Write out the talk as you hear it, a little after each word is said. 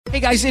Hey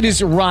guys, it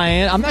is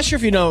Ryan. I'm not sure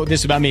if you know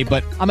this about me,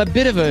 but I'm a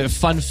bit of a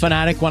fun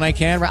fanatic when I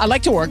can. I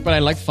like to work, but I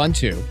like fun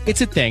too.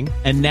 It's a thing.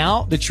 And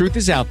now the truth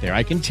is out there.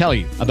 I can tell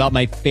you about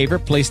my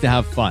favorite place to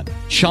have fun.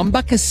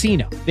 Chumba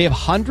Casino. They have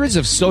hundreds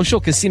of social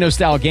casino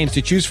style games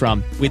to choose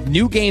from with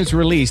new games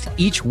released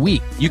each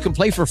week. You can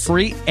play for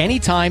free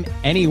anytime,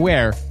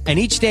 anywhere. And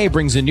each day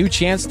brings a new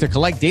chance to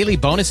collect daily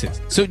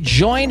bonuses. So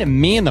join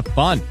me in the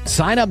fun.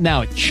 Sign up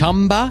now at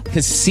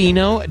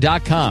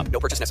ChumbaCasino.com. No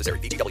purchase necessary.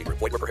 VGW.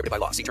 Void where prohibited by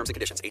law. See terms and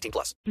conditions.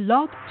 18+.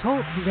 Blog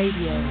Talk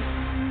Radio.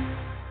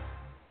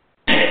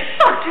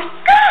 Dr.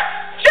 Scott!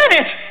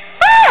 Janet!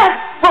 Brad!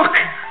 Look!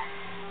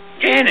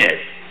 Janet!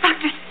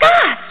 Dr.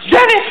 Scott!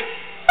 Janet!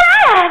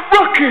 Brad!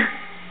 Look!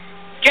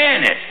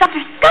 Janet!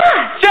 Dr.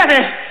 Scott!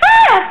 Janet!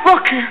 Brad!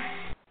 Look!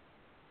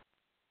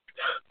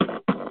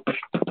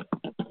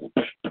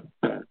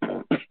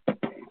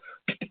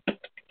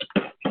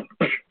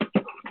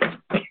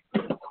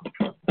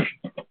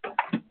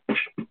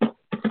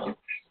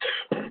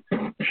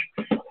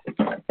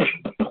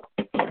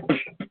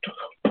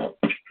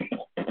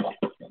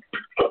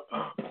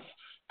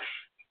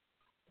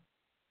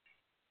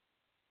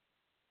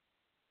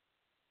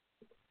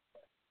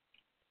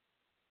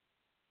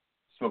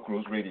 Smoke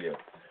Rules Radio.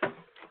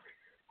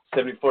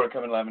 74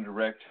 coming live and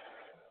direct.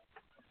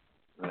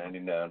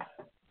 Landing down.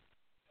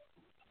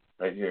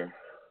 Right here.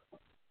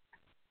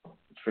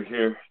 It's for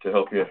here to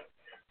help you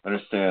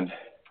understand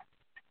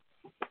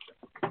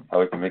how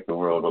we can make the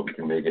world what we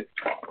can make it.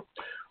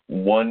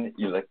 One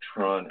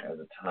electron at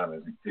a time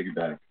as we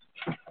piggyback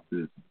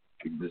this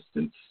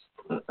existence.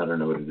 I don't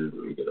know what it is,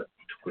 but we gotta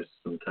twist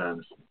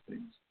sometimes.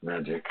 Things.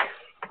 Magic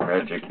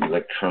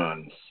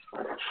electrons.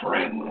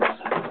 Friends.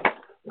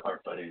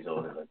 Our buddies,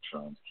 all the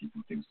electrons,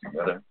 keeping things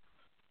together,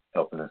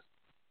 helping us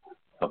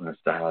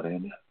dial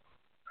in,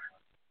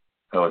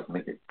 help us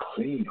make it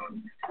clean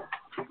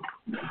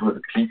for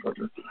the people.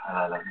 Just make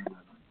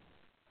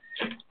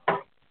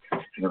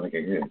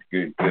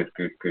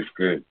it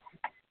good.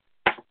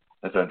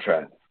 That's what I'm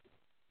trying.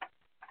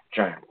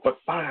 But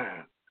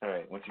fine. All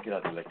right. Once you get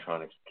all the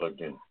electronics plugged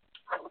in,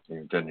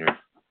 you've done your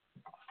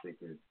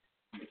sacred.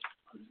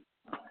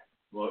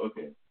 Well,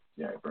 okay.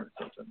 Yeah, I burned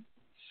something.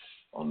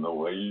 On the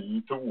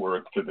way to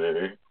work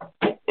today,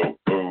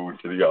 to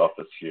the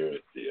office here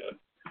at the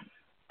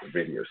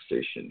radio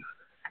station.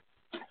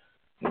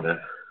 And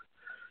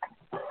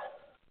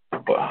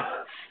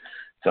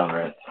it's all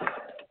right.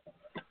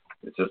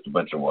 It's just a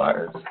bunch of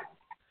wires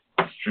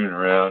strewn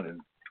around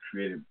in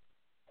creative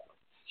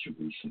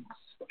situations.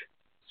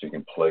 So you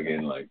can plug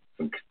in like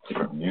some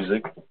different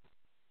music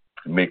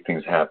and make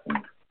things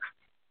happen.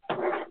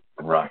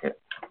 And rock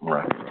it.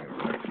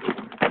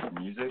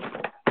 Music,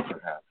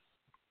 perhaps.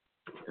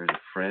 There's a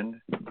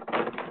friend.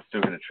 I'm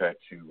still going to try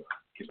to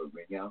give a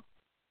ring out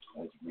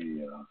as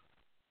we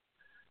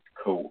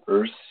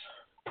coerce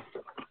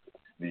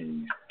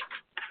the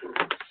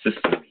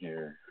system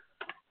here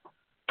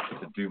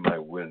to do my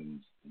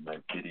wins, my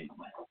bidding.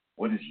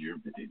 What is your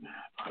bidding?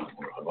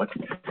 What do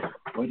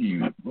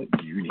you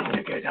need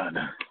to get done?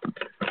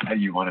 How do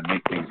you want to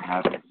make things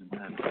happen?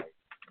 Sometimes you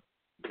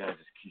gotta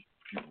just keep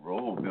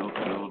roll, build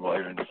while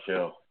you're in the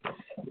show.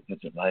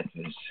 That's what life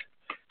is.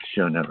 The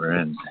show never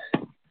ends.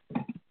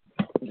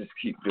 Just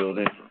keep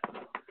building,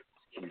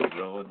 keep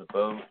rowing the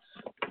boat.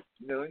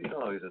 You don't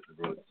always have to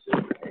row the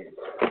ship. Hey,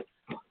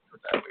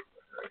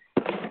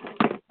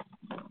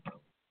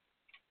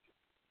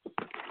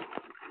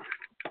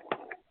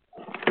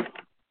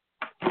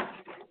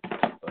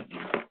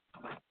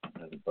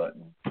 another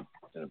button,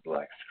 and a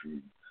black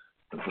screen.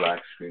 The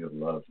black screen of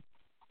love.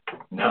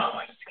 No,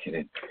 I'm just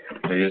kidding.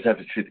 No, you just have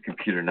to treat the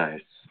computer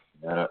nice.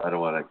 I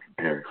don't want to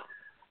compare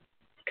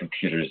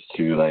computers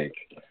to like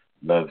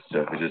love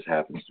stuff. It just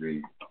happens to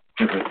be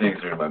different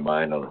things are in my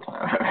mind all the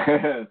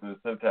time. So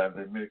sometimes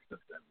they mix.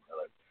 Sometimes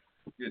like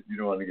you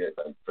don't want to get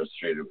like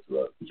frustrated with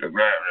love. It's like, it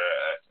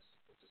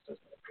just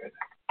doesn't look good.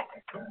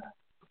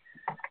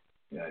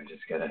 You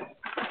just gotta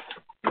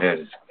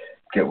just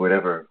get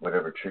whatever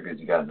triggers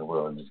you got in the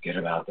world and just get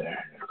them out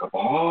there. And go,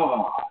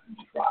 and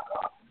just rock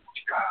off.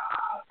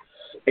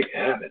 Make it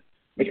happen.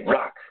 Make it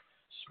rock.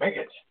 Just make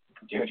it.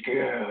 Do it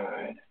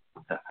good.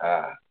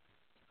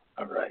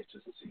 All right.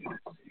 Let's see.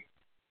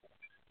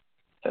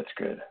 That's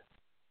good.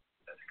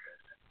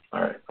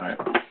 All right.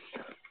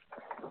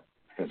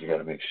 Because you got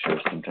to make sure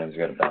sometimes you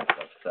got to bounce off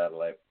the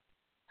satellite.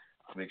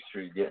 To make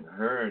sure you're getting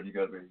heard, you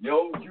got to be,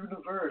 yo,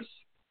 universe.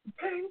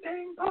 Ping,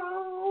 ping,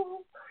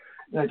 pong.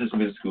 Not just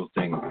middle school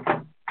thing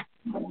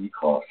we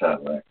call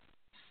satellite.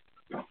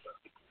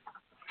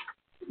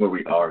 Where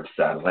we are a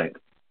satellite.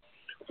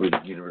 We're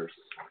the universe.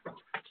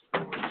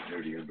 We're the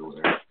dirty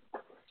underwear.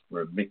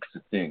 We're a mix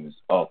of things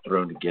all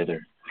thrown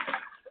together.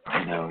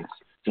 It's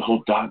the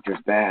whole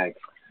doctor's bag.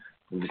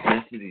 The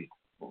necessity,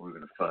 what we're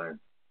going to find.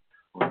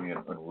 We're going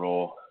to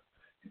unroll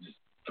and just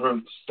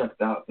throw stuff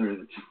out there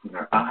that's just in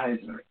our eyes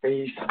and our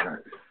face and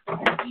our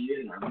idea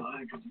and our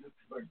mind. Because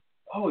we're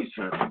always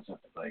trying to find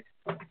something like,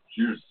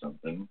 here's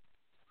something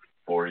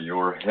for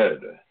your head.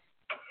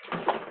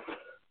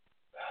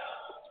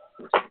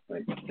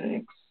 Like,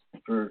 thanks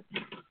for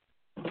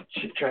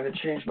trying to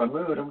change my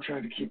mood. I'm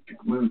trying to keep the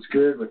moods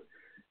good, but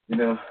you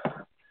know,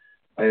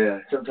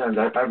 sometimes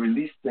I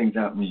release things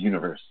out in the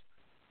universe.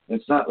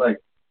 It's not like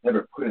I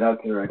ever put it out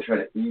there. I try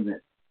to aim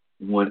it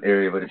in one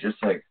area, but it's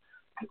just like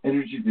the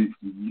energy of the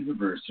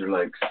universe are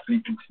like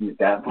speaking to me at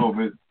that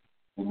moment,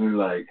 and they're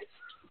like,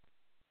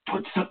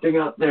 put something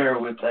out there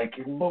with like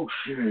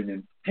emotion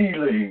and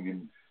feeling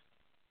and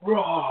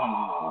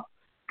raw.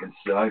 And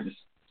so I just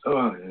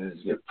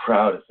get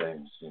proud of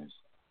things. Just,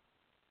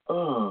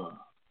 whoa.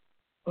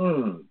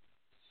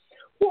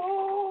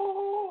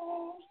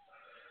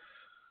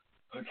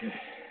 Okay.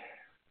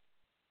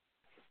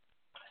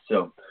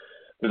 So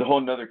there's a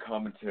whole nother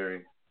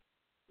commentary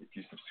if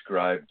you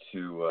subscribe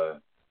to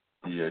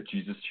the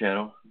Jesus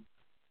channel.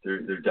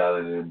 They're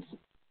dialing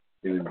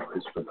in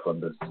Christopher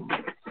Columbus and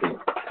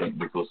St.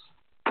 Nicholas.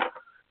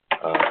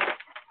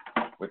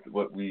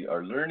 What we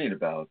are learning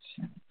about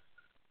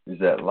is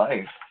that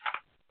life,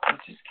 it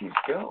just keeps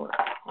going.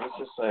 It's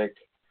just like,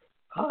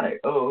 hi,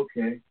 oh,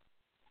 okay.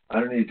 I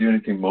don't need to do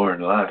anything more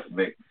in life to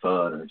make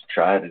fun or to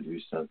try to do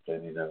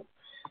something, you know.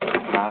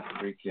 Half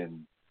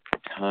freaking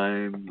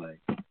time,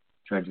 like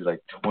trying to do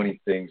like 20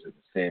 things at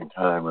the same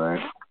time, right?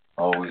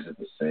 Always at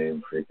the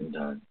same freaking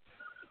time.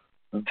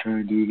 I'm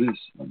trying to do this.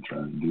 I'm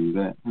trying to do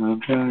that.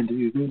 I'm trying to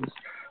do this.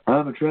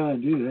 I'm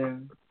trying to do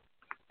that.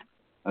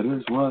 I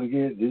just want to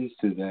get this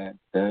to that,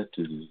 that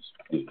to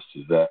this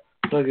to that.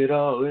 Plug it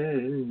all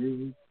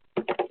in.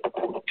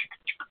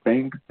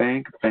 Bang,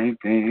 bang, bang,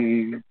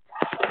 bang.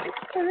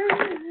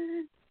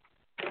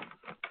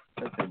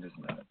 That thing does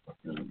not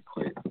really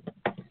equate.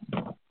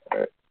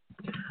 Alright.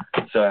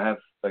 So I have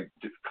like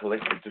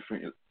collected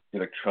different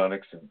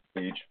electronics and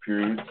age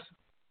periods.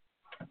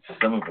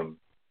 Some of them,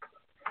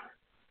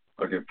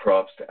 I'll give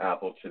props to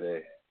Apple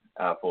today.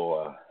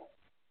 Apple,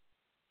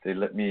 they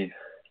let me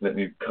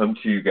come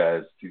to you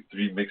guys through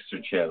 3 mixer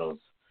channels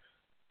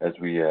as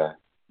we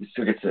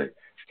still get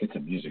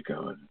some music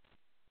going.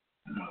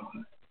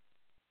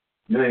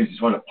 You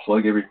just want to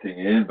plug everything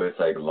in, but it's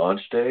like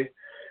launch day,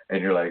 and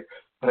you're like,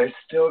 but I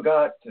still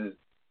got to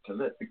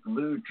let the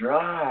glue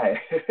dry.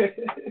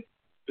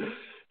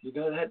 You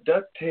know, that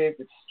duct tape,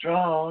 it's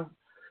strong.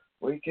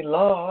 We can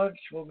launch.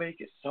 We'll make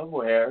it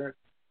somewhere.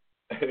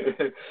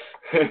 You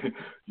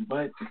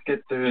might just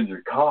get there in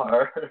your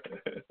car.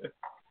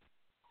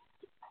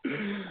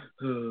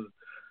 You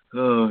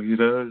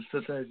know,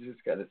 sometimes you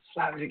just gotta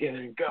slap it together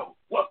and go,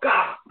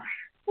 waka!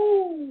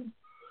 Woo!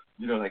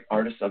 You know, like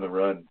artists on the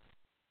run.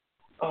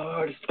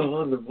 Artists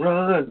on the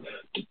run.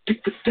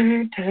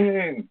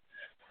 Dang.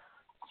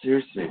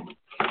 Seriously,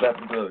 slap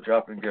and go,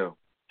 drop and go.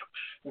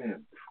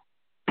 Man,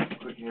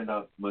 quick hand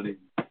off money.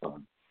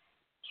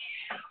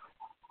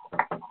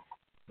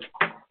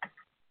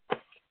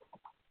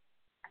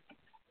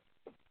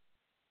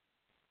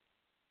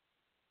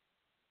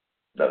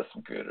 That was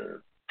some good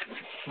herb.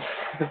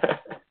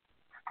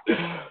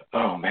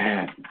 Oh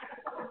man.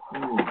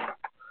 Ooh.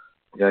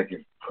 You gotta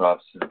give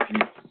props to the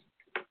peeps.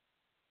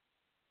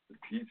 The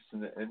peeps in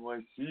the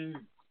NYC.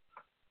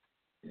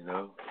 You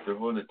know, they're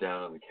holding it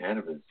down on the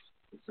cannabis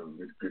with some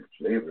good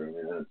flavor. I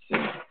mean,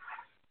 that's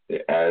they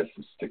add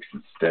some sticks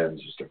and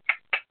stems, just like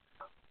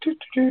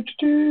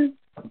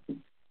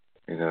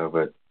you know,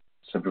 but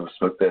some people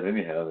smoke that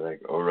anyhow. They're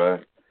like, all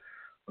right,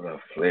 what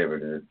about flavor,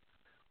 dude?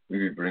 We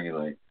be bringing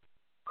like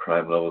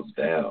crime levels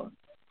down.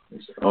 They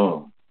say,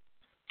 oh,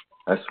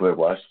 I swear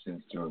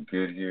Washington's doing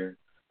good here.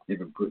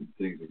 Even putting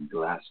things in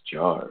glass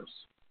jars.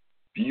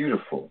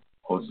 Beautiful.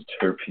 Holds the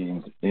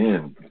terpenes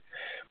in.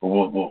 But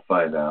we'll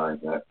find out.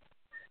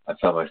 I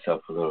found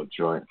myself a little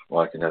joint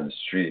walking down the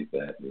street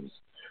that is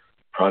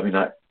probably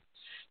not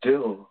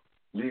still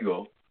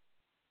legal.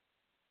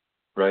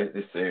 Right?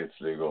 They say it's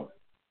legal.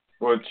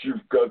 But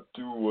you've got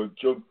to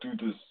jump through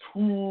this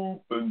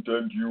hoop, and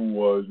then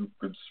you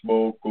can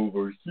smoke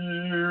over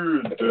here,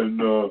 and then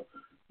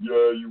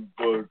you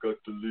got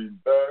to lean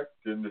back,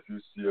 and if you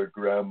see a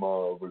grandma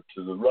over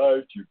to the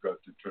right, you've got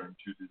to turn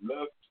to the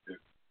left if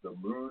the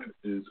moon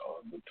is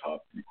on the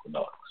top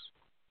equinox.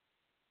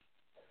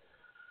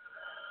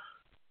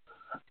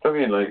 I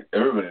mean, like,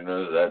 everybody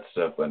knows that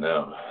stuff by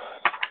now.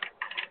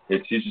 They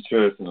teach it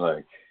to us in,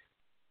 like,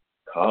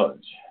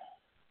 college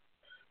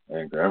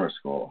and grammar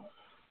school.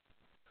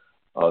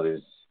 All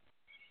these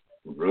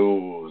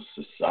rules,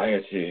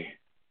 society,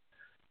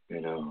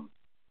 you know,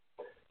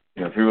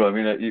 people, I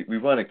mean, we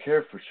want to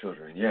care for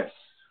children, yes.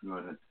 We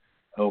want to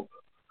help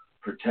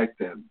protect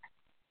them.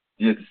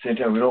 Yet at the same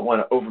time, we don't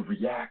want to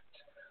overreact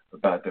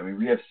about them. I mean,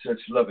 we have such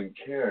love and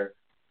care,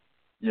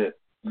 yet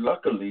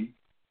luckily,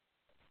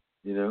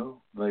 you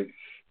know, like,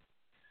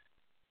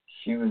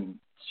 humans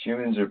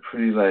are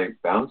pretty, like,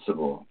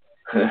 bounceable.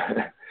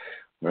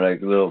 We're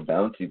like little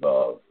bouncy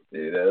balls.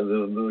 You know,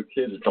 little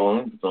kids are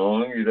thong,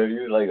 you know,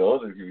 you're like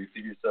older, you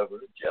see yourself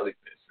with a jellyfish,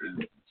 or a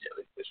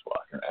jellyfish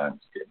walking around,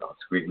 just getting all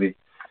squiggly,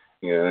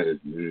 you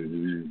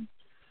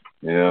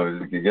know,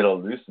 just get all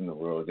loose in the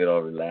world, get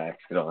all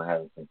relaxed, get all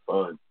having some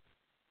fun,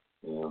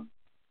 you know,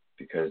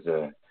 because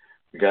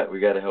we got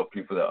to help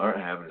people that aren't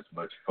having as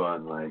much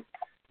fun, like,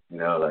 you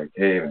know, like,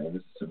 hey man,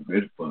 this is some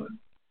good fun,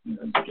 you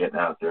know,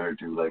 getting out there,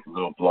 do like a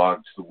little blog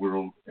to the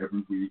world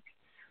every week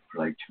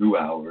for like 2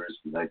 hours.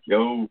 Be like,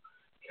 yo,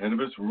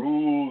 cannabis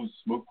rules,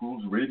 smoke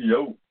rules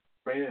radio,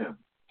 bam.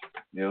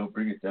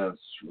 Bring it down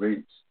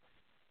straight.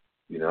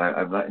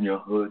 I'm not in your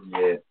hood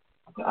yet.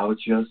 I was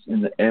just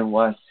in the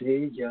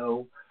NYC,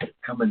 yo.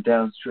 Coming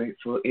down straight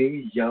for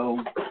A,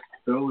 yo.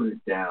 Throwing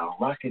it down,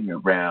 rocking it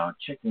around,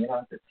 checking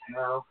out the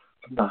town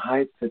from the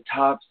heights to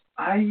tops.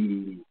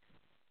 I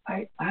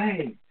like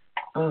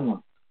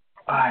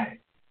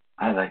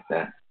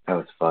that. That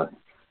was fun.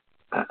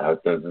 I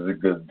thought it was a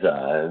good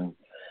time.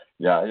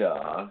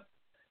 Yeah.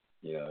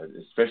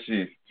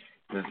 Especially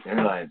those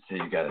airlines say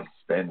you gotta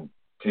spend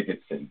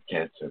tickets that you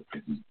can't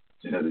because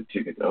the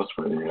tickets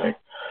elsewhere. And you're like,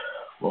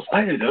 well, if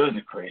I do those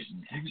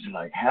equations, things are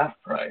like half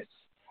price.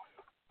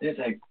 There's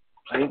like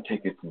plane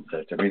tickets and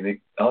such. I mean,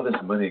 all this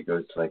money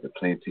goes to like a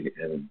plane ticket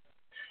heaven.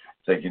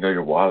 It's like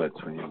your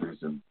wallets when you lose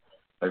them.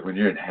 Like when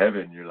you're in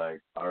heaven, you're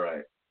like, all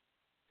right,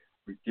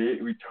 we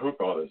took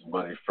all this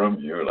money from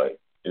you, like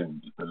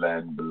in the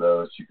land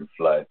below, so you could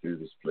fly through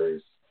this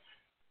place.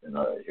 And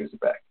all right, here's it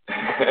back.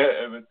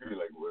 And it's gonna be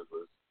like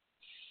worthless.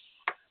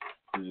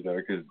 Because you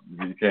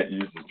can't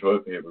use the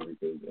toilet paper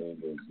because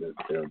angels,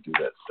 they don't do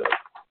that stuff.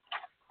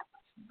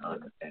 It's not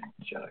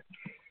angelic.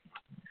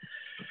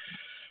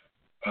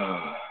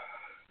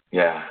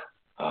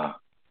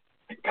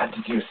 I got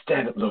to do a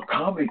stand-up little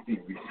comedy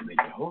thing recently,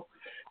 yo.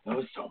 That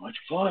was so much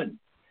fun.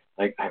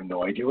 Like, I have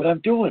no idea what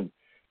I'm doing.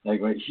 Like,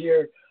 right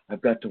here,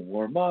 I've got to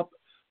warm up.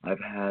 I've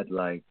had,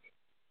 like,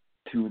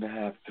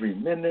 2.5, 3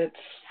 minutes.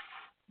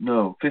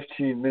 No,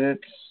 15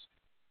 minutes.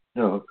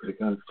 No, could have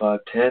gone 5,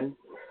 10.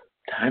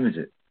 Time is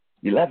it?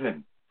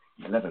 11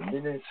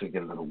 minutes. So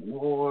get a little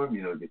warm,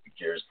 get the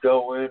gears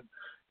going.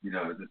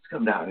 Just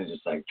come down and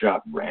just like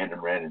drop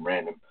random.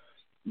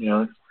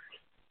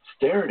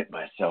 Staring at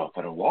myself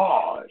at a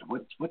wall.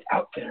 What's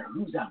out there?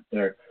 Who's out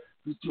there?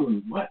 Who's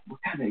doing what? What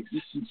kind of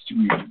existence do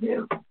we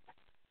live?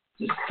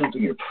 Is this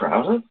something you're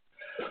proud of?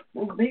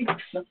 Well, make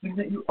something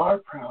that you are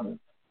proud of.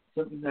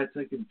 Something that's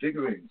like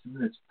invigorating.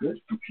 Something that's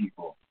good for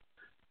people.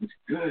 It's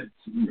good.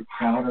 Something you're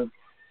proud of.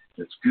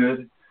 That's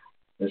good.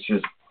 That's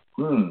just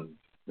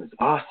that's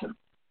awesome.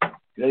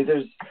 We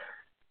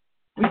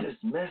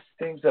just mess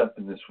things up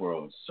in this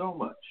world so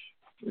much.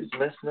 We're just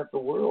messing up the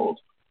world.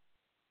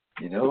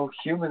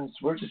 Humans,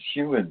 we're just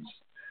humans.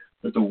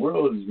 But the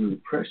world is really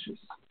precious.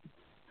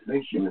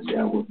 Like humans,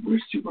 we're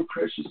super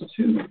precious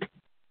too.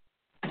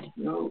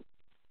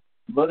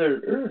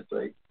 Mother Earth,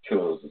 like,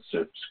 kills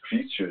certain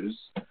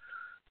creatures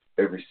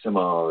every some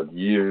odd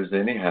years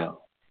anyhow.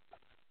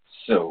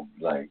 So,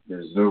 like,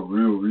 there's no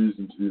real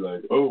reason to be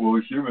like, oh,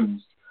 well,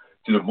 humans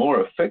did a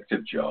more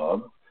effective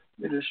job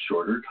in a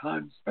shorter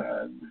time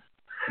span.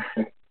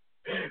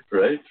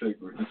 Right? Like,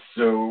 we're just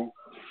so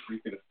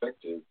freaking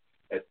effective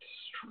at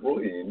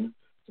destroying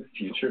the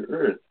future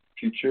Earth.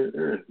 Future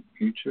Earth.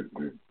 Future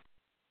Earth.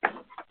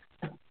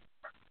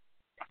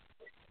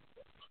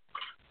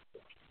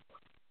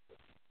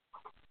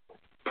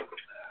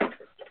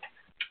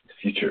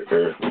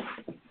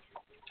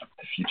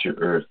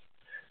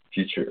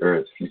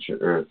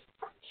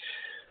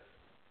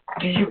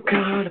 Do you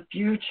got a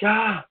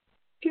future?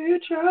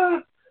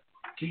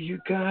 Do you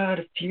got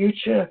a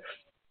future?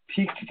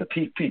 Peak to the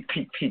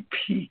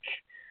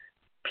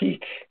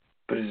peak.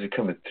 But is it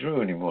coming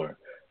through anymore?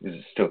 Is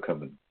it still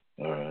coming?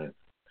 All right.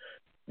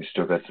 We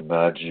still got some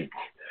magic.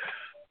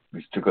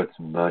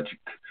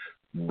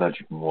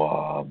 Magic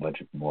moi.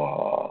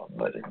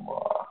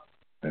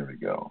 There we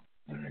go.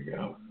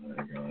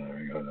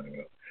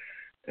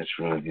 That's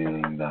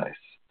really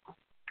nice.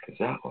 Because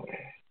that way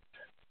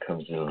it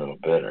comes in a little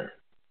better.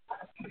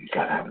 You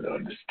gotta have a little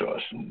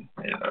distortion.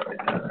 Just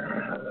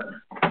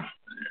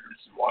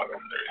walk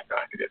on there. You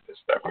gotta get this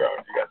stuff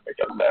going. You gotta make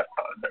a left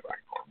on there.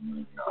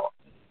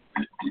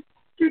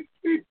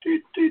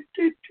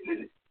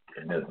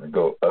 And then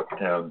go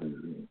uptown.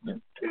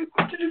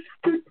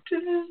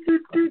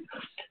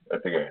 I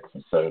think I had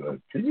some side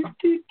of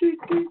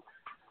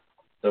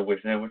Subway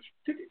sandwich.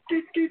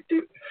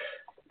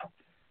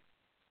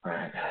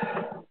 Alright.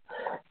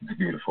 It's a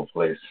beautiful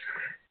place.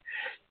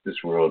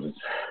 This world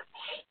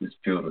is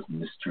filled with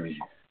mystery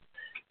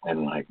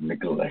and like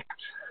neglect.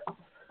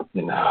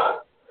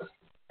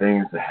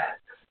 Things that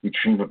we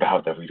dream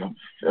about that we don't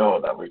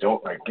feel, that we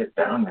don't like get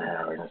down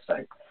there. We just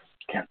like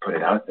can't put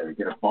it out there. We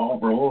get a ball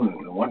rolling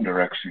in one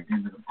direction,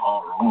 get the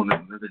ball rolling in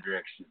another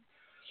direction.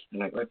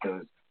 And like let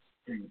those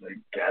things like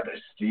gather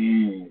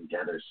steam,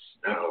 gather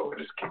snow,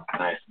 just get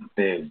nice and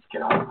big,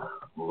 get all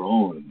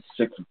rolling,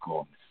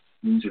 cyclical.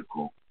 No,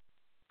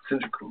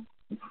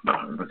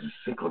 but it's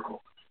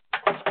cyclical.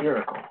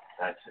 Spherical.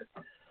 That's it.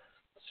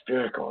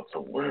 Spherical. It's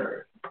a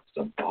word. It's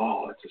a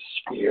ball. It's a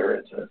sphere.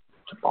 It's a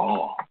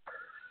ball.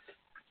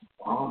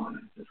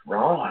 It's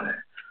raw on it.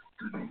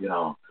 Doesn't get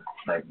all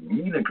like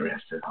mean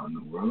aggressive on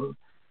the world.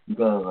 You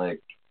gotta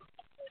like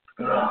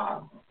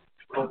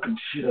fucking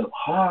shit up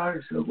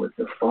hard. So what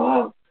the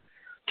fuck?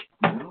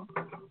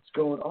 What's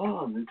going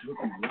on? That's what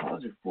the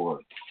laws are for.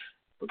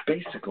 But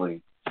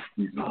basically,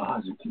 these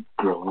laws that keep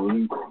growing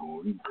and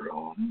growing and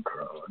growing and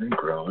growing and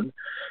growing.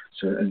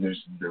 So, and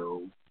there's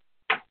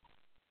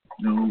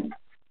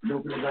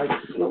nobody like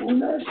slowing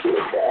that shit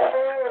down.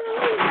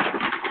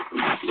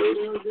 Slow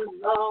down them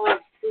laws,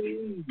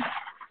 please.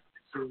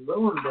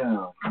 Slow them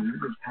down. And it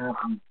is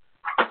happening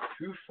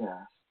too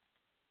fast.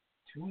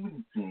 Too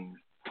many things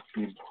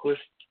being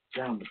pushed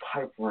down the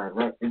pipeline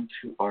right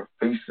into our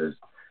faces.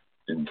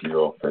 Into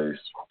your face.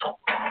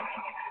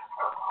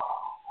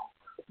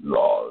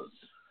 Laws.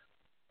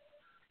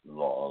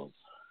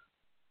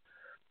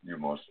 You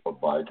must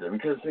abide them.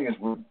 Because the thing is,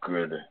 we're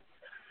good.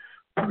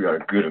 We are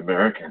good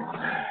Americans.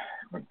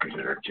 We're good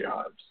at our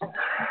jobs.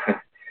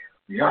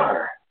 We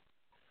are.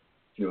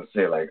 People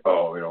say, like,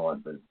 oh, we don't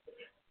want the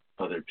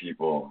other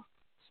people's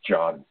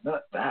jobs. It's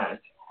not that.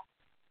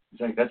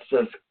 It's like, that's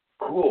just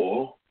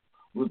cool.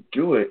 We'll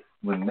do it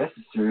when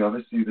necessary.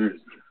 Obviously, there's,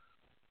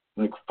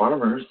 like,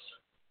 farmers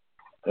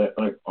that,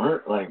 like,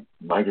 aren't, like,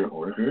 migrant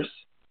workers,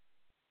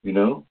 you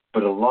know?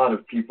 But a lot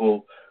of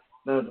people,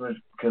 not as much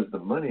because of the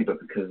money, but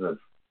because of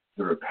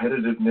the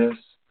repetitiveness,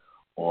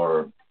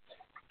 or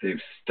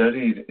they've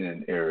studied in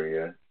an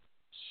area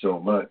so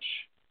much,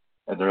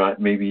 and they're not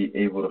maybe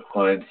able to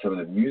find some of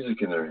the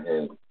music in their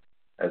head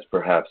as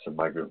perhaps a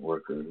migrant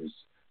worker who's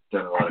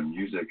done a lot of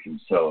music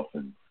himself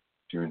and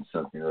doing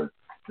something, or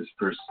this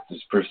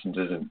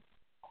person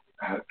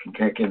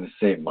can't get in the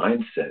same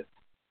mindset,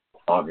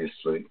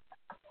 obviously,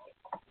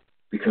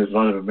 because a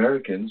lot of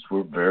Americans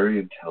were very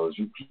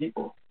intelligent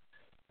people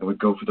and would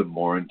go for the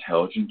more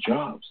intelligent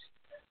jobs.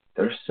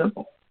 They're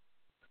simple.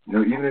 You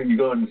know, even if you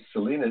go into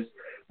Salinas,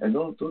 and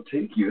they'll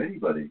take you,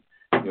 anybody,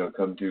 you know,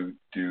 come do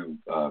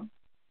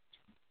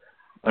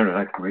I don't know,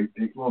 like grape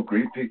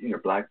picking or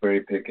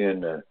blackberry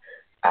picking,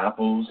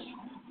 apples,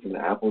 and the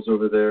apples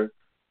over there.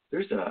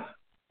 There's a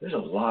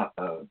lot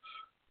of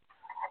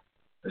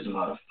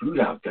food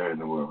out there in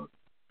the world.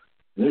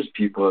 There's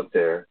people out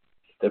there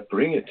that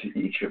bring it to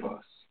each of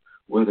us,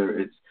 whether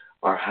it's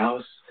our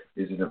house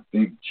is in a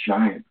big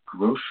giant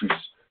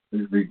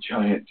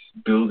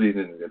building,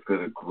 and they've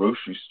got a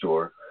grocery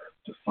store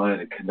to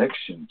find a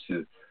connection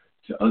to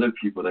other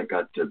people that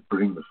got to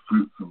bring the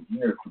fruit from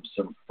here, from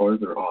some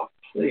farther off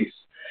place,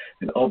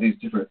 and all these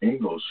different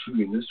angles,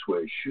 shooting this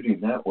way, shooting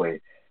that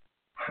way.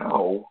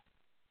 How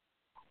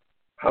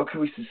can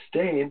we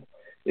sustain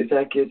if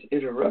that gets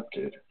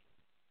interrupted?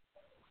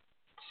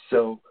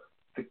 So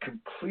the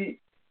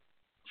complete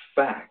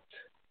fact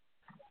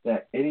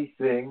that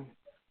anything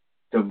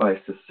done by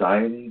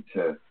society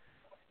to,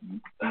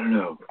 I don't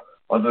know,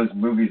 all those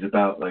movies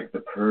about like The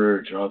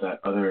Purge or all that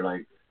other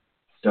like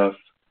stuff,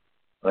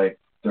 like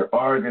there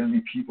are going to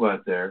be people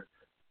out there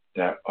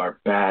that are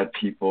bad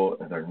people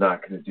and they're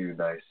not going to do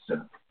nice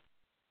stuff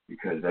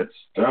because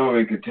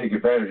we could take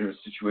advantage of a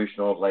situation.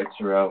 All lights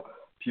are out,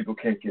 people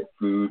can't get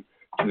food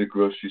to the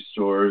grocery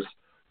stores.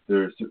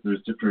 There's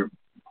different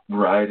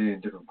variety in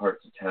different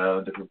parts of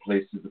town, different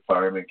places the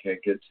firemen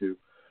can't get to.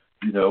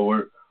 You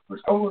know,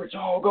 it's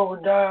all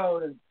going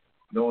down, and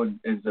no one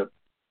ends up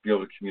being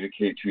able to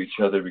communicate to each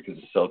other because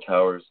the cell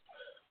towers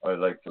are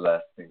like the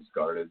last things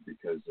guarded,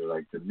 because they're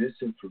like the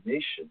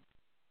misinformation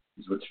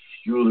is what's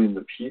fueling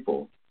the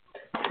people.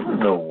 We don't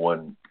know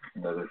one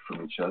another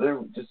from each other.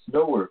 We just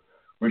know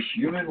we're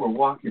human. We're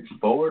walking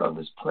forward on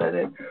this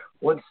planet,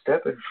 one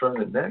step in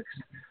front of the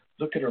next,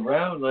 looking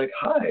around like,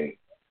 hi,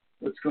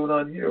 what's going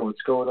on here?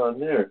 What's going on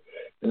there?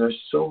 And there's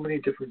so many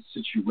different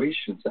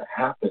situations that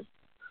happen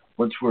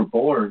once we're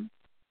born.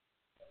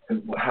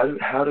 And how do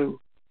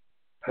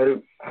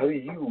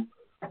you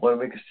want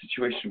to make a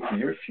situation for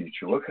your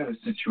future? What kind of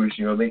situation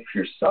you want to make for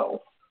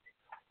yourself,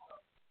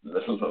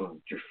 let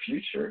alone your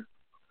future?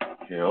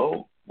 You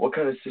know, what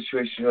kind of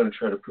situation you want to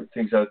try to put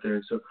things out there?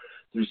 And so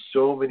there's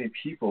so many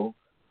people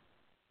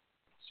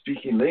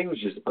speaking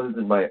languages other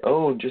than my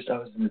own. Just I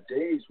was in the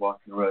days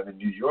walking around in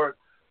New York.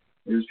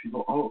 There's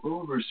people all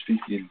over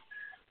speaking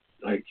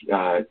like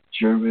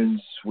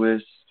German,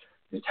 Swiss,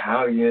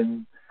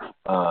 Italian,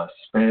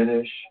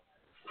 Spanish,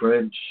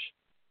 French.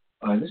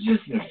 This is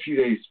just in a few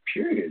days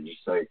period.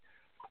 Just like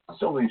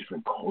so many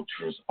different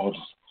cultures all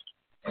just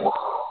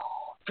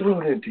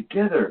thrown in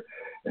together.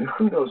 And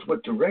who knows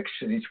what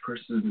direction each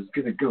person is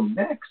going to go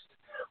next.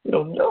 We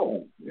don't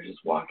know. You're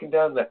just walking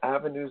down the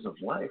avenues of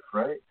life,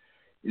 right?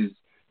 Is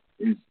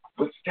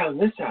what's down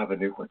this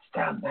avenue? What's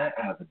down that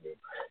avenue?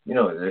 You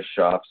know, there's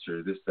shops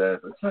or this, that,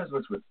 but it's not as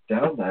much what's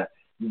down that.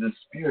 The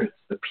spirits,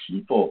 the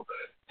people,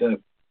 the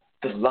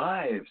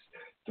lives,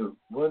 the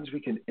ones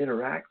we can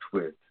interact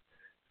with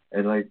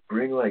and like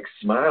bring like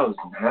smiles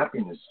and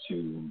happiness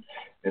to,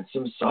 and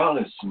some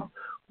solace and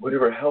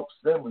whatever helps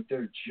them with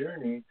their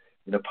journey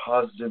in a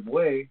positive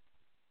way.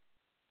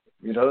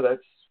 You know,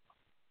 that's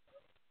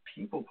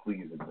people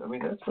pleasing. I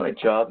mean, that's my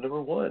job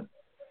number one.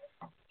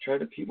 Try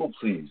to people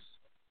please.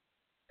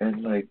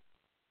 And like,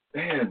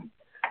 man,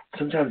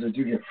 sometimes I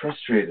do get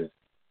frustrated.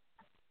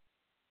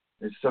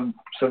 And some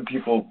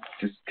people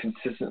just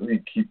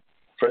consistently keep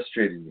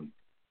frustrating me.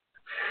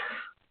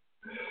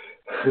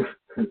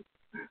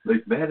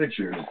 Like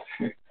managers.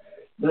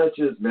 Not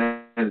just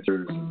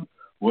managers,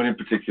 one in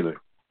particular.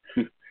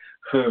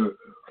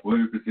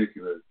 One in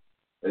particular.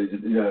 They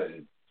just,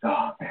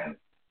 oh man,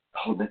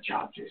 hold that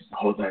job, Jason.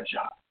 Hold that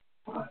job.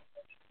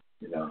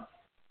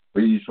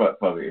 But you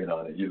probably in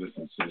on it. You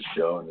listen to the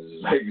show and it's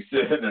just like you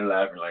sitting there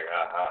laughing like,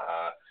 ha ha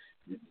ha.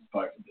 This is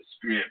part of the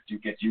script to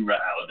get you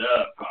riled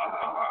up. Ha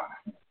ha ha.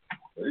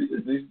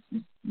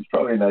 He's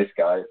probably a nice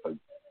guy if I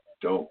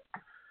don't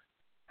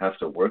have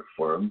to work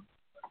for him.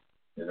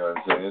 You know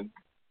what I'm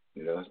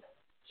saying?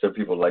 Some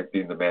people like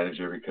being the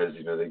manager because,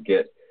 they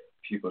get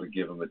people to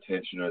give them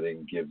attention or they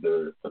can give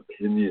their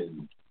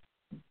opinion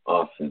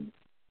often.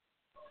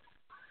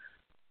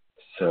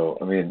 So,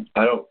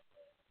 I don't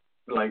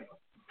like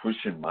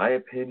pushing my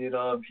opinion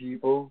on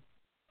people,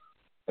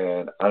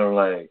 and I don't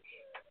like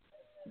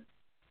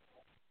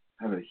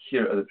having to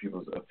hear other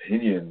people's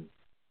opinion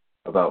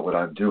about what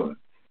I'm doing.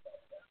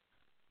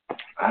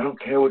 I don't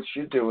care what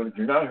you're doing. If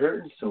you're not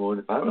hurting someone,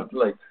 if I don't have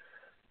to,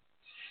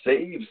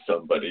 save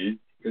somebody,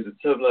 because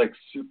it's some,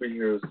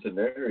 superhero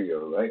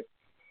scenario, right?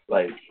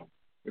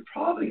 You're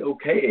probably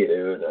okay,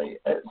 dude.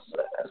 It's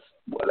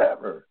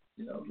whatever.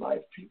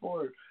 Life people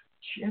are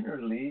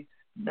generally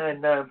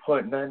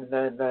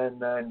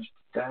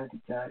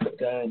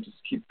 99.9999 just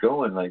keep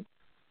going,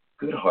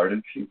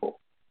 good-hearted people.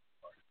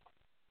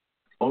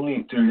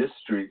 Only through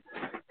history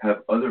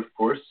have other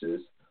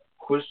forces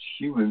pushed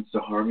humans to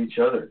harm each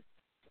other.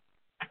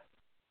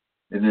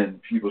 And then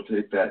people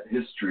take that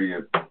history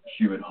of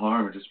human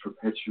harm and just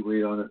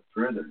perpetuate on it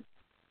further.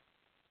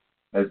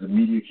 As the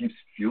media keeps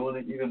fueling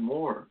it even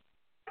more.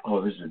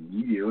 Oh, there's a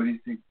media. What do you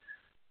think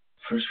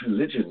first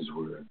religions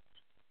were?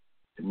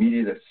 The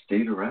media that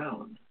stayed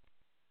around.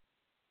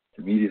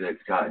 The media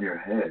that got in your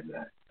head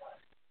that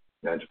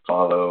you had to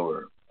follow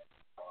or,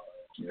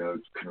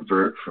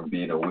 convert from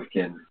being a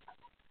Wiccan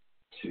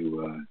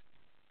to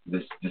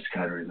this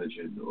kind of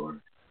religion,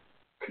 or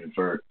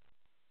convert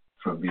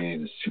from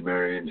being a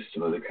Sumerian to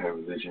some other kind of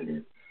religion,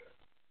 or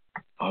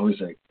always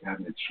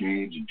having to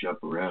change and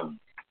jump around.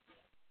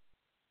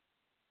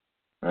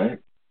 Right?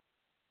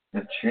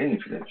 That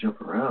change, that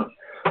jump around,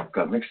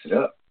 got mixed it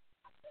up.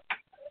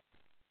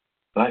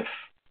 Life.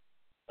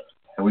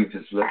 And we've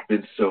just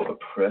been so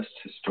oppressed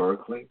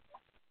historically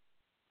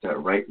that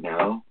right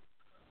now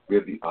we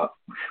have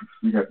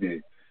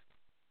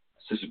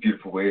such a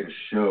beautiful way to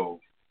show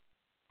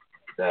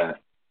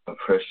that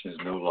oppression is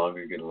no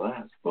longer going to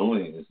last.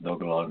 Bullying is no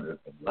longer going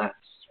to last.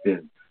 It's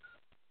been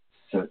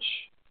such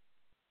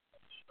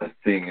a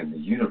thing in the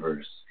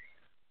universe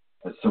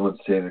that someone's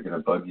saying they're going to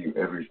bug you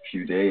every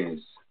few days.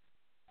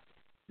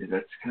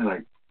 That's kind of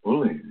like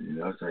bullying,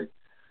 It's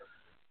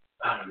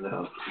I don't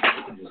know.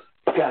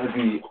 It's got to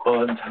be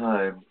on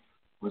time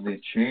when they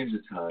change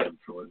the time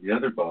for when the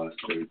other boss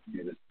said it to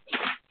be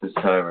this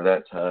time or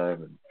that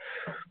time. And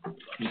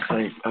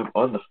it's I'm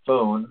on the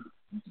phone,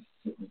 I'm just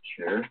sit in a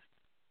chair.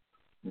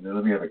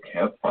 Let me have a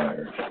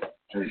campfire.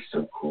 That'd be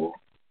so cool.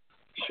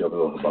 Show up a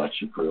little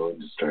hibachi grill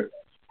and just start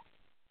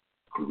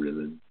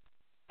grilling.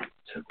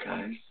 What's up,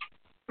 guys?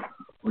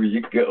 Where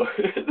you go?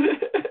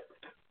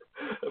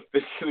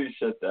 Officially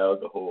shut down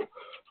the whole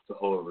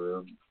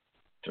room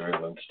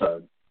during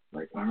lunchtime.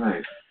 All right,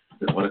 is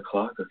it 1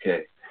 o'clock?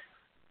 Okay.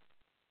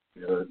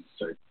 Just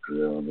start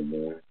grilling in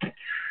there.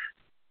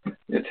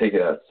 Take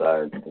it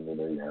outside, and then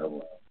there you have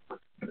one.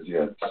 Because you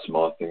got a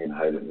small thing and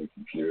hide it in the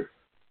computer.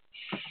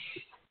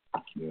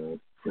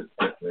 That's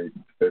definitely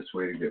the best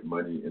way to get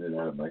money in and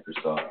out of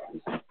Microsoft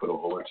is to put a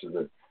whole bunch of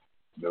the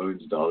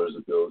millions of dollars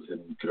of bills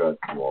hidden throughout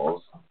the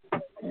walls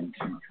into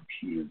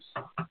computers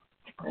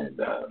and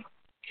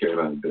carry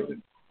around the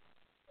building.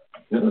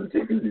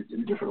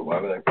 It's different. Why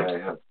would that guy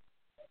have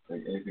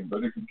anything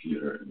but a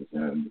computer in his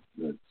hand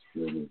that's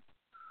filled with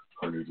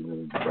hundreds of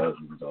millions of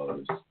thousands of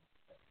dollars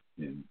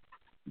in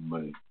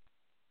money?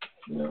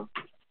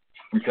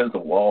 Because the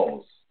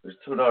walls, they're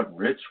so darn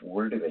rich,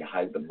 where do they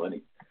hide the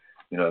money?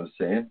 You know what I'm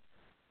saying?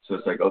 So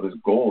it's there's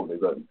gold.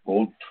 They've got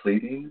gold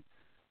plating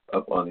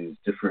up on these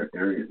different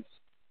areas.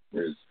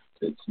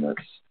 It's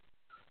nuts.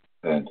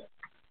 And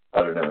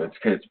I don't know,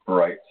 it's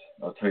bright.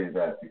 I'll tell you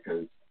that,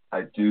 because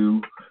I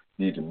do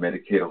need to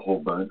medicate a whole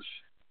bunch.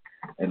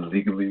 And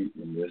legally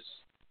in this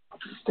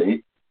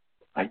state,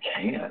 I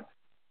can.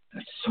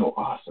 That's so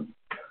awesome.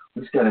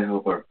 We just got to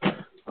help our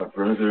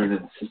brethren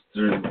and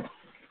sisters,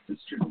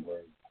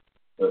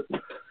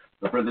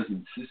 our brothers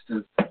and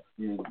sisters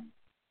in,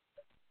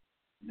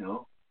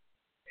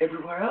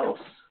 everywhere else.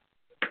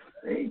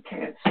 They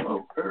can't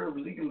smoke herb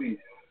legally.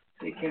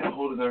 They can't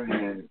hold in their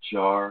hand a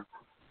jar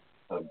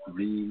of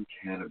green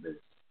cannabis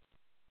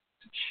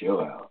to chill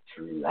out,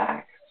 to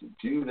relax, to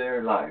do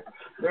their life.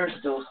 They're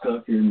still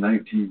stuck in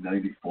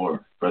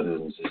 1994,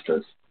 brothers and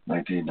sisters.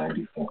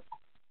 1994.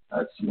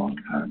 That's a long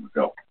time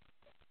ago.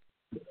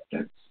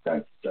 That's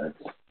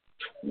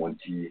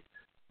 20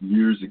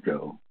 years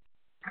ago.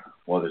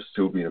 While they're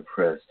still being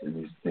oppressed and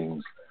these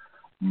things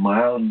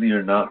mildly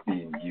are not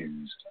being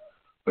used,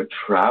 but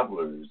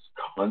travelers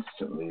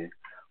constantly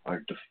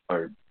are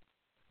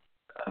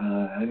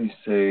how do you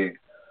say,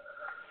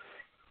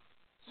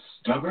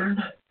 stubborn?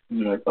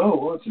 And they're oh,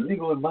 well, it's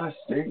illegal in my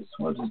state,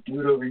 so I'll just do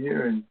it over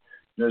here. And,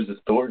 there's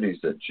authorities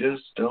that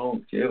just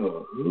don't give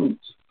a hoot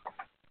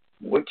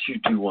what you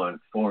do on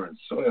foreign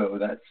soil.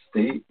 That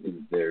state is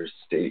their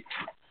state,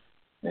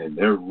 and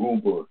their rule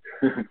book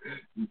it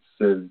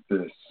says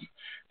this,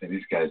 and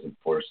these guys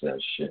enforce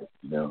that shit.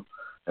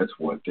 That's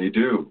what they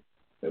do.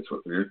 That's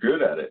what they're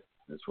good at it.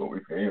 That's what we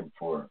pay them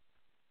for.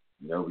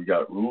 We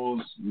got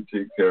rules. You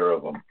take care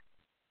of them.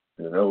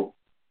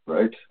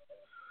 Right?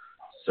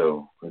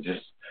 So we're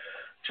just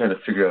trying to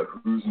figure out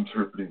who's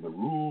interpreting the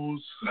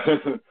rules,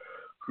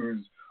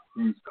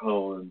 who's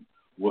calling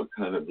what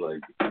kind of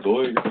like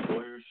lawyer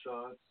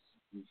shots,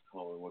 who's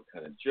calling what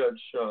kind of judge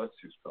shots,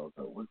 who's calling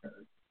what kind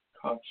of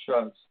cop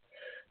shots,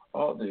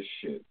 all this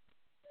shit.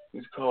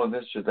 Who's calling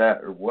this or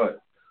that or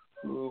what?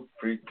 Who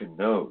freaking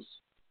knows?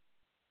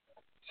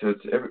 So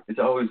it's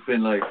always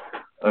been like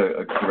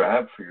a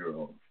grab for your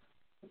own.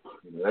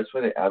 That's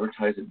why they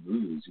advertise in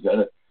movies. You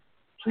gotta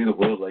play the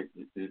world like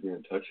you're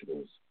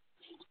untouchables.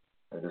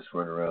 I just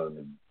run around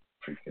and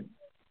freaking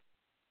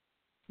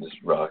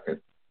just rock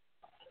it.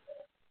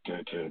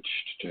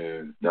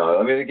 No,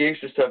 I mean the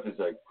gangster stuff is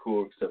like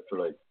cool except for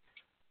like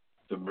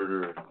the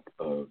murder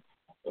of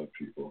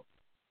people.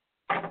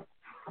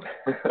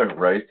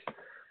 Right?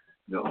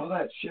 All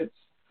that shit's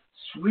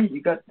sweet.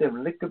 You got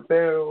them liquor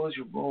barrels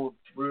you're rolling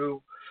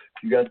through.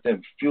 You got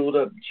them fueled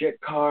up jet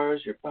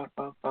cars. You're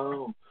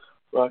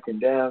rocking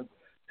down.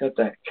 Got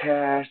that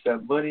cash,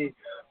 that money.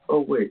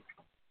 Oh wait,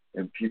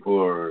 and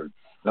people are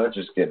not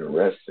just getting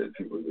arrested.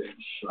 People are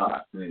getting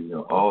shot.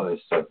 All this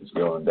stuff is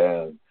going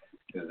down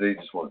because they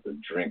just want to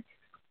drink.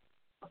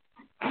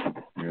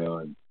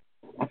 And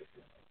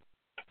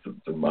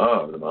the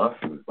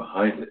mafia was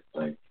behind it.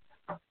 Like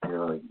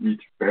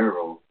each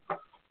barrel.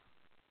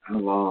 How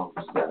long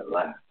does that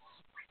last?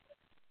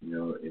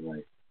 In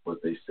like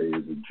what they say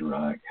is a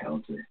dry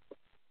county.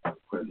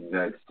 Where the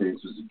United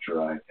States was a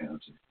dry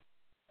county.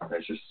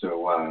 That's just so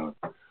wild.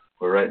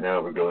 But right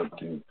now we're going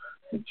through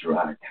the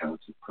dry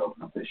county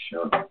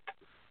prohibition.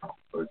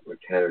 Where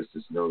cannabis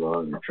is no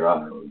longer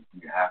dry.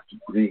 You have to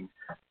bring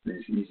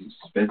these easy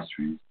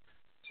dispensaries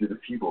to the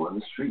people on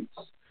the streets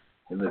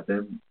and let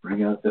them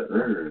bring out the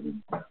herb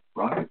and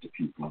rock it to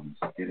people and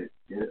just get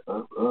it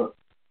up.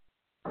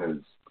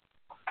 Because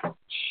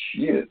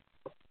shit,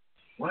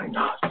 why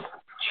not?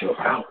 Chill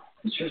out.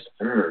 It's just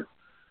herb.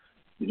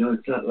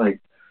 It's not like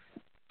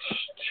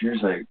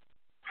cheers like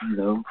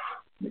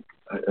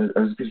I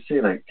was gonna say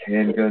like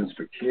handguns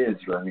for kids,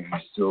 but I mean you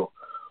still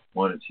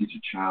want to teach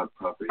a child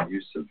proper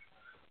use of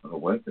a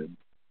weapon.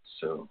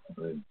 So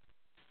the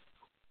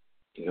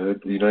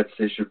United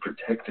States should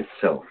protect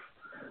itself,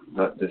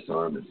 not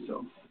disarm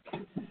itself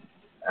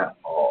at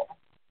all.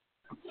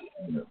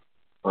 And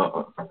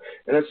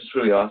that's just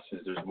really awesome.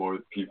 Is there's more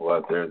people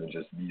out there than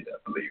just me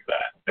that believe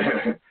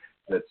that.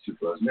 That's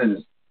super awesome. And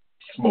this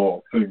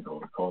small thing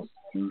called the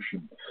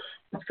Constitution.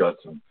 It's got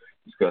some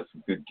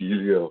good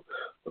dealio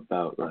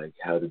about like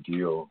how to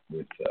deal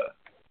with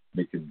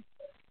making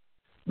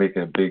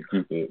a big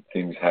group of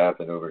things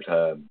happen over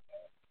time.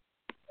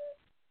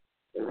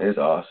 It's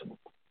awesome.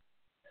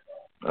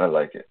 I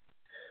like it.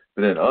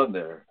 But then on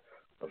there,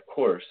 of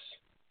course,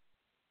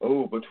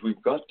 but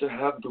we've got to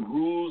have the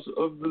rules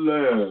of the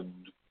land.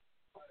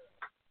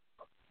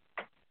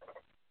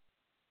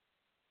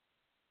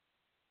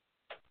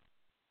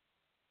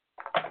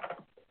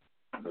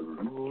 The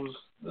rules,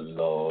 the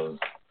laws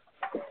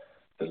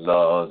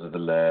of the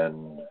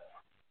land.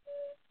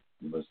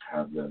 You must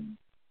have them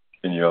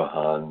in your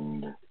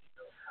hand.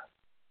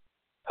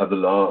 Have the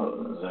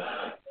laws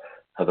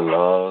of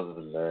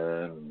the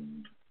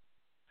land.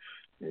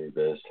 You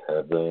best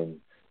have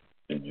them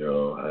in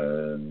your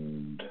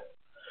hand.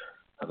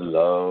 Have the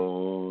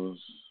laws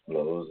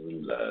of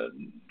the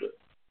land.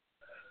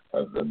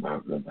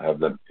 Have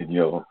them in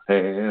your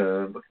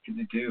hand. What can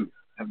you do?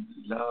 Have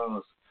the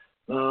laws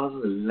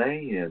of the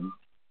land.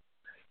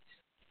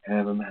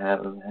 Have them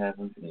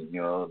in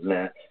your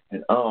land.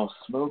 And I'll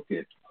smoke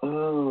it.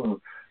 Oh,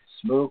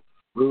 smoke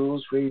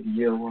rules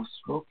radio. I'll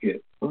smoke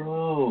it.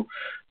 Oh,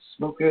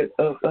 smoke it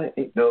up. I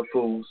ain't no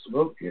fool.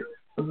 Smoke it.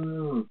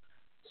 Oh,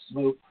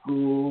 smoke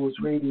rules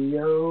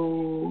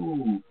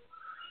radio.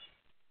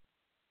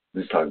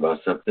 Let's talk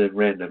about something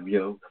random,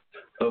 yo.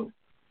 Oh,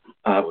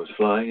 I was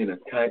flying a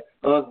kite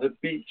on the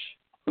beach.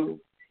 Ooh.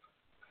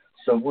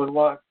 Someone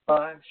walked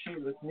by, she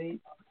looked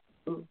neat.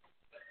 Ooh.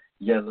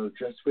 Yellow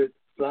dress with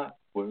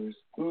flowers.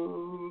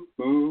 Ooh,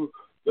 ooh.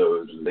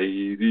 Those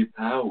lady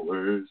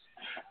powers.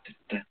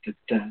 Da, da,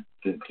 da,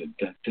 da, da,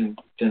 da, da,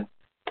 da.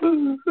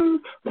 Ooh, ooh.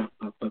 Ba,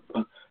 ba, ba,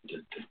 ba. Da,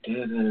 da,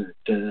 da, da,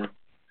 da.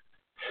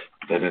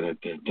 Da, da, da,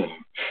 da, da.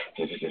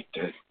 Da, da,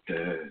 da,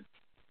 da.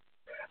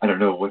 I don't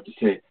know what to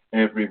say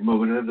every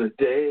moment of the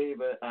day,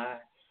 but I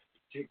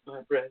take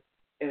my breath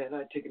and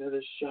I take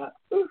another shot.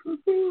 Ooh, ooh,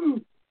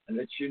 ooh. I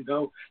let you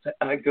know that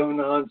I go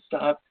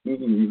nonstop. Ooh,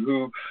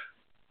 ooh.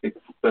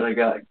 But I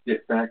gotta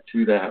get back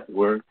to that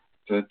work.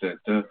 Da, da,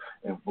 da.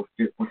 And work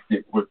it.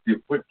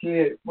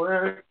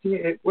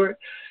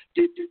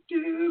 Do, do,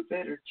 do.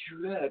 Better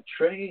chew that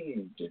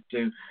train. Do,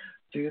 do.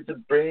 Do the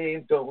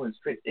brain going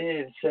straight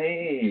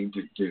insane.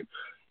 Do, do.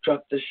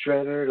 Drop the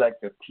shredder like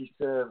a piece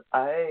of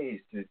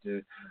ice.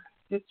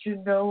 Get you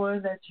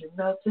knowing that you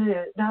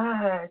melted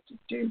nice.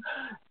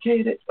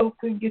 Get it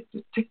open, get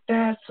to take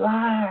that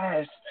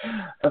slice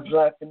of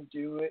life and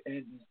do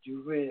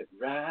it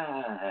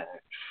right.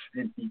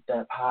 And eat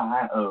that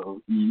pie,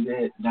 oh, eat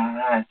it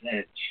nice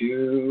and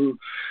chew.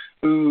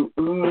 Ooh,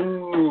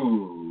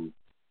 ooh.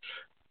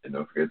 And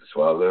don't forget to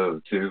swallow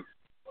too.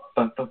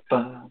 Ba ba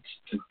ba,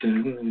 do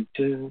do do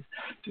do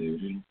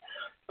do.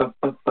 Ba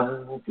ba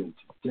ba, do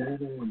do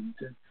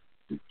do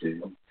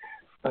do.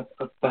 Ba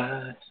ba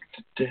ba,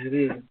 do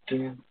do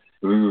do.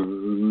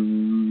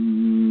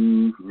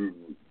 Ooh,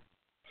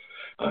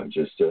 I'm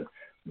just a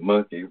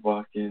monkey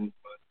walking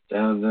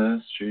down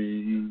the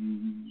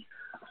street.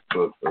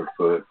 Foot for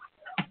foot,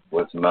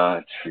 what's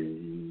my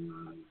tree?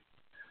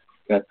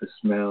 Got the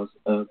smells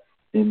up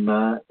in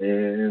my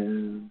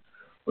air.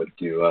 What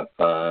do I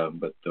find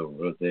but the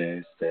world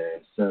is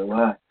there? So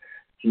I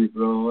keep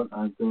rolling,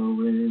 I'm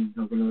going,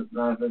 open up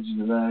life, I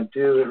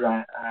do it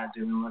right, I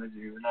do what I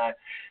do right.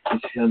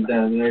 Just come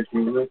down there,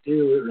 do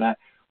it right.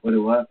 What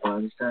do I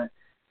find this time?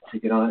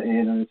 Take it on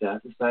in, on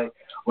out the sight.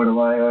 What do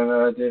I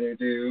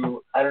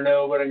do? I don't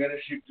know, but I'm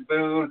gonna shoot the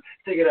moon.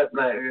 Take it up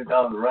right, it's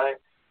all right.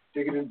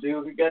 Take it and do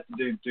what we got to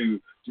do.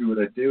 Do what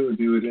I do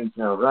it and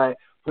sound right.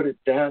 Put it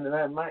down and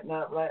I might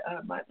not like,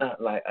 I might not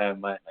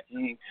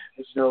king.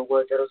 But you know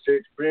what, that'll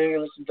straight to bring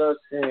and listen to us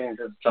sing.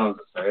 Cause the songs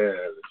are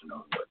sad, but you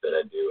know what did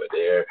I do, I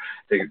dare.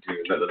 Take it to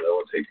another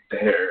level, take it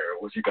there.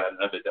 What you got,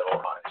 another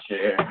devil want to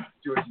share.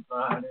 Do what you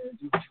find and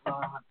do what you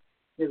want.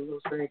 Get a little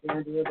strength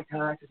and do the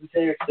kind, cause it's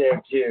there,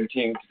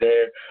 team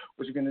there.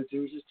 What you gonna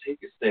do is just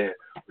take us there.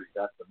 We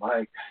got the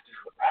mic, do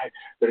it right.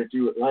 Better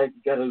do it like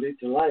you gotta lead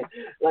to light.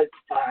 Light the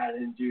fire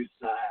and do the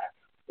side.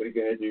 What are you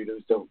gonna do?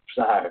 Those don't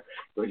sire.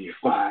 What do you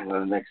find on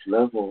the next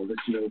level? Let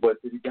you know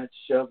what did you got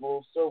your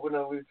shovel. So when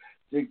I would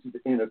dig to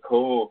the inner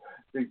coal,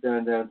 dig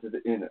down to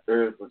the inner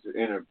earth. What's your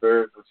inner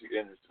birth? What's your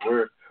inner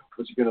worth?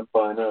 What you gonna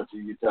find out? Do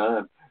your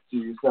time? Do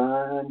you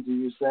sign? Do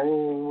you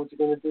sing? What you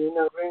gonna do?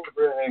 Now ring the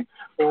bring.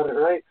 Got it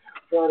right.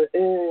 Got it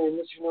in.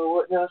 Let you know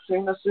what now.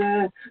 Sing.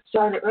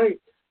 Start it right.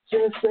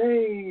 Just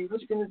say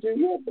what you gonna do.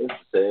 Yeah,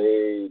 just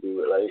say.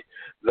 Do it like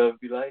love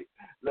be like.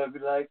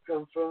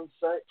 Come from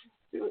sight.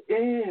 Do it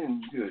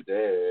in, do it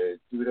there,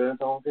 do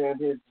it on hand,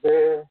 it's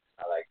there.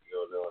 I like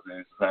your little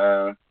dance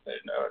sound.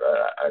 They know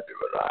that I do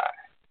it live.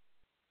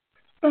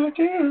 I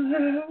do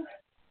that.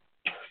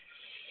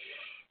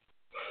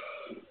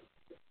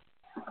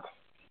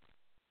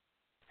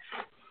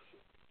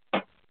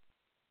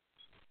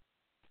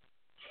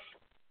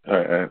 All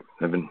right,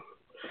 I've been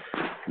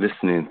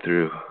listening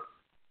through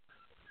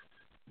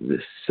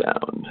this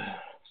sound,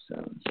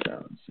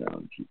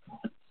 people.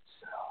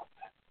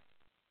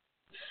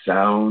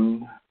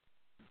 Sound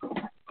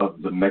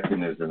of the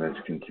mechanism is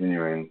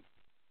continuing.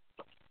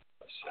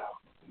 Sound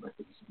of the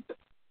mechanism.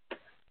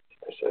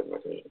 I said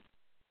mechanism.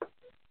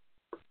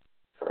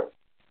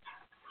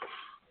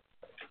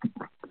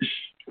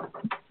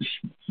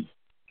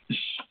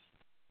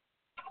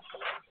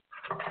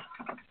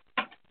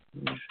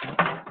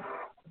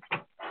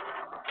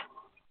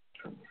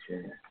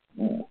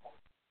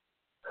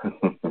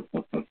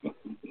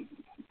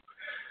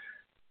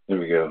 There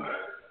we go.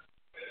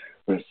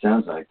 What it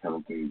sounds like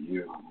coming through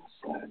you on this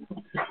side.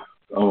 I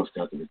almost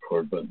got the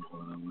record button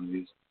on one of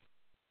these.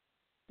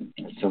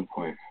 At some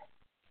point,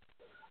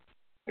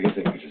 I guess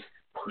I could just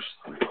push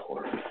the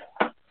record.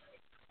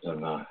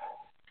 I'm not.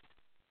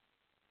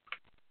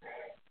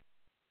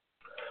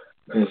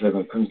 Because if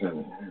it comes down to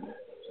the end, I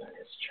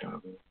guess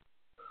chopping.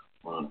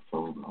 We're on a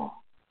phone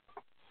call. I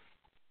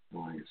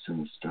want to get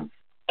some stuff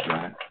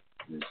right.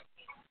 Just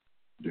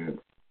do it.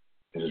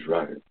 I just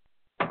write it.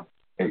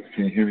 Hey,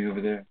 can you hear me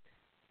over there?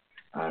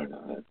 I don't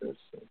know. That's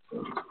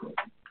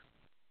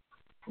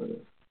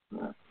whatever.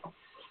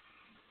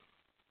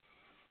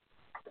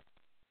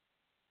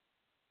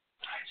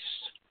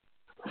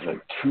 It's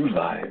like too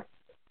live.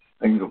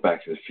 I can go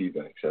back to the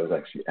feedback because I was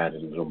actually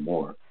adding a little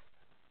more.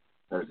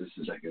 This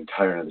is like an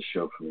entire other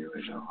show for me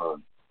right now, huh?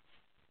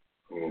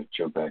 I'm going to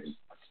jump back.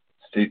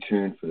 Stay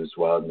tuned for this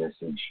wild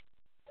message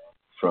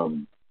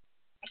from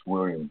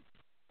William.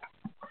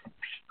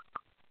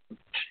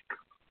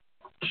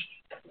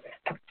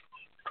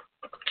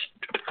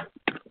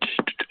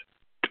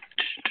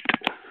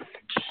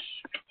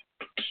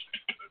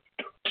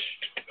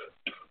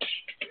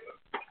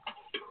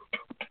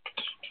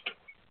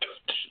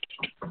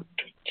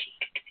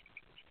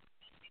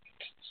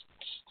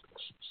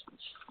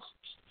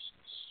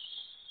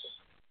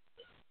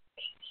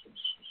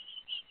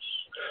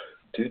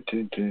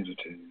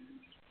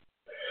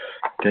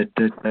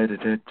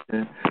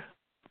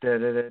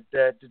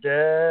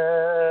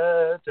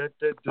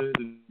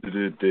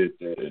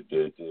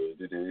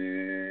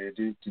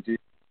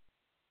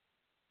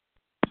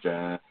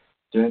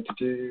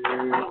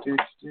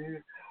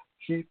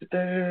 Keep it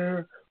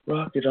there,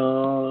 rock it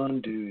on,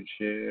 do it,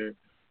 share,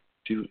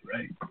 do it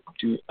right,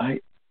 do it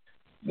right.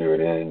 Do it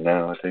in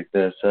now, take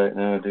that sight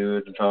now, do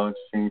it, the talk,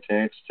 sing,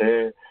 text,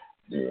 stare.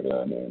 Do it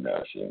on and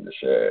now sing the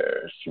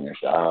share, sing a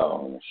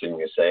song, sing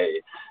a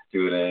say,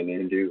 do it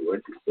and do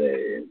what you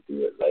say, and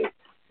do it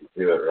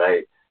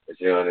right. But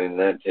you know, and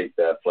then take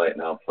that flight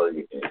now, plug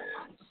it in,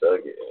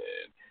 suck it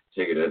in,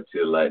 take it up to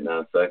the light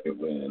now, suck it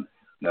in,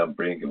 now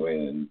bring it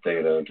in, take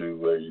it on to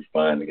where you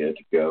finally get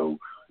to go.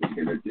 What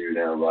you gonna do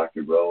now? Rock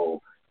and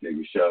roll, dig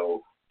a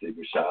show, dig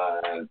a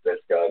shine,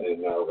 best God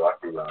in now, rock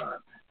and line.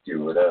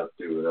 Do it up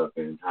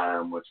in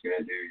time. What you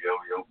gonna do,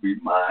 yo, be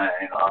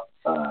mine, off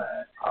the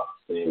sign, off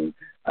the scene.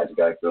 I just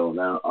got going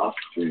down off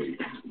the street.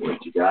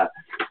 What you got?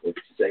 What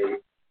you say?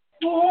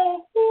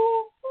 All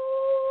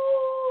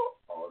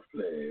the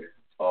play,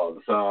 all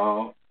the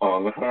song,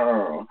 all the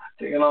hurl.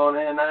 Take it on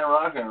in that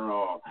rock and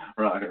roll,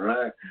 rock and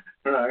right,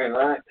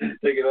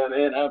 take it on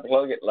in, I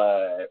plug it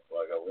live,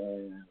 plug it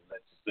in,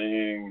 let you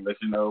sing, let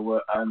you know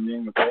what I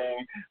mean the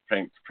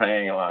thing.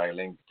 Praying like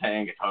ling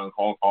tang, honk,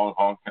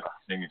 can I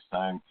sing a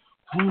song?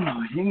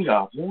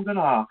 Hinga,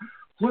 hungara,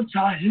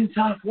 huncha,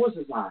 hincha,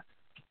 forces on.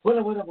 What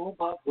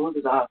bomba,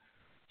 hunza,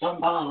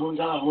 samba,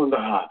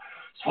 hunza,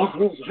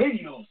 Sparkles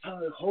Radio,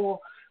 sound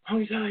hole,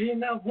 huncha, in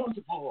that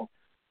wonderful.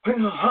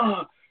 Hinga,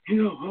 ha,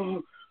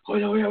 hinga,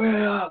 hoya,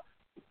 hinga,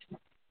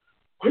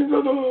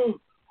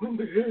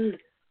 hunde,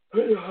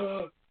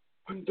 heya,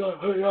 hunta,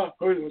 heya,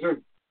 hoya,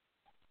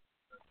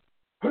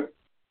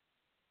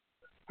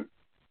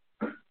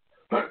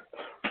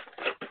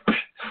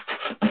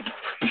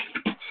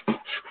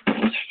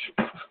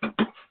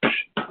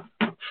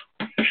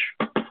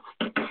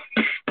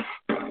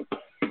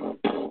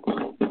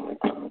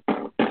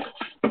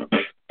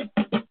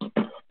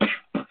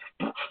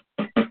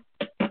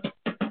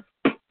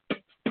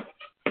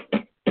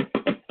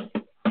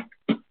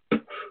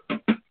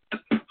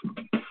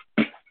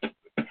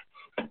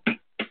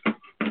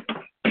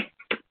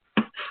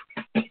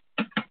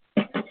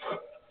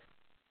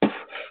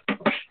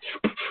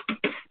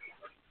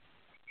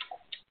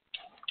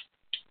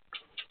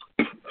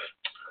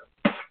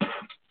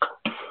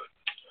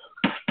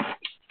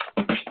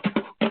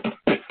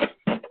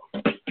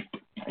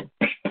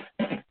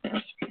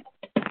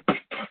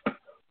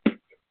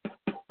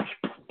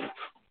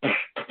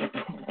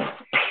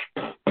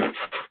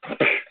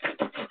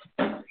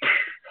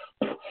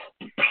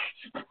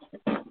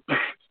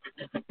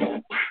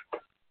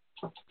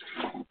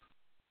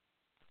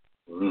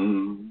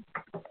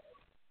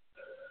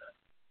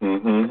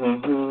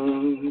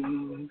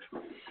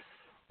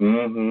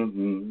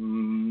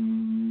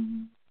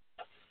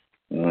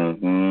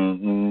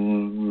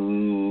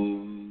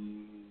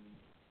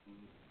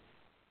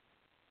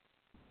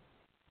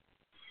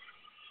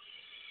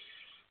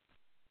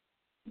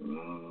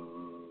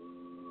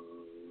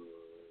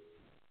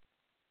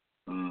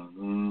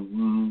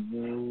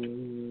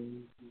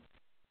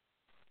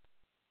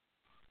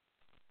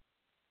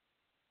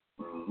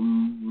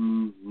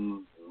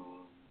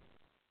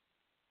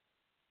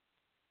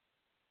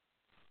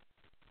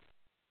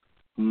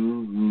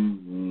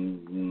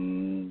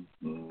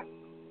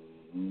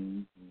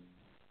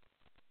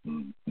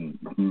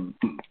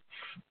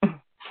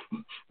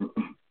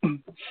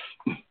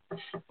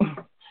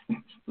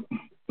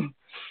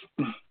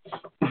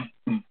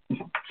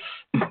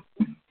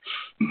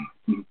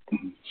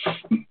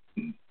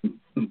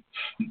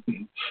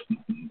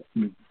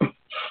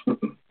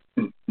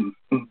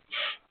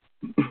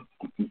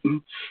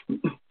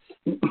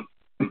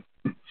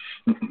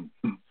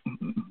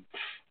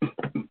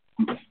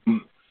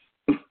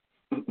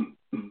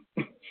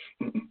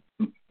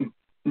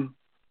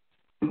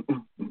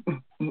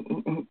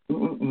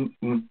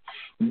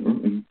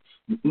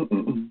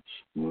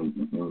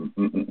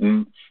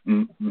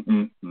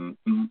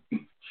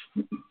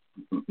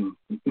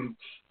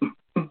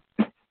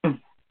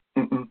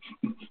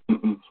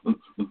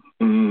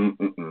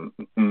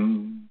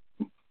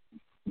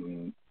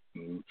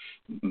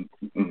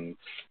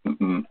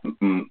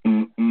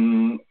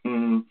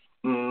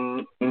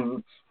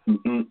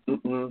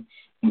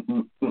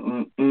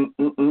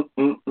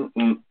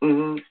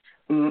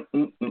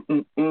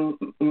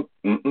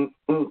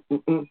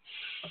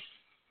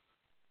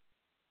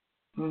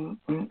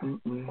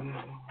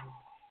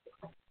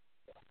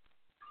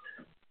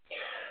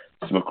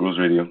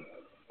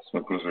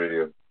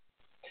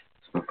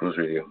 Smoke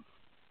Radio.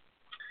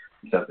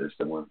 It's out there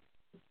somewhere.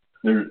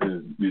 There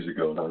is music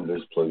going on.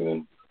 There's plugging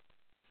in.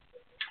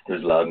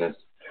 There's loudness.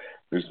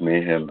 There's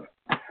mayhem.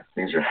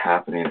 Things are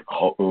happening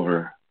all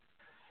over.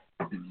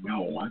 And you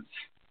know what?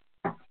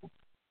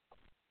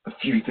 A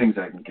few things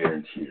I can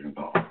guarantee are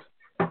involved.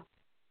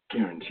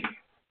 Guarantee.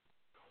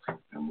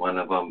 And one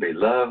of them be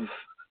love,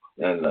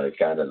 and I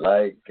kind of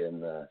like,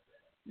 and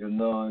you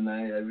know, and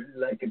I really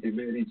like it, the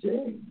Mary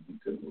Jane.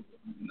 The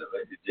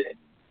Mary Jane.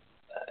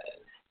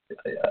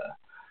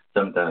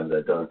 Sometimes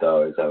I don't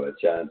always have a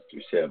chance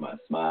to share my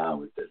smile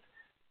with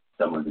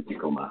someone to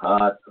tickle my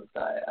heart,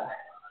 but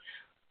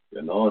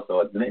you know,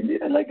 so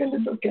maybe I like a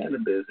little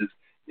cannabis. It's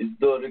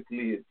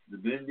historically, it's the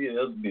really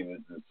helps me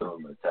with some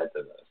of my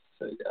tattoos.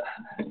 So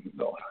yeah, you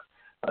know,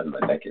 on my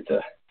neck it's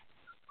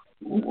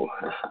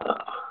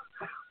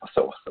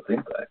so what's the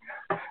thing like?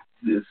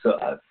 So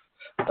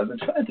I've been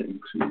trying to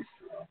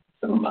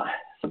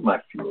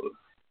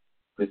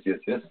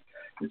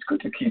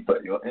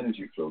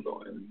energy flow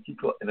going.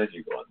 Keep your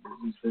energy going.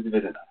 This is very,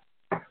 very nice.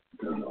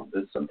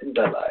 There's some things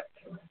I like.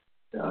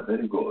 Yeah,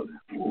 very good.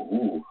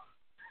 Ooh.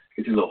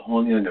 Get you a little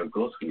honey on your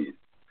ghost weed.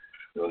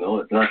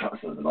 It's not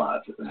talking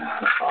about the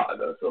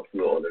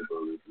flow that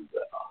goes into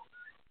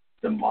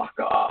the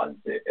maca,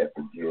 the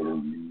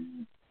epidural,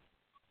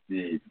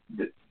 the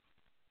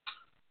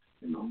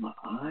my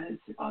eyes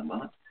are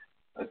not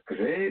as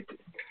great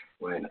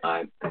when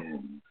I'm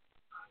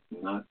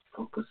not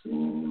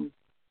focusing.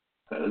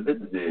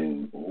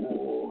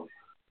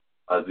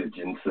 아주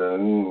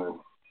ginseng,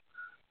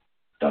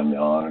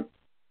 damian,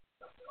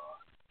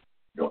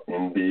 your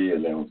imbi,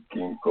 and then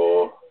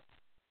ginkgo.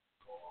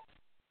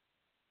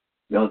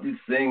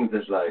 These things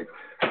that's like,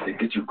 they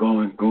get you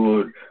going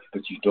good,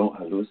 but you don't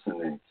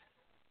hallucinate,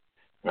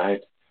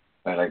 right?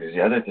 And like there's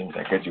the other things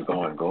that get you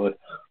going good,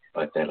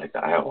 but they're like the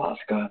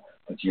ayahuasca,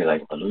 but you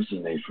like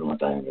hallucinate from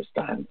what I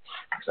understand.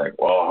 It's like,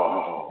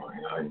 whoa,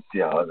 you see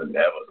how the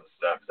levels and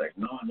stuff. It's like,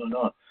 no.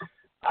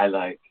 I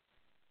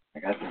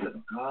got this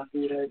little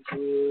coffee right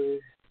here.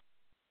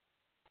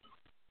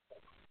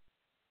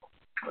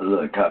 A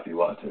little coffee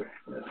water.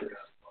 That's it.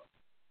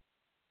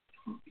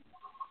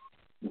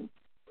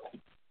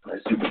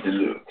 That's super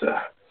dilute.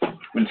 But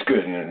it's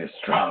good, it's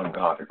strong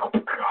coffee.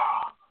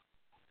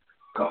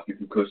 Coffee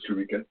from Costa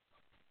Rica.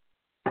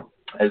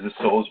 As the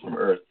souls from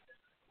Earth.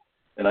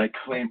 And I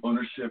claim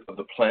ownership of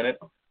the planet,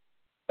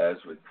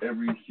 as with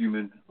every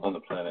human on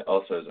the planet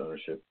also has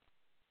ownership.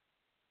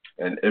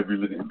 And every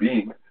living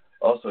being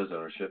also has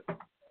ownership.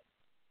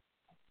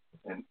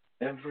 And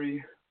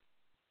every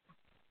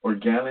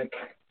organic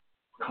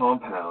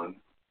compound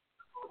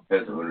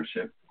has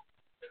ownership.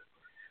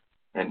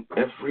 And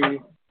every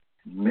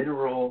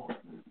mineral,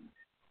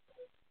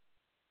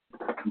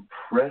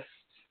 compressed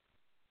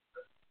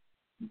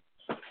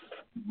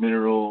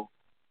mineral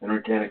and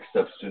organic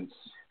substance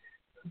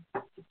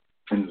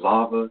and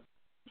lava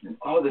and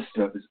all this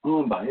stuff is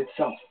owned by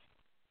itself.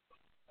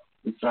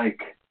 It's like,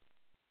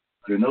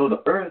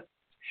 the earth,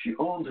 she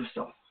owns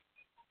herself.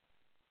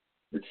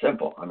 It's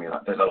simple. I mean,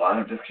 there's a lot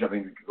of different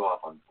things we could go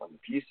off on the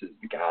pieces,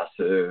 the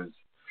gases,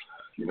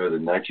 the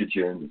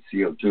nitrogen, the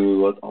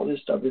CO2, all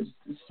this stuff is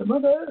some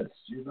of us,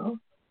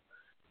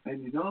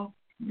 And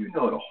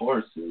the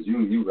horses.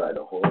 You ride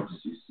a horse,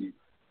 you see.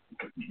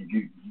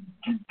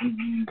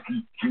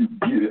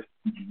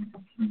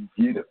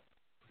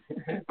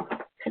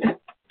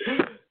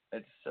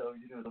 And so,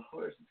 the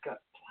horse, it's got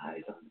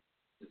plies on it.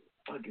 Just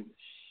bugging the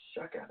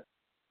shuck out of it.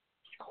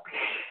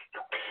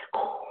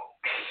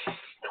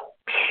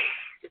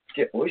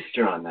 Get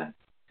oyster on that.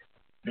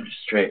 Just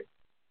straight.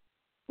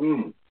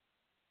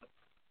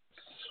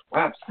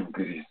 Swap some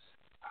goodies.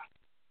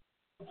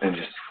 And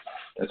just,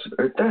 that's what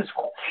the earth does.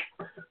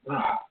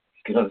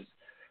 Get all this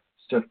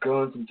stuff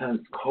going. Sometimes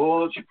it's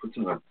cold. She puts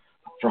on a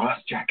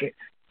frost jacket.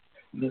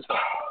 And it's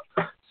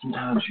cold.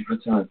 Sometimes she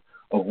puts on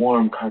a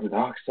warm carbon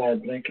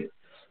dioxide blanket.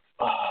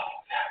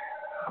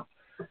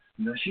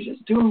 She's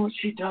just doing what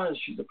she does.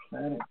 She's a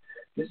planet.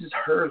 This is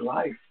her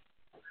life.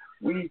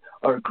 We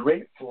are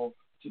grateful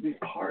to be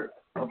part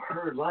of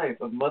her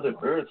life, of Mother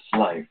Earth's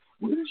life.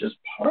 We're just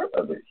part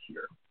of it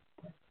here.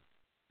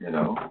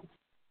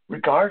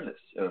 Regardless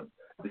of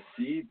the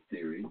seed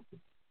theory,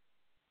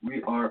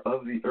 we are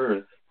of the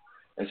earth,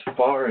 as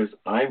far as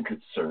I'm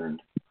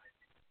concerned,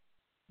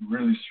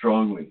 really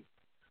strongly.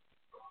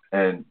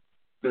 And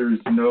there is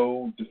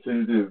no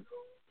definitive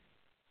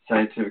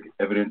scientific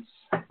evidence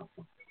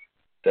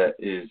that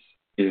is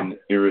in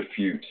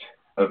irrefute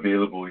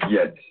available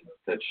yet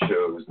that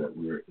shows that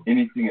we're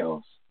anything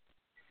else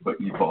but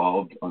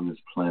evolved on this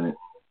planet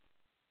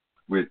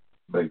with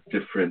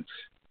different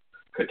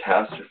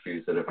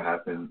catastrophes that have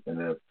happened and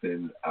have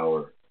been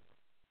our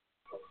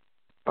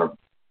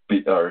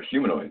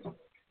humanoids. I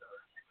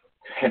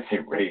can't say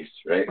race,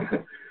 right?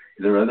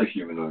 There are other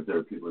humanoids. There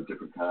are people of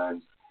different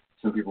kinds.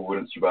 Some people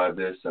wouldn't survive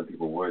this. Some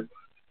people would.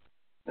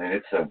 And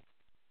it's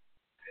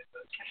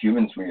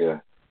humans.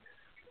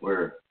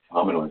 We're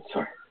hominoids.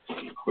 Sorry,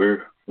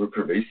 we're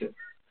pervasive.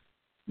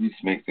 We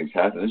just make things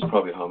happen. There's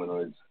probably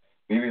hominoids.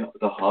 Maybe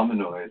the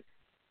hominoid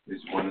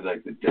is one of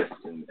the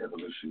destined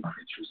evolution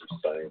creatures of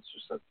science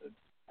or something,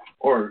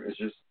 or it's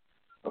just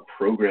a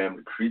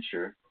programmed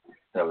creature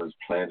that was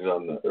planted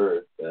on the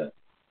earth that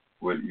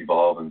would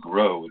evolve and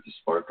grow with the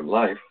spark of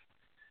life.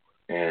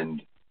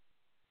 And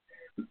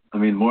I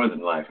mean, more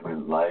than life. I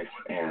mean, life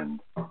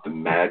and the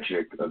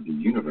magic of the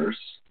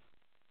universe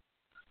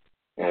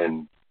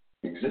and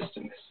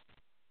existence.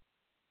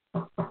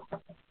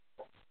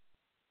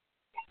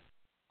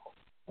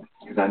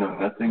 Because I know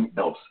nothing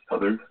else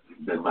other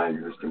than my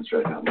existence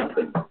right now.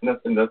 Nothing.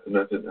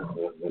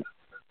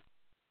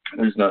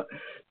 There's not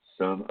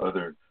some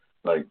other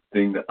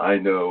thing that I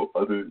know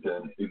other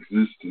than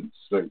existence.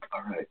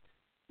 All right,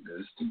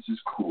 existence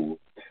is cool.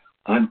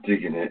 I'm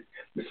digging it.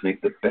 Let's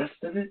make the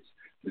best of it.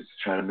 Let's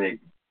try to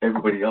make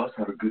everybody else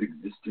have a good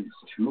existence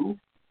too.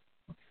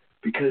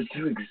 Because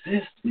to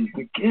exist is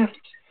the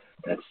gift.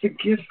 That's the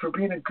gift for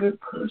being a good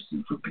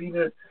person, for being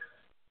a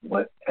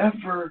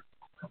whatever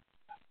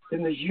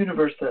in the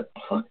universe that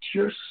plucked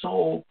your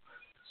soul,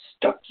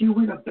 stuck you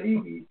in a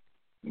baby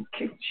and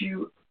kicked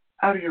you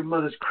out of your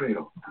mother's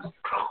cradle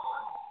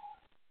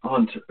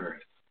onto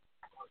earth.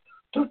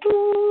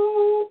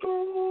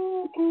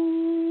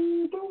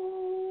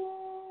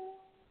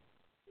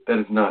 That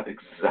is not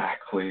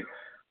exactly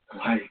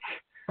like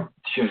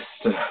just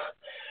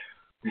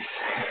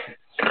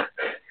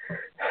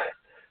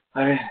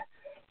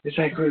it's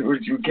like we're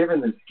given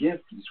this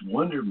gift, this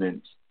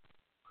wonderment,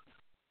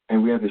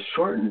 and we have this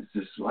shortness,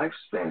 this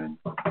lifespan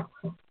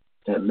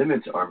that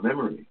limits our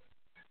memory.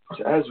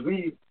 So as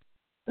a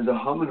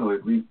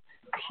hominoid, we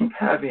keep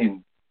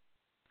having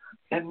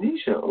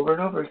amnesia over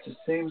and over. It's the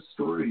same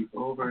story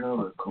over and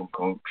over.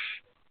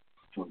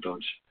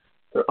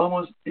 There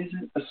almost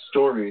isn't a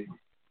story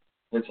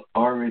that's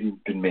already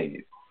been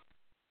made.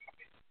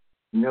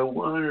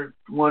 One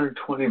or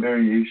 20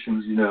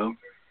 variations,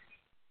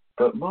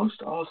 but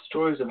most all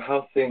stories of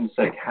how things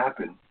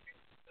happen.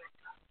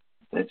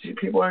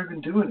 People aren't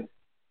even doing it.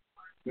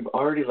 We've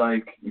already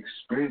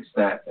experienced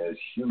that as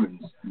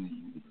humans in the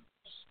universe.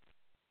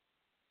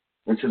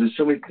 And so there's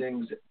so many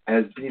things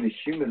as being a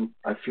human,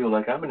 I feel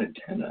like I'm an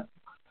antenna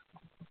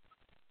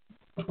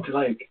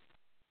to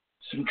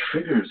some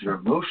triggers or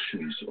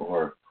emotions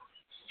or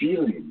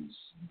feelings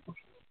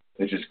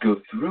that just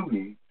go through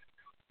me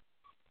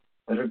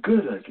that are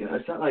good.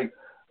 It's not like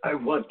I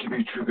want to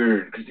be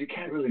triggered, because you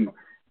can't really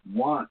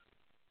want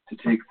to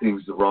take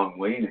things the wrong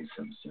way in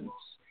some sense.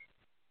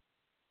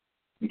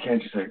 You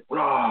can't just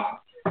rah.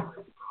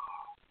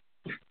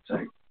 It's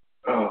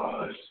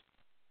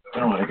I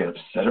don't want to get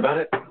upset about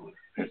it.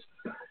 It's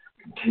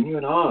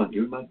continuing on,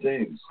 doing my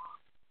things.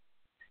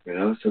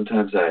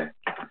 Sometimes I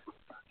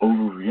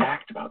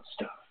overreact about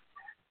stuff.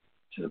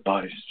 So the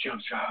body just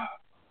jumps.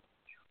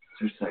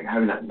 So it's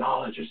having that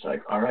knowledge. It's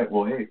all right,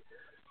 well, hey,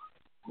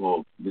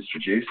 Mr.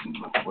 Jason,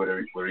 what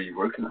are you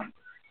working on?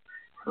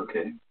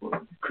 Okay,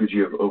 well, could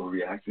you have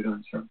overreacted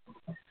on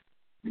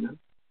something?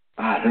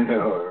 I don't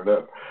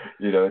know.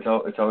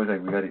 It's always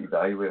we got to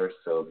evaluate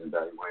ourselves,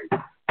 evaluate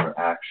our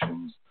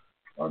actions,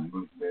 our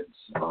movements,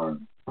 our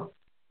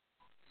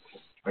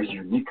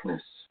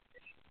uniqueness.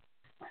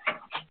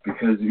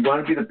 Because you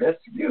want to be the best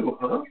you,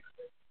 huh?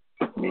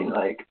 I mean,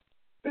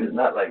 it's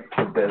not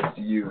the best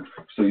you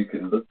so you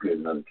can look good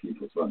in other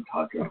people. That's what I'm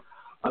talking about.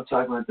 I'm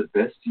talking about the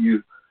best you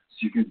so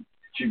you can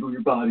jiggle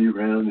your body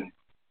around and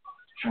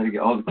try to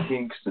get all the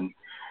kinks and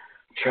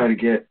try to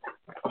get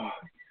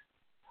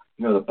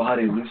the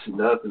body loosened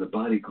up and the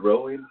body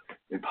growing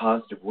in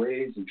positive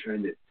ways and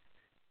trying to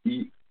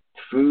eat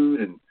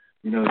food and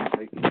there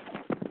we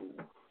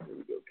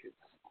go, kids.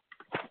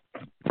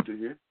 Still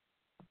here?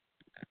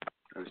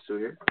 Are we still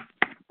here?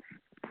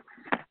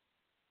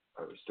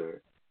 Are we still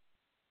here?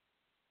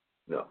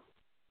 No.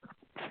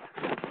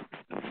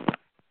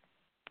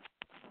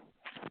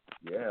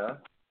 Yeah.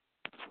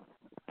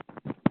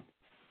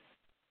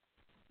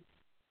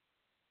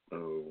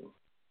 Oh,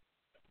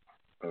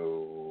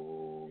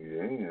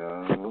 yeah.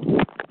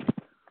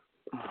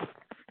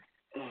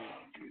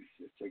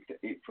 It's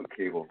the 8-foot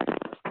cable.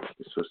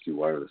 It's supposed to be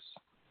wireless.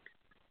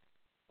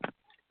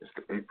 It's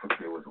the 8-foot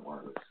cable with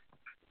wireless.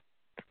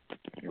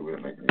 It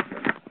wouldn't make any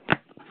sense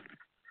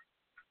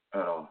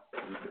at all.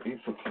 It's the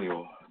 8-foot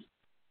cable.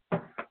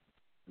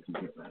 You can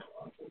get that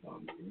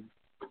on here.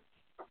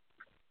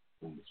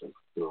 And it's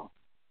still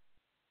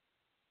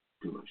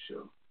do my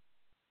show.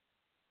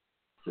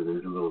 So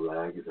there's a little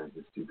lag as I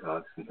just do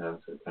talk sometimes,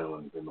 so I kind of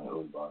want to hear my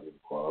own body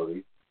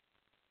quality.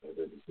 As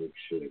I just make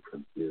sure it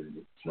comes through.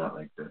 It's not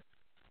like the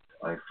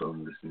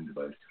iPhone listening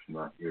device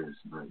cannot hear us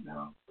right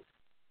now.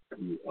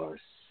 We are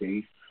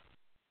safe,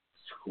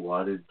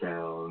 squatted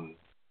down,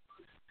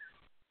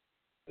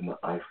 and the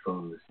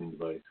iPhone listening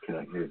device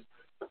cannot hear us.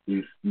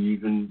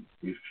 Even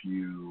if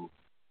you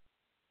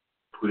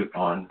put it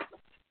on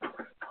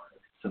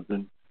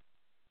something,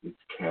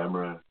 its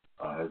camera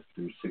has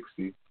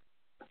 360.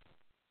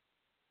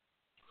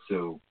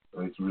 So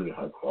it's really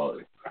high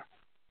quality.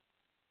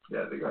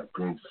 Yeah, they got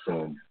grains of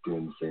sand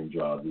doing the same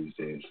job these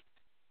days.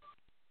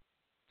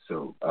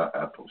 So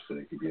Apple said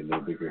it could be a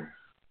little bigger.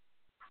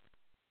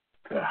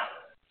 Yeah.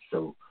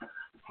 So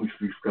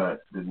we've got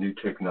the new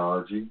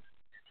technology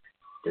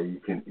that you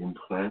can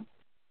implant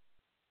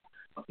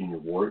in your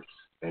warts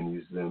and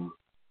use them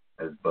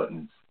as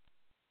buttons.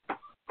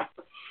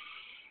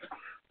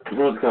 The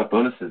world's got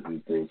bonuses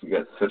these days. We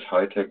got such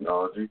high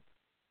technology.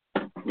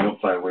 We don't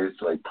find ways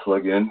to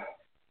plug in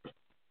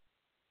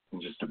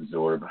and just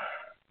absorb.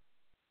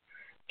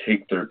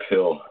 Take their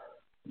pill.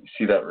 You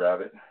see that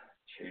rabbit?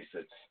 Chase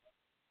it.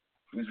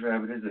 Whose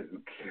rabbit is it?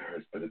 Who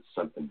cares? But it's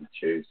something to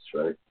chase,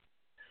 right?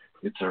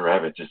 It's a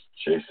rabbit. Just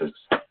chase it.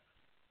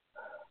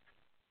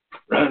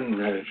 Run,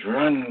 rabbit,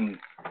 run.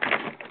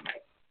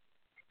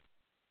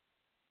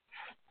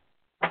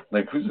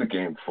 Who's the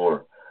game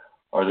for?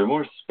 Are there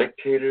more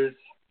spectators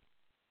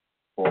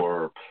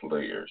or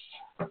players?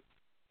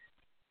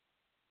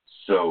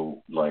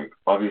 So,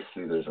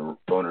 obviously there's a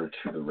boner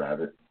to the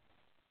rabbit.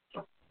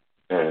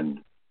 And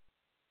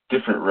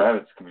different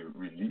rabbits can be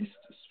released,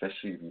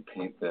 especially if you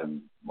paint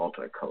them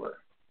multicolor.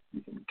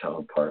 You can tell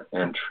them apart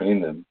and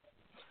train them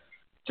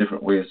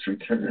different ways to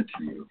return it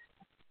to you.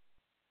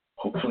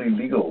 Hopefully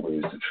legal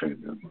ways to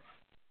train them.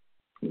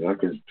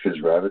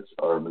 Because rabbits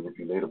are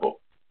manipulatable.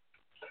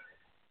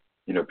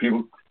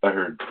 People, I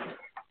heard,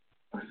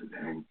 was it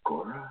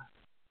Angora?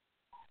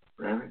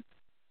 Rabbit?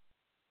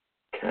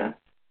 Cat?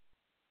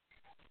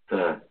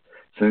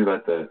 Something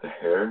about the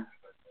hair.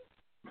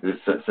 There's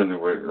something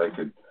where it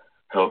could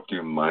help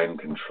do mind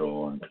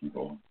control on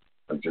people.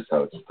 Like just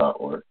how it's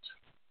thought works.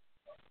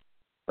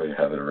 How you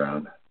have it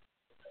around.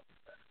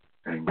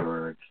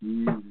 Angora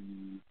kitty.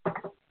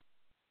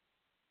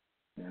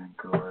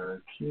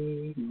 Angora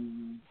kitty.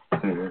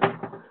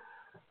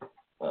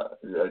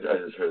 I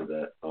just heard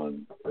that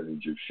on an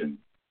Egyptian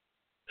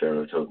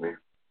pharaoh told me.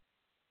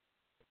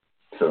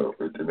 So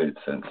it made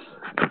sense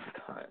at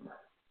the time.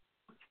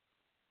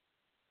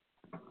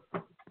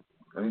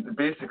 I mean,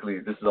 basically,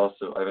 this is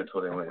also, I haven't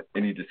told anyone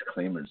any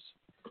disclaimers.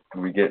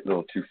 When we get a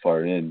little too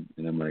far in,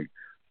 and I'm like,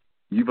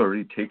 you've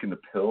already taken the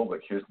pill,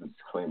 but here's the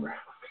disclaimer.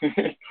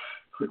 Like,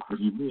 what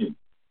do you mean?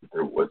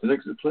 What's an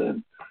exit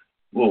plan?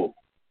 Well,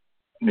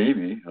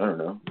 maybe, I don't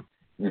know.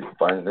 You can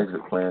find an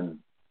exit plan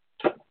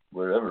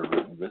wherever,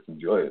 but just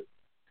enjoy it.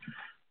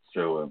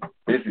 So,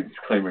 basically,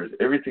 disclaimer is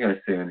everything I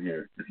say in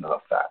here is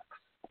not facts.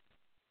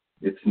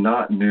 It's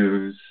not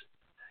news.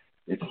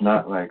 It's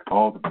not like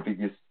all the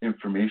biggest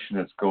information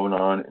that's going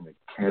on in the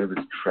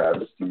cannabis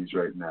travesties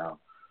right now,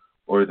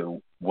 or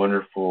the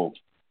wonderful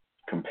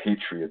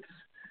compatriots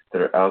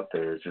that are out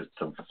there. It's just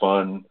some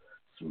fun,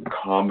 some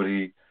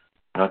comedy,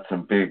 not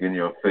some big in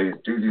your face,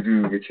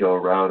 get you all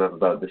riled up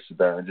about this or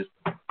that, and just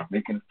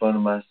making fun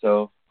of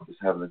myself, just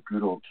having a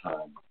good old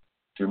time.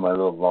 Do my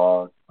little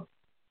log.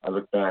 I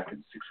look back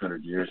in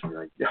 600 years and be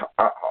like, yeah,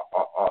 that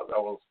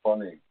was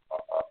funny.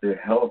 The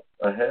health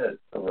ahead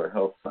of our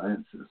health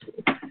sciences.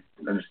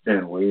 And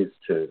understand ways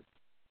to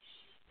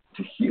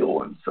heal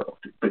oneself.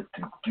 But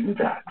to do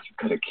that, you've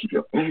got to keep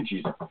your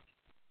energies up.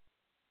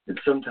 And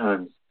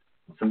sometimes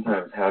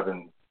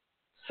having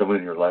someone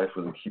in your life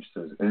really keeps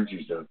those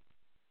energies up.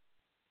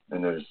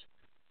 And there's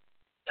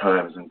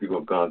times when people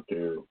have gone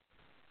through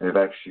and have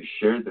actually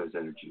shared those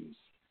energies,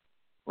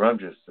 where I'm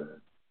just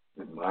an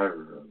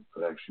admirer of,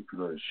 but actually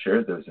people have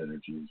shared those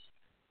energies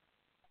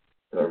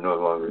that are no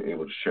longer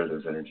able to share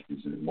those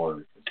energies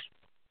anymore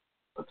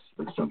because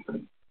of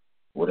something,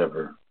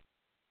 whatever,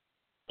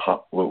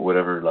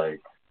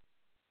 like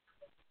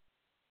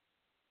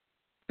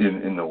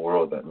in the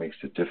world that makes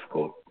it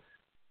difficult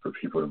for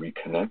people to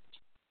reconnect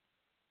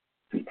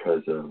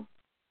because of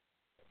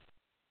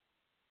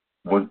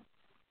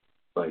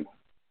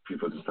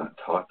people just not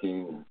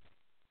talking,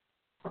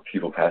 or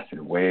people passing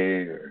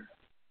away, or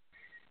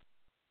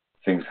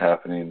things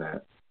happening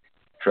that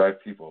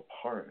drive people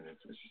apart, and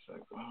it's just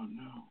like, oh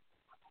no.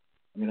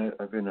 I mean,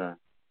 I've been an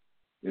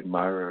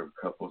admirer of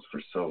couples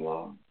for so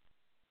long.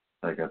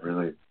 Like, I've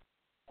really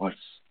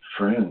watched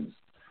friends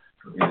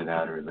in and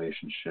out of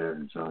relationships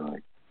and so on,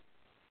 like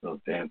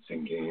little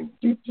dancing games.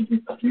 It's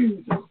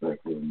like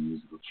little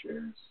musical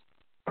chairs.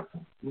 I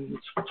mean,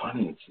 it's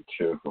funny, it's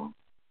satirical.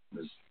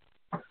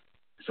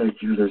 It's like,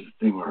 there's a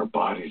thing where our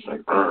body's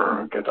like,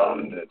 get on,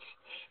 and it's,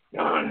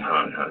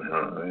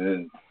 and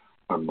then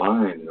our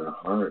mind and our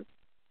heart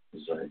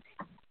is like,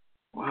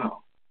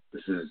 wow,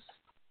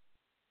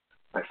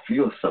 I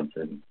feel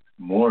something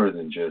more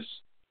than just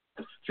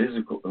the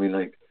physical. I mean,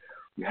 like,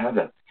 we have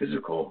that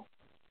physical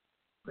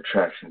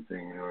attraction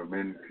thing, where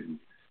men can,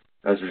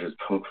 as we're just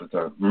pumped with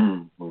our,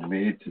 we're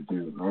made to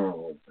do,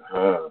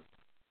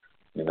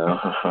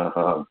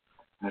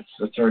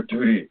 that's our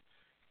duty.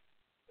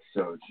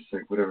 So it's just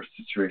like whatever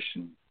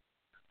situation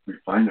we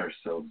find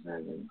ourselves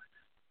in,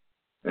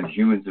 and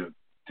humans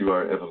through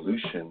our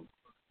evolution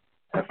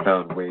have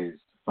found ways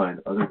to find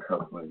other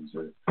couplings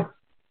or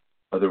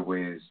other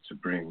ways to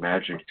bring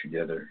magic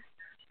together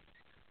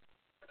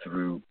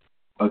through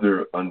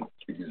other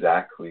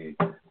exactly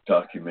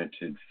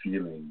documented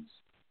feelings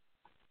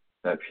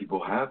that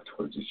people have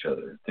towards each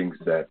other, things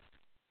that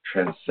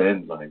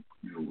transcend what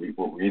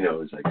we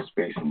know is like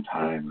space and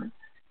time or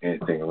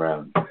anything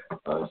around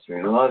us.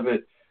 And a lot of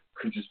it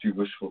could just be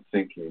wishful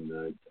thinking.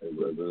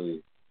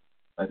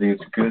 I think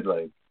it's good,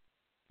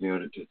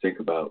 to think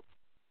about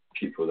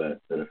people that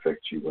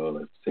affect you well,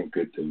 that think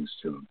good things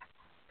to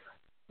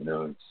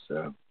them.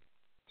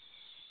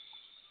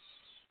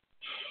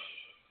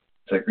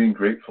 It's like being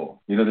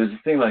grateful. There's a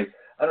thing like,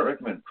 I don't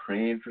recommend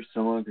praying for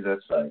someone because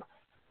that's like,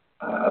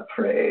 I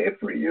pray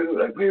for you.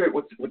 Like, wait,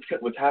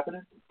 what's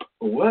happening?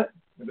 Or what?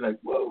 I'd be like,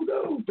 whoa,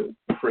 no, don't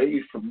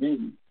pray for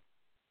me.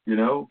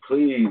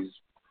 Please.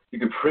 You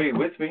can pray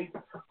with me.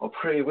 I'll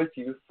pray with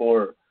you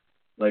for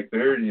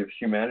verity of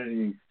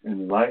humanity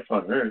and life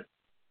on earth,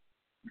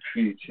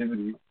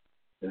 creativity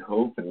and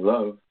hope and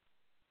love.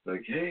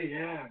 Like, hey,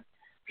 yeah,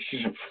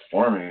 she's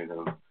performing.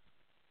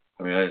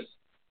 I mean,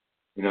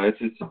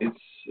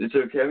 it's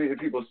okay. I mean,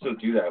 people still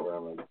do that when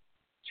I'm like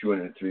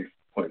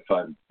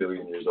 203.5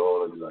 billion years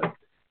old. I'd be like,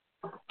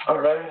 all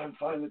right, I'm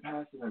finally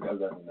passing. I've got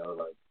to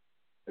know,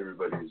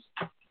 everybody's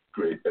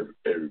great.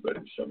 Everybody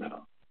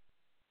somehow.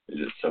 It's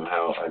just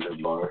somehow I live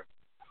longer.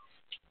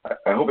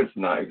 I hope it's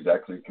not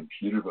exactly a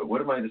computer, but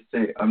what am I to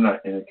say? I'm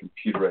not in a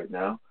computer right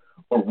now,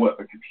 or what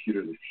a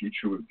computer in the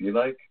future would be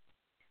like.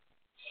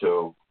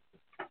 So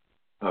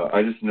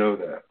I just know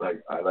that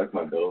like I like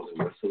my bells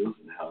and whistles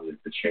and how they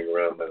pachang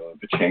around my own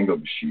pachango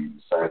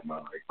machine. So I have my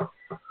like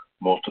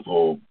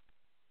multiple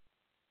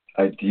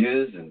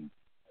ideas and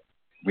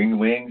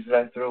wings that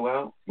I throw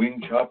out,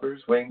 wing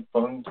choppers, wang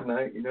fung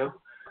tonight, you know.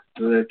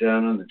 Throw that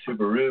down on the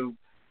tubaroo,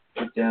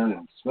 sit down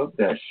and smoke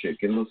that shit,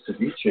 get a little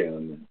ceviche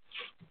on there.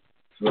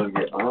 If you want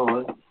to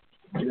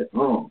get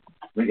on,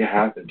 make it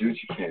happen, do what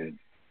you can.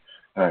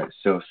 Alright,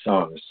 so a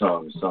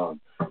song.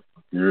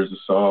 Here's a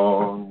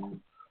song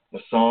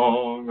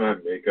I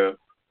make up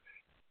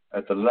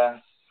at the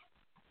last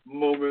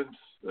moment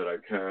that I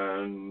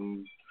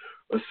can.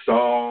 A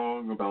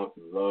song about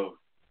love,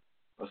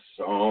 a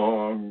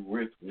song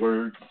with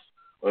words,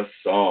 a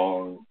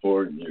song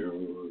for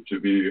you to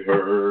be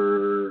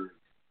heard.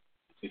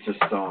 It's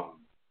a song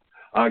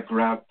I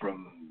grab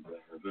from the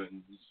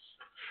heavens.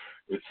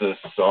 It's a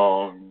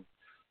song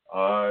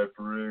I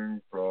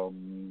bring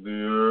from the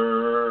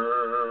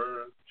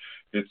earth.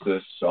 It's a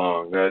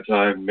song that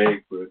I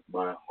make with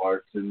my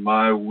heart and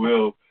my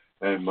will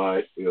and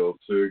my ill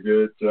to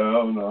get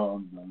down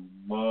on the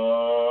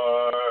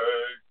mic.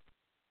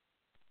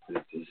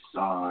 It's a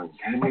song,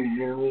 can you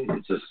hear me?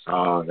 It's a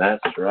song,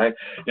 that's right.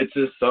 It's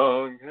a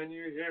song, can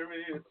you hear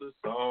me? It's a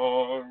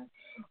song.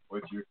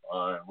 What you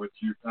find, what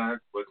you pack,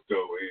 what's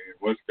going,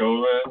 what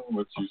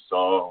you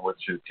song, what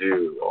you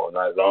do all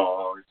night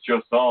long. It's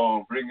your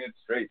song, bring it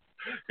straight,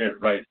 get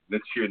right,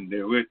 let you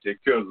know it,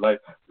 take your life,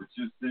 let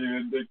you see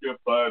and take your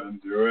fight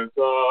and do it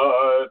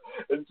hard,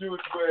 and do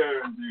it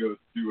where, and do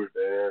it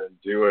there,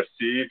 and do it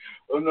see.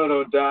 Oh no,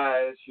 don't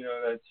die, you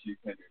know that you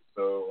can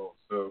do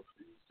so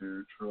please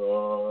do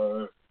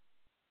try.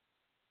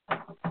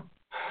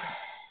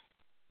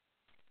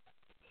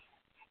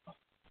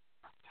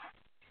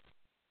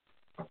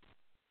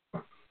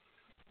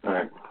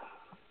 Alright.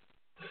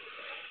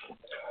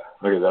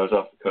 Okay, that was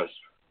off the cusp.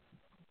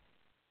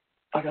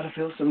 I gotta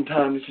feel some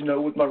time, as you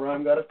know, with my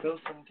rhyme. Gotta feel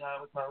some time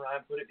with my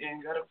rhyme. Put it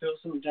in, gotta feel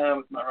some time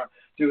with my rhyme.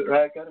 Do it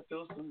right, gotta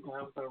feel some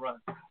time with my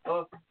rhyme.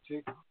 Oh,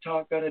 tick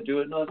tock, gotta do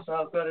it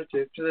non-stop. Gotta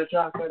tick to the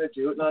top, gotta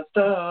do it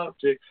non-stop.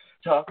 Tick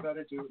tock,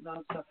 gotta do it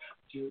non-stop.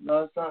 Do it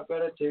non-stop,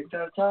 gotta tick to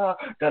the top.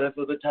 Gotta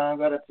feel the time,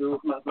 gotta feel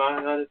with my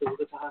mind. Gotta feel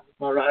the time with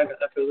my rhyme.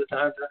 Gotta feel the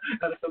time,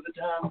 gotta feel the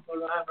time with my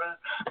rhyme.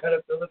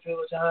 Gotta feel the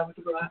time with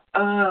the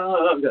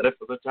rhyme. Gotta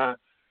feel the time.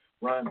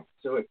 Rhyme,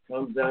 so it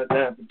comes out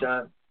every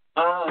time.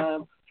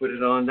 Put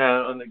it on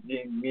down on the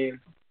game.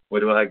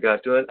 What do I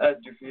got to it? I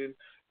do feel.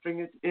 Bring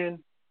it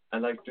in. I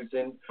like to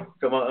sin.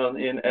 Come on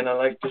in, and I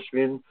like to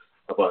spin.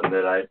 Upon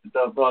the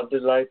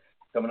light,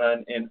 coming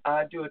on in.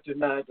 I do it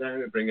tonight, and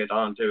we bring it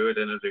on to it,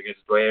 and I think it's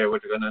where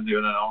what you're gonna do,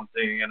 and I don't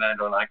think, and I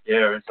don't like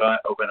care. And so I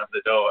open up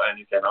the door, and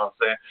you can all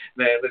say,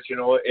 man, let you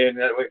know what in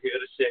that we're here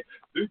to say.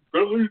 Big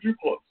belly do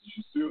pots,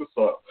 you see the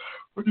style.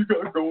 What you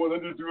got going,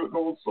 and you do it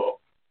non-stop.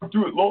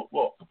 Do it long,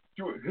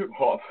 do it hip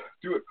hop,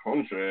 do it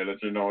country,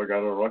 let you know I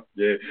gotta rock,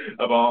 yeah.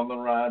 Up on the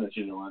ride, let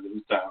you know I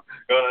lose time.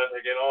 Gonna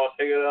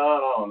take it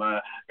all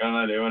night.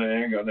 Gonna do it,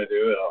 ain't gonna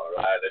do it all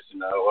right. Let you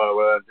know I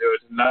will do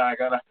it tonight.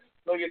 Gotta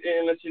plug it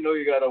in, let you know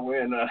you gotta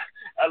win. Add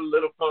a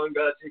little fun,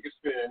 gotta take a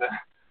spin.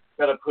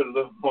 Gotta put a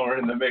little more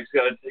in the mix,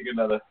 gotta take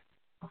another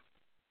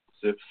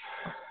sip.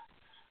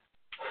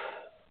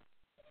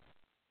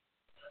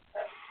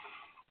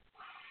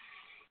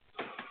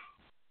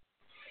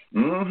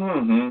 All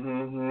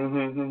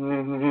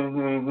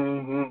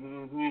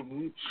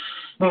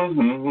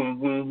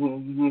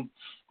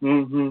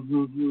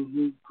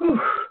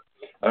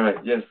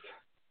right, yes.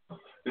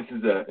 This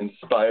is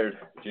inspired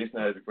Jason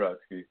Isaac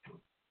Brodsky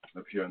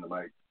up here on the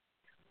mic.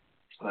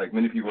 Like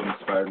many people have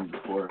inspired me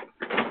before,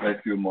 I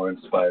feel more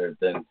inspired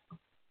than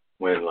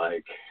when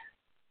I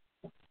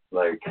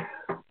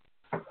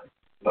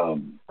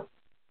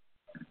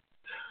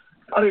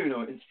don't even know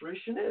what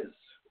inspiration is.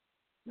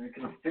 You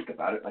can think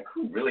about it, like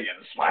who really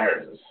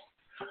inspires us?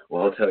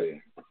 Well, I'll tell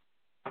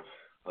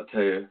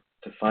you,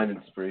 to find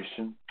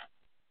inspiration,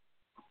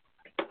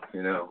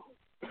 you know,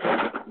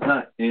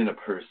 not in a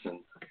person.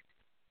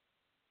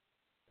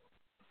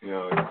 You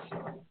know,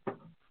 it's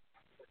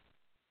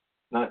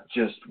not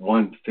just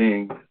one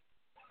thing.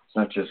 It's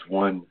not just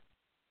one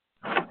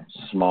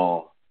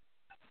small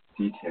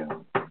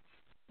detail.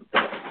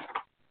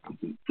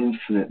 It's an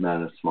infinite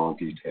amount of small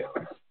details.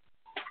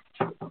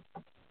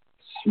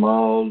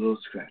 Small little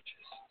scratches.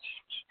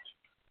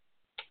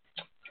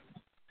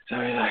 So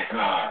you're like,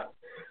 oh,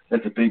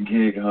 that's a big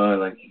gig, huh?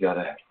 Like you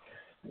gotta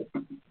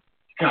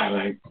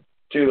like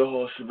do the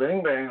whole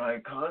shebang bang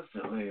like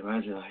constantly.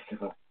 Imagine like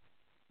if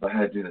I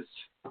had to do this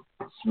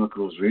Smoke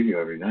Rules radio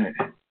every night.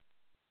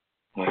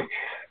 Like,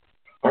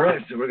 all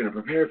right, so we're gonna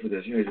prepare for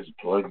this. You know, just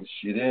plug the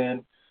shit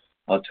in.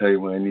 I'll tell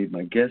you when I need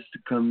my guests to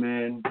come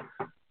in.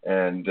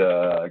 And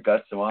I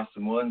got some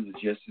awesome ones. The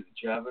Jesse the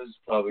Chavez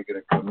probably going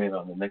to come in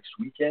on the next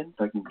weekend.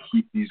 If I can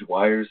keep these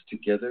wires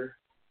together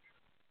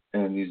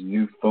and these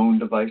new phone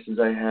devices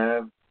I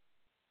have,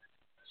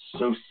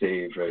 so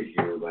saved right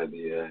here by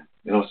the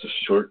And also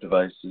short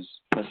devices.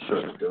 Not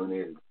short of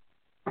donated.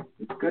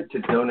 It's good to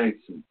donate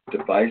some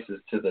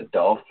devices to the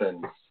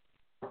dolphins.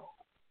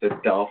 The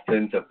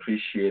dolphins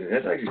appreciate it.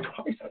 That's actually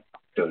twice I've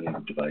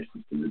donated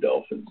devices to the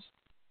dolphins.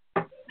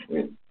 I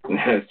mean,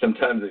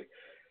 sometimes they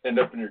end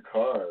up in your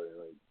car.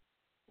 You're like,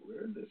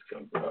 where did this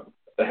come from?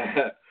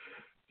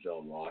 It's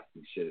all locked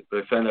and shit. But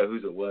I found out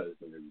whose it was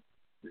and then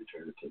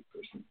returned it to the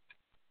person.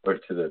 Or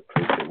to the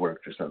place they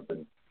worked or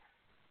something.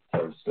 So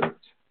I was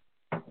stoked.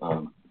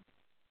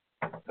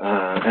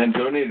 And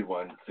donated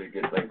one to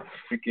get like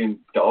freaking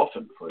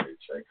dolphin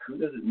footage. Like, who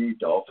doesn't need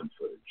dolphin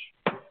footage?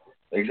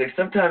 Like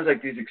sometimes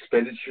like these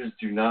expenditures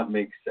do not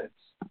make sense.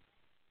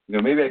 You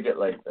know, maybe I get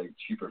like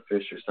cheaper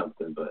fish or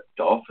something, but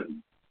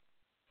dolphin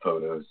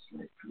photos,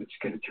 like, what you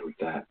gonna do with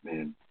that,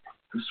 man?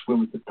 Go swim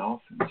with the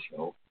dolphins,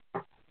 yo.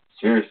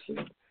 Seriously.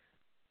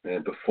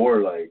 And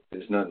before, like,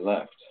 there's none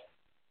left.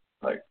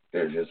 Like,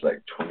 there's just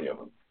like 20 of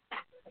them.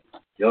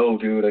 Yo,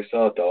 dude, I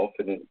saw a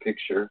dolphin in a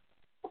picture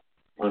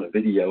on a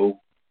video.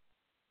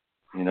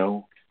 You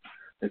know,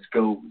 let's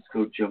go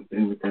jump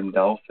in with them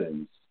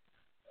dolphins.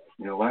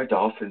 You know, why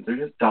dolphins? They're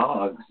just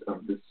dogs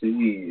of the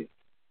sea.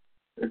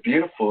 They're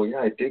beautiful, yeah,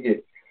 I dig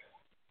it.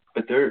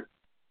 But they're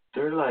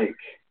like,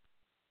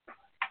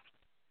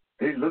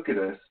 they look at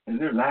us and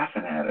they're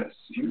laughing at us.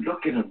 You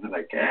look at them, they're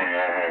like,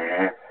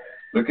 ah.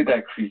 Look at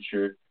that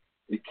creature.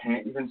 It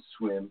can't even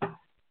swim.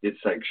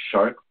 It's like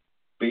shark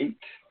bait.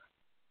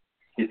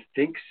 It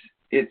thinks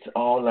it's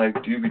all like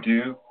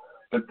dooby-doo,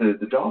 but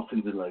the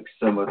dolphins are like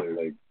some other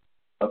like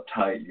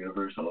uptight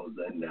universe all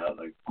zen out,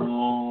 like,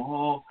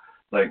 oh,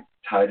 like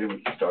tied in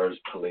with the stars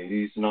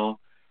Pleiades and all,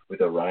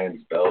 with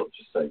Orion's belt,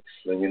 just like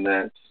slinging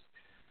that.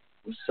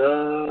 What's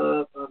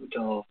up? I'm a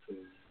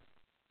dolphin.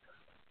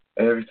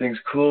 Everything's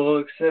cool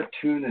except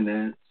tuna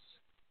nets.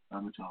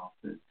 I'm a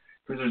dolphin.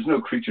 Because there's no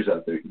creatures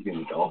out there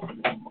eating a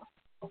dolphin anymore.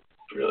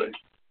 Really.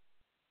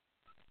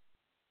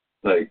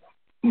 Like,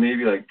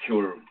 maybe like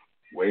killer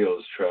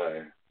whales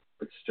try,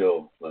 but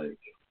still, like,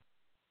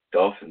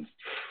 dolphins,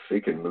 they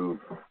can move.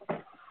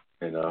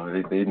 You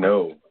know, they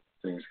know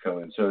things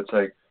coming. So it's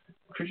like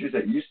creatures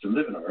that used to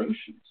live in our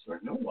oceans are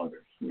no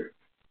longer here.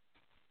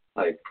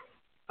 Like,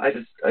 I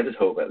just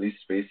hope at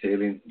least space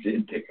aliens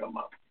did take them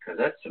up, because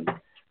that's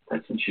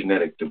some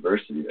genetic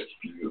diversity that's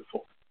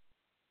beautiful.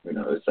 You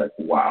know, it's like,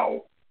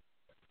 wow,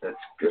 that's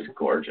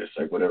gorgeous.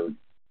 Like, whatever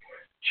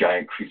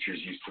giant creatures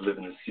used to live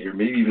in the sea, or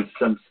maybe even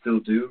some still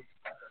do,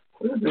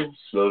 they've been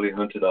slowly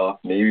hunted off,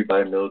 maybe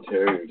by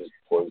military or just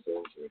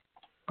poisons,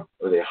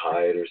 or they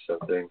hide or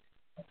something.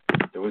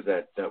 There was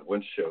that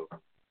one show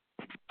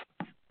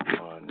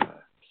on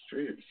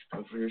Street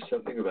Discovery or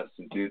something about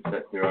some dudes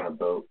that they're on a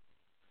boat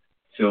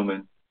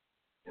filming,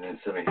 and then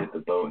somebody hit the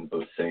boat and the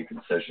boat sank, and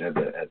the session had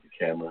the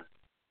camera.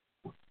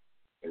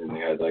 And then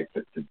they had like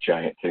the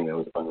giant thing that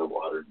was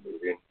underwater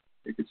moving.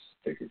 They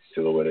could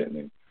silhouette it, and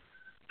then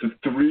the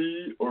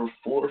 3 or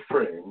 4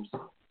 frames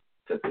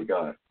that they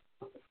got,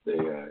 they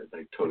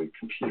like totally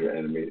computer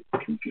animated,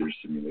 computer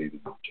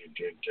simulated.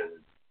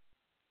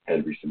 Had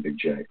to be some big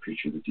giant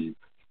creature of the deep.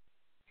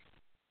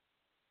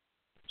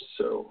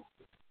 So,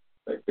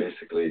 like,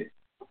 basically,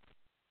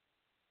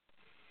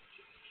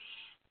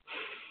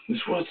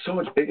 this world's so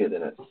much bigger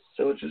than us.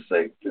 So it's just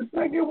like, let's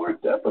not get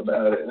worked up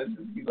about it. Let's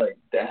just be like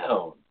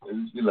down. Let's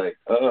just be like,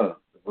 the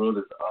world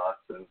is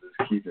awesome.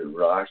 Just keep it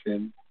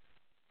rocking.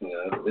 You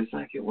know, let's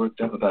not get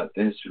worked up about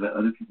this, or let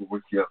other people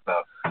work you up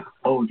about,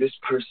 oh, this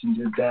person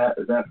did that,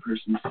 or that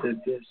person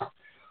said this.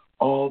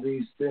 All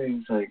these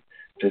things, like,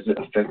 does it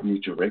affect me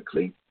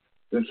directly?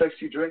 If it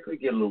affects you directly,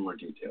 get a little more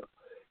detail.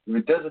 If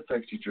it does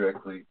affect you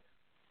directly,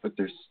 but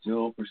they're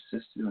still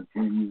persistent on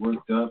getting you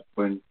worked up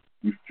when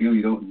you feel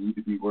you don't need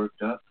to be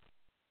worked up,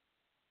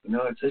 you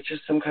know, it's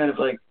just some kind of,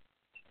 like,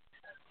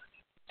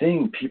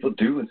 thing people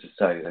do in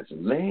society that's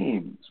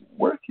lame. It's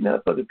working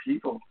up other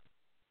people.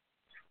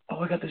 Oh,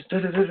 I got this.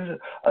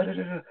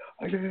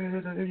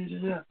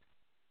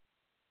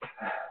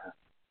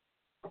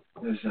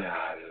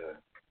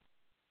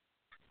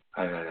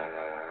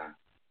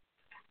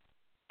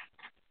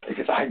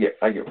 Because I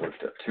get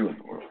worked up too in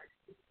the world.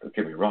 Don't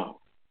get me wrong.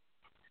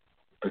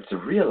 But to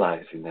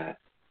realizing that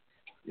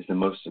is the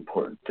most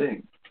important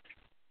thing.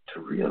 To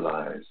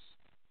realize,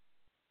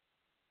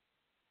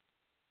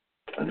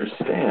 to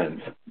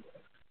understand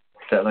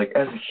that, like,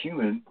 as a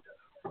human,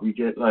 we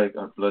get, like,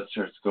 our blood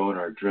starts going,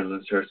 our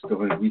adrenaline starts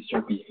going, and we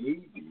start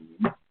behaving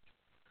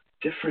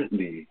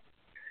differently.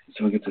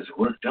 Someone gets us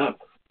worked up.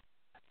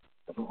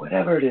 But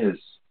whatever it is,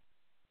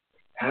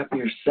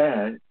 happy or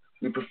sad,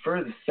 we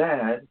prefer the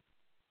sad.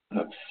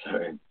 I'm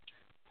sorry.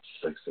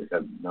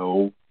 Like,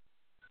 no.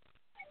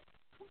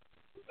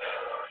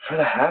 For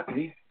the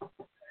happy,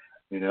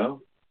 you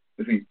know?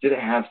 If we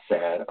didn't have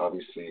sad,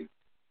 obviously,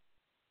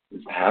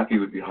 happy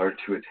would be hard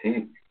to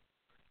attain.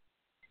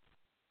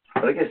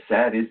 But I guess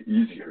sad is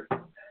easier.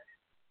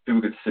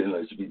 People could sit and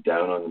like, be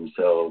down on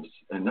themselves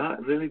and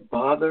not really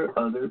bother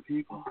other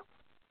people.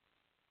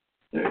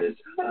 There it is.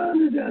 Not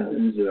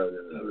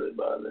really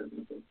bother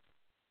people.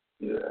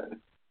 Yeah.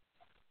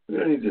 We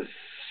don't need to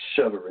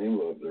shove a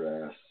rainbow up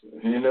their ass.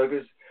 You know,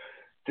 because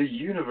the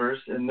universe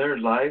and their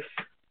life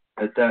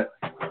at that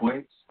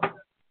point,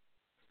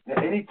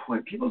 at any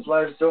point, people's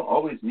lives don't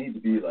always need to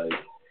be like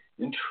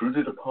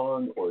intruded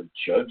upon or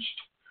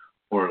judged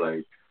or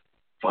like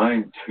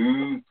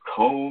fine-toothed,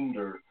 combed,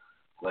 or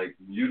like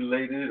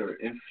mutilated or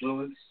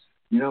influenced.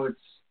 You know, it's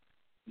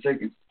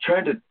like it's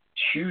trying to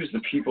choose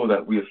the people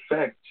that we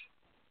affect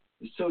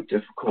is so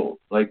difficult.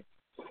 Like,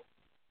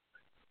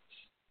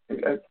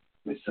 I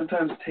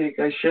sometimes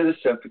I share this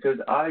stuff because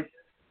I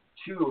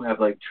too have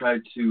like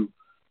tried to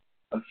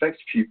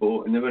affect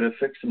people and it would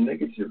affect them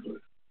negatively.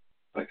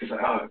 Like, it's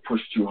like, I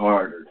push too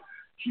hard or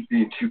keep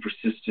being too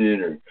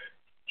persistent or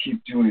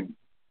keep doing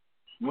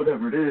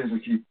whatever it is.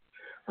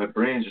 My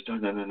brain's just,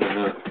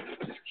 no,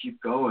 just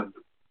keep going.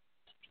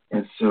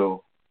 And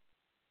so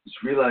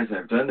just realizing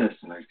I've done this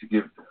and I have to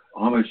give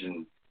homage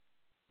and,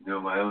 you know,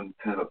 my own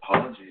kind of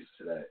apologies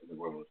to that in the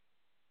world.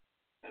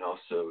 And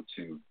also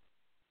to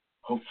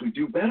hopefully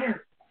do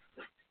better.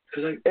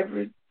 Because like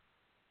every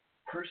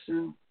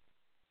person,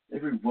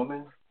 every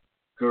woman,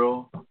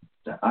 girl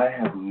that I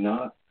have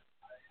not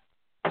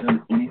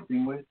done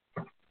anything with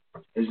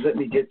has let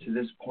me get to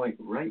this point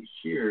right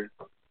here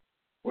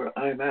where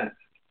I'm at.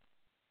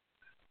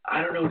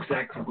 I don't know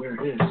exactly where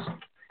it is,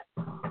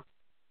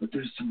 but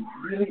there's some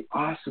really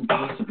awesome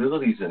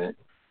possibilities in it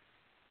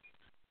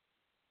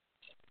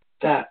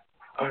that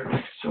are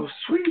like so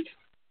sweet.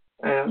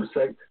 And I was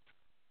like,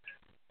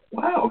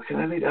 wow, can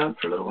I lay down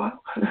for a little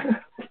while?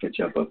 I could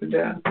jump up and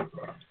down.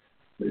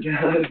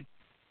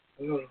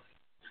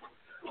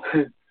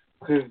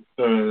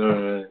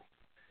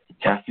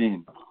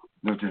 Caffeine,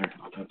 no dinner.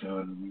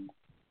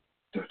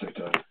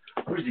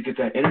 Where does he get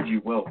that energy?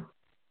 Well,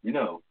 you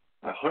know,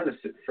 I harness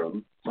it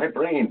from my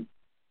brain,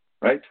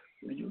 right?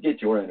 Where do you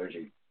get your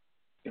energy?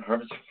 You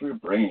harvest it from your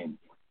brain.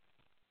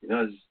 You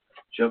know, just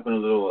jumping a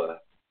little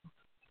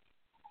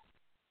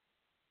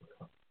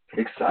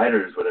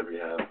exciters, whatever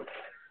you have,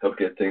 help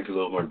get things a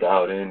little more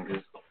dialed in.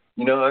 Because,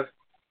 you know,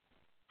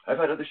 I've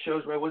had other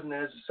shows where I wasn't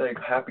as just like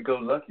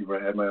happy-go-lucky,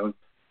 where I had my own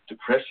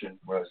depression,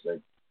 where I was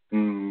like,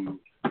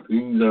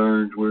 things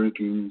aren't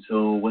working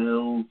so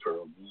well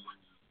for me.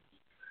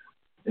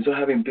 And so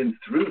having been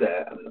through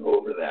that, I'm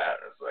over that.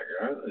 It's like,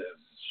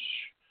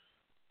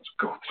 let's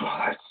go through all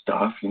that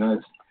stuff. You know,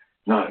 it's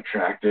not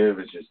attractive.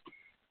 It's just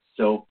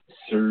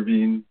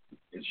self-serving.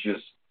 It's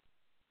just,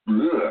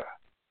 ugh.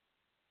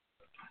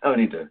 I don't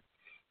need to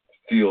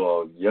feel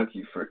all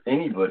yucky for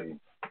anybody.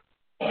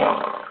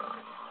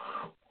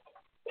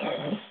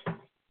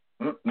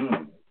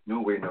 No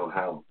way, no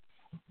how.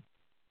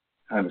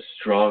 I'm a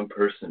strong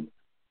person.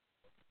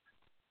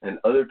 And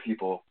other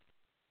people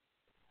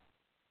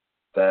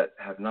that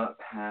have not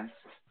passed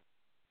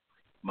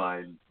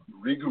my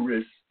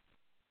rigorous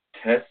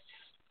tests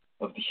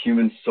of the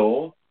human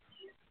soul,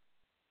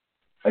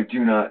 I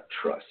do not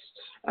trust.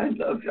 I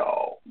love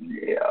y'all,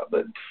 yeah,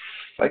 but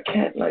I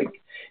can't, like,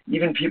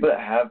 even people that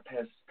have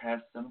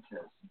passed some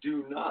tests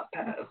do not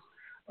pass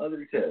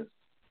other tests.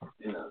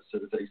 You know, so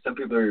it's like some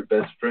people are your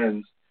best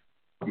friends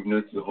you've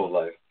known through the whole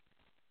life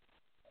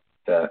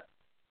that,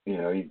 you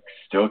know, you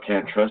still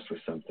can't trust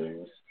with some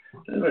things.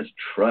 It's not much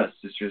trust,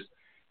 it's just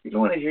you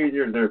don't want to hear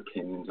their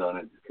opinions on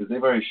it because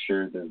they've already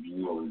shared their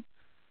view on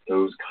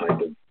those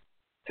kind of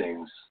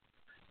things.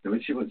 And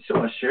when you still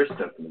want to share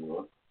stuff in the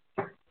world,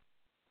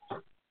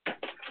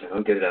 you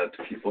know, get it out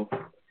to people,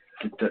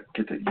 get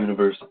the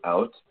universe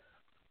out.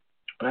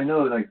 But I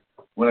know, like,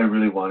 when I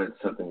really wanted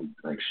something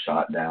like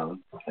shot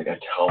down, like I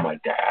tell my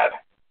dad,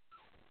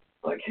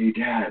 like, hey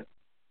Dad,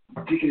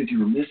 I'm thinking of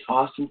doing this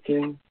awesome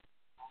thing,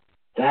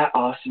 that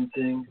awesome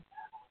thing,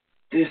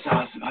 this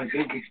awesome, I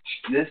think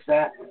this,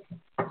 that.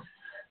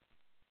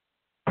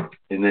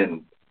 And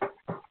then,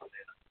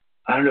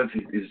 I don't know if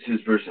it was his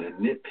version of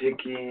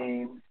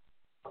nitpicking.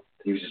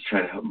 He was just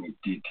trying to help me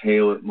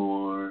detail it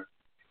more.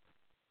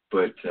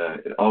 But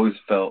it always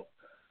felt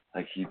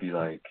like he'd be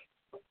like,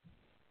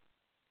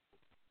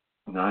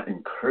 not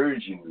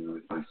encouraging me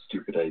with my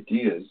stupid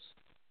ideas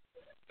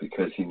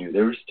because he knew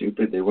they were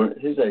stupid. They weren't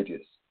his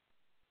ideas,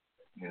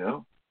 you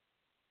know?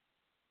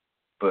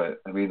 But,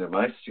 I mean, they're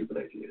my stupid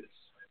ideas.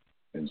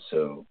 And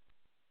so,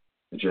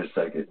 it's just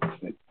like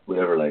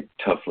whatever, like,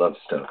 tough love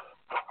stuff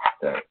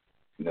that,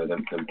 you know,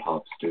 them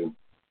pops do.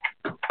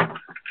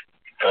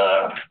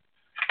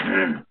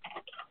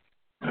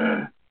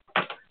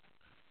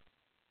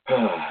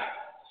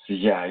 So,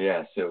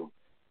 yeah. So,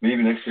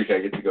 maybe next week I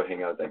get to go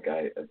hang out with that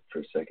guy for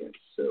a second.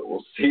 So,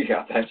 we'll see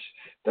how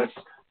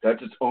that's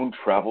its own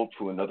travel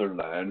to another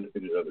land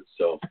in and of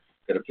itself.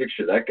 Got a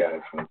picture of that guy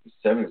from the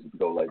 70s with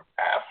go like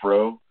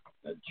afro,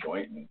 a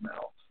joint in his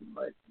mouth. And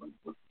like,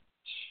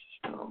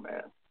 oh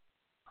man.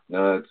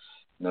 Nuts.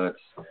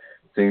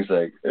 Things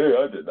like, hey,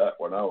 I did that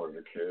when I was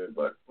a kid,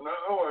 but no,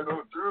 I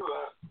don't do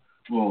that.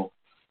 Well,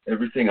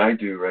 everything I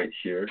do right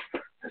here,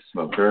 I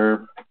smoke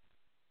herb,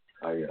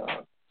 I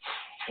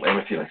play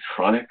with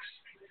electronics,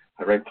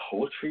 I write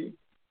poetry,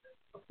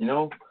 you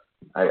know,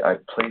 I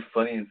play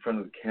funny in front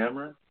of the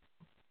camera,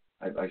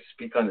 I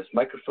speak on this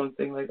microphone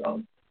thing, like,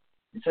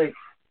 it's like,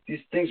 these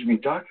things are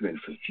being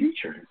documented for the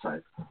future. It's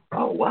like,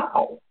 oh,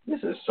 wow,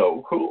 this is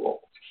so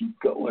cool. Let's keep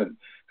going.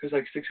 Because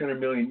like 600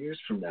 million years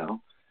from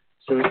now,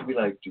 somebody's going to be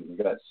like, dude, we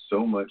got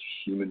so much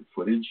human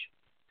footage,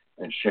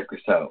 and check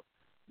this out.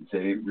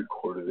 They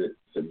recorded it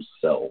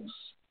themselves.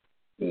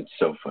 And it's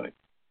so funny.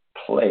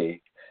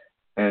 Play.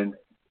 And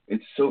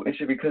it's so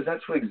interesting because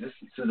that's what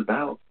existence is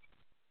about.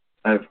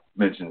 I've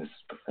mentioned this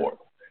before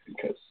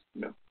because,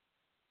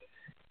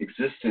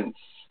 existence,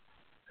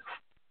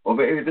 well,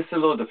 maybe this is a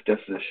little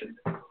definition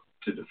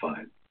to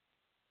define.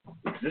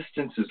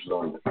 Existence is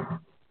lonely.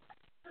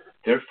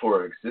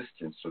 Therefore,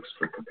 existence looks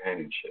for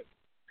companionship.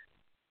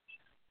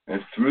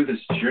 And through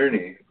this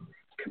journey,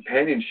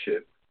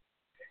 companionship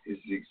is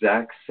the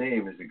exact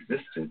same as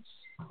existence,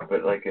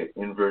 but like an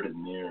inverted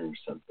mirror or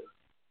something.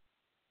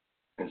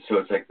 And so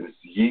it's like this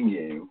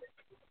yin-yang,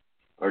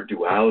 our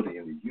duality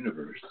in the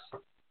universe,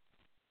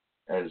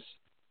 as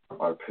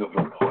our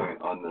pivotal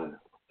point on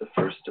the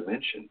first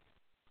dimension.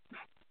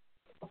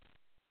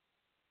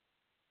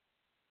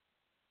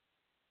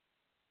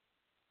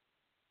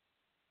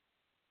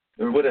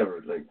 Or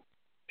whatever, like,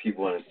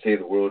 people want to say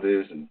the world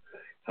is and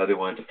how they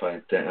want to define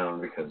it down,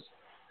 because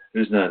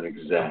there's not an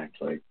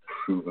exact, like,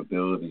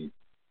 provability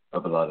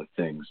of a lot of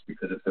things.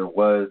 Because if there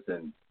was,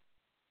 then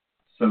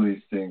some of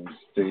these things,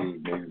 they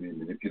maybe be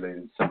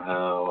manipulated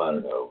somehow. I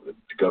don't know. The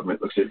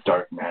government looks at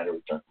dark matter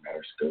with dark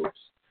matter scopes.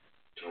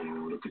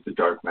 Look at the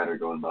dark matter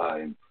going by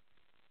and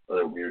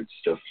other weird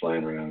stuff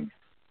flying around.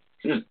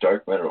 If there's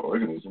dark matter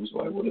organisms,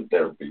 why wouldn't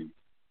there be?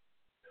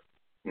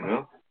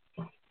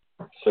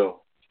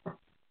 So,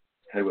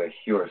 how do I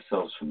heal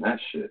ourselves from that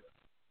shit?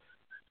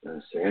 You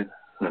know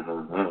what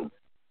I'm saying?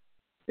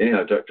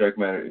 Anyhow, dark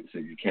matter,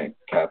 you can't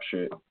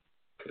capture it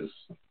because,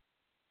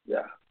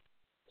 yeah,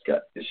 it's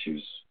got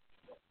issues.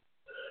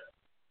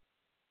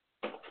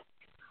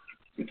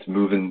 It's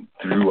moving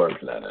through our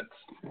planets.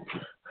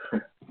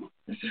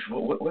 It's just,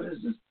 what is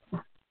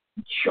this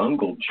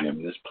jungle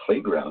gym, this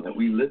playground that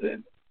we live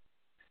in?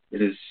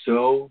 It is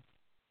so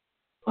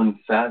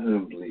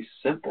unfathomably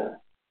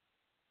simple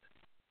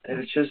that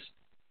it's just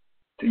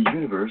the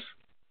universe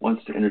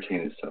wants to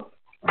entertain itself.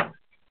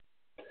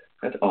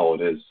 That's all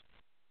it is.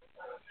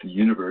 The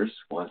universe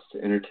wants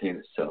to entertain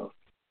itself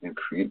and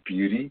create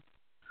beauty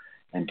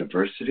and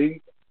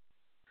diversity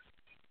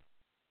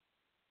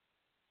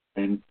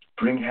and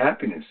bring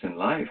happiness in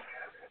life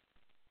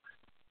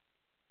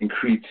and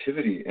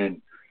creativity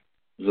and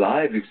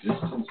live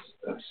existence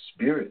of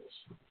spirits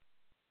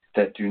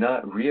that do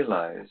not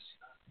realize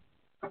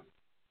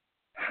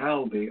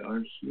how they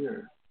are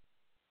here.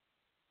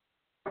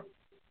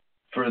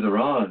 Further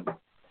on,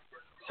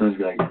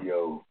 someone's like,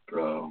 yo,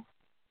 bro,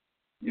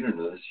 you don't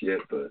know this yet,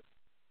 but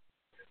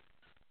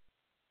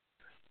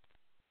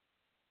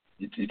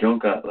you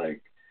don't got,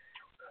 like,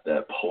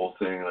 that pole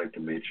thing, like the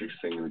Matrix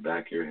thing in the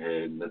back of your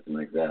head, nothing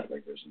like that,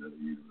 like there's another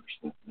universe,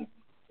 nothing like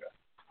that.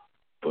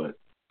 But,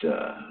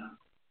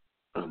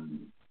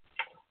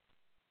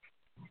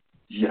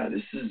 yeah,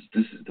 this is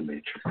the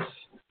Matrix.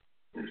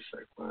 It's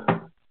like,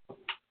 wow.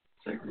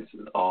 It's like this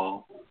is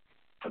all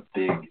a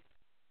big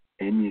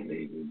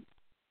emulated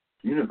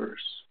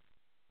universe,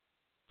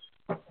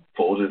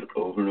 folded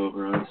over and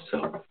over on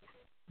itself,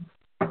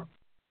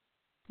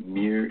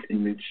 mirror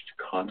imaged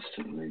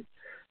constantly,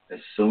 at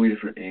so many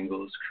different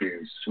angles,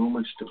 creating so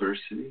much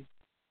diversity.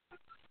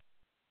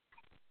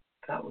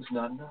 That was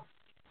not enough.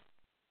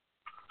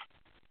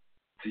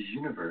 The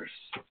universe,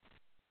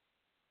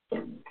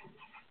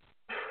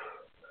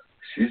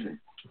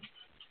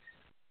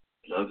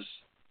 loves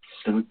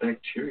stomach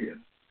bacteria.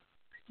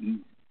 The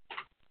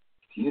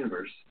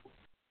universe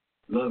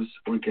loves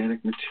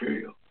organic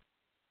material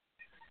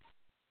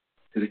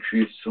because it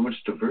creates so much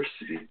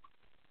diversity,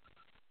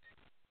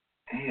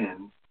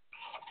 and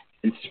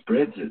it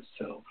spreads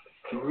itself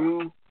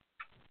through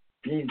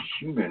being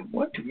human.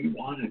 What do we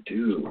want to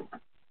do?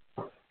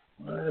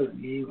 What do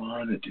we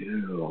want to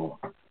do?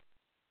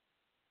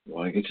 We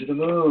want to get to the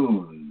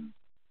moon.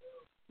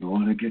 We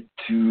want to get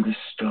to the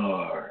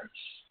stars.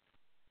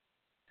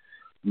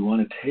 We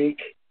want to take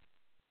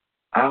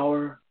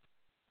our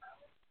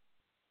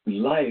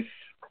life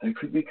that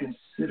could be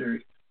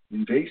considered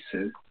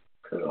invasive,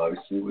 because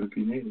obviously it would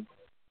be native,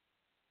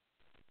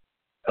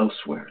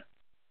 elsewhere.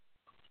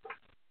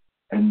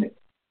 And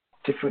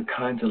different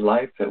kinds of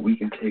life that we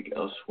can take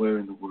elsewhere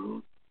in the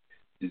world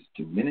is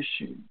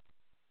diminishing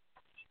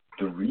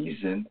the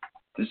reason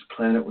this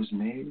planet was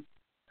made.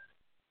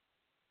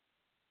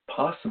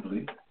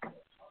 Possibly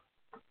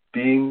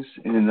beings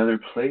in another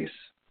place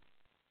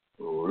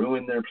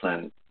ruined their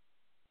planet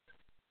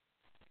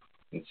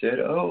and said,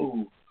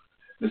 oh,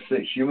 let's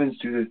let humans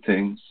do their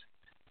things.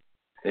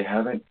 They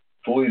haven't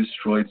fully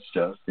destroyed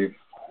stuff. They've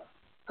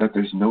got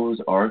this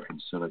Noah's Ark,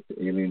 and so like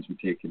the aliens be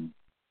taking,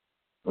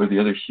 or the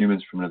other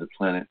humans from another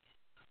planet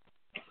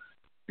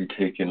be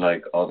taking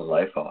like all the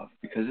life off,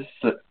 because this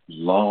is a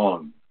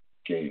long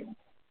game.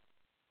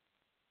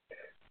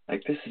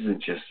 Like, this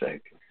isn't just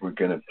like we're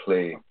gonna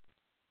play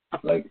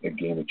like a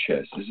game of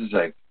chess. This is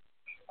like,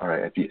 all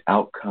right, at the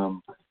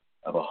outcome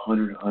of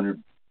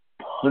 100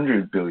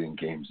 100 billion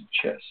games of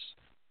chess.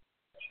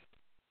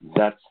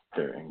 That's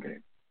their end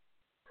game.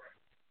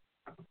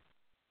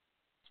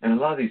 And a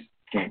lot of these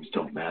games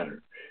don't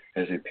matter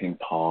as they ping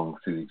pong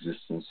through the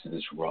existence of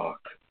this rock.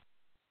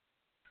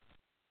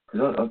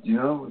 Because, you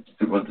know,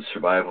 they want the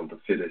survival of the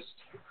fittest.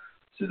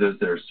 So those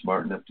that are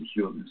smart enough to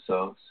heal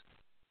themselves,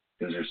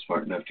 those that are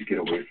smart enough to get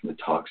away from the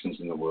toxins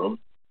in the world,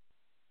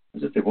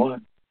 that's what they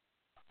want.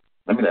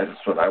 I mean,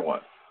 that's what I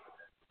want.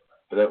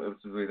 But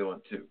that's the way they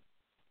want too.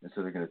 And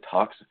so they're going to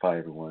toxify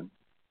everyone.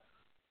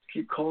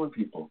 Keep calling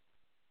people.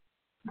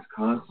 Just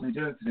constantly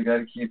do it because they got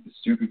to keep the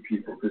stupid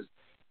people. Because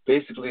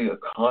basically,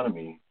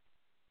 economy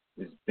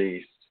is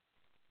based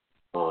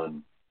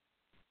on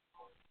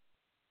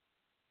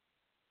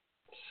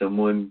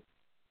someone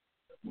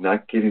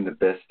not getting the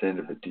best end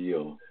of a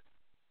deal.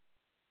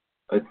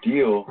 A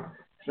deal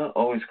is not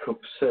always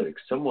copacetic.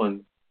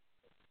 Someone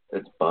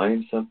that's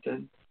buying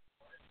something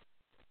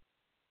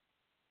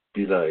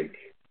be like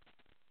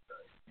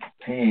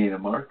paying a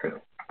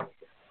markup.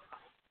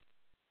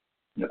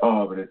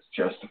 Oh, but it's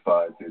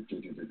justified.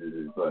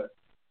 But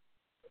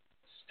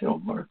still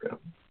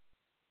markup.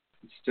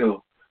 It's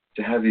still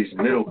to have these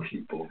middle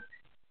people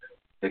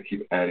that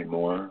keep adding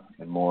more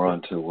and more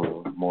onto the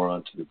world, more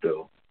onto the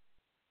bill.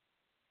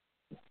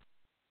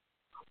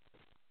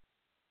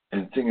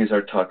 And the thing is,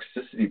 our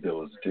toxicity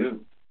bill is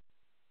due.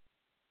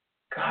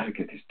 Gotta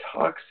get these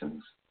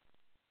toxins.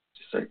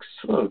 Just like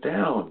slow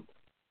down.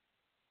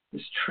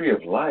 This tree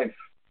of life.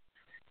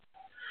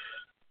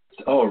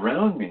 It's all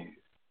around me.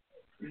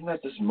 Even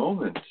at this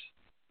moment,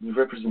 the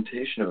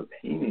representation of a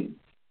painting.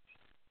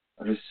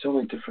 There's so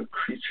many different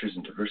creatures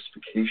and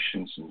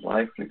diversifications in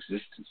life and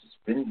existence that's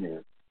been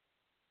here.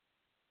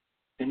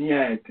 And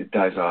yeah, it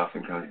dies off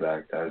and comes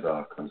back, dies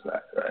off, comes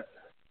back, right?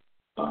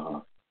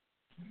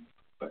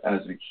 But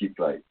as we keep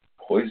like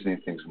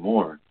poisoning things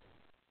more,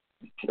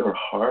 or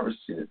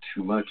harvesting it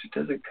too much, it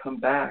doesn't come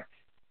back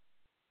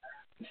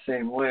the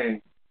same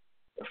way.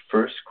 A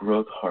first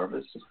growth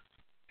harvest,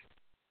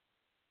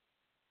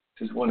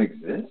 does one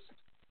exist?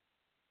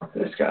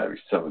 There's got to be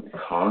some in the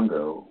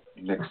Congo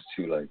next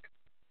to like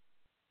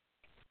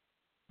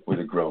where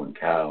they're growing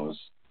cows.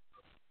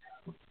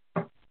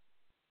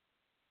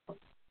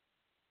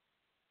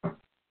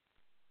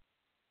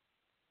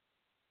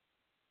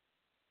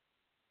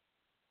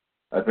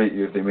 I bet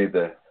you if they made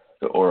the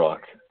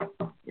auroch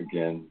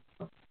again,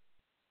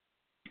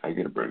 I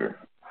get a burger.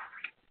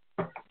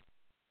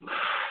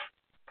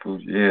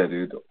 Food, yeah,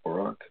 dude, the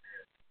auroch.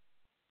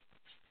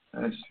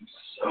 That'd just be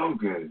so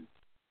good.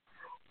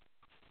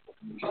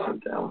 I'm so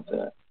down with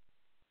that.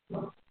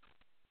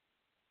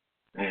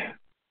 Man,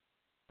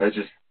 that's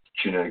just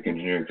genetic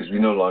engineering because we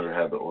no longer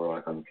have the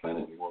auroch on the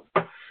planet anymore.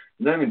 It's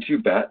not even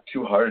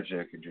too hard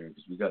genetic engineering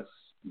because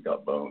we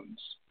got bones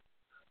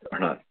that are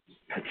not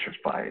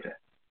petrified.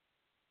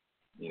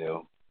 You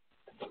know,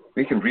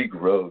 we can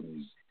regrow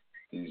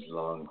these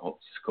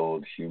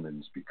long-skulled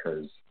humans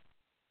because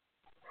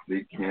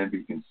they can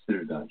be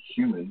considered not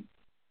human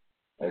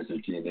as their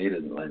DNA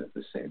doesn't line up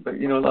the same. But,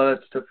 you know, a lot of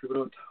that stuff people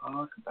don't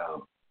talk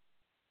about.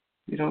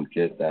 You don't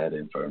get that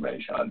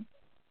information.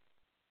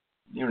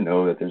 You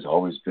know that there's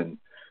always been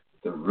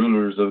the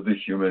rulers of the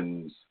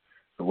humans,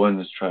 the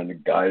ones trying to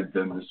guide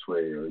them this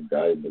way or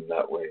guide them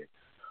that way.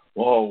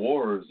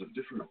 Wars of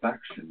different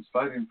factions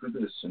fighting for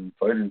this and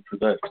fighting for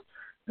that.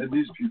 And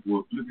these people are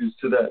oblivious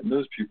to that, and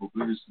those people are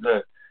oblivious to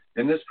that.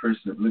 And this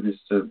person oblivious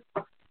to,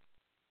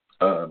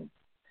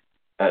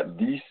 at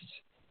least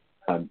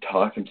I'm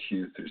talking to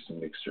you through some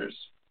mixers.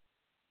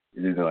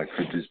 Even though I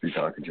could just be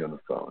talking to you on the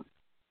phone.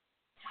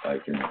 I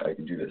can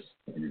do this.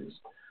 I can do this.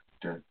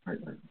 Right,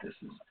 this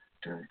is.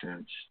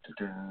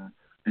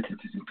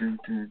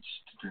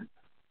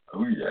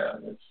 Oh yeah,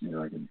 that's, you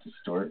know, I can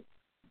distort,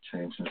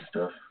 change some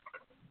stuff,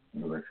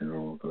 go back to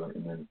normal,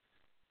 and then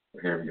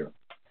here we go.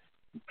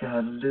 Got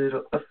a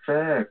little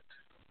effect.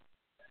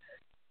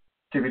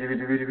 We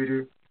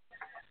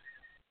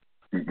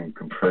can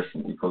compress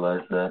and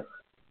equalize that.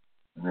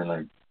 And then,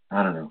 like,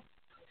 I don't know.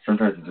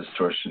 Sometimes the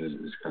distortion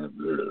is kind of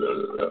blah,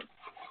 blah, blah.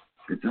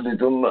 It's a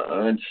little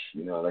much.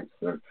 You know, I like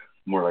to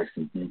more like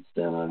some beats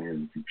down on here.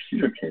 The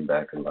computer came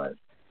back alive.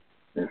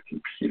 And if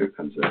the computer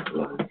comes back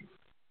alive,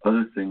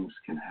 other things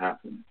can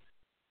happen.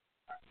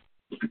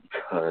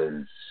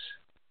 Because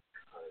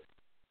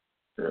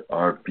there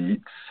are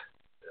beats.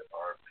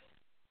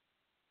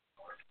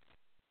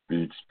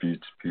 Beats.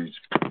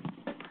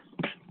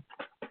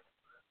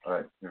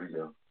 Alright, here we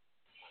go.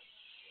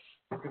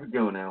 Here we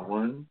go now.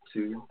 1,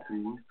 2,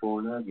 3,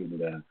 4. Now give me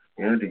that.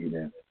 Yeah, dig it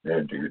down. Yeah,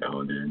 dig it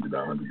down. Dig it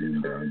down. Dig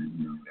it down.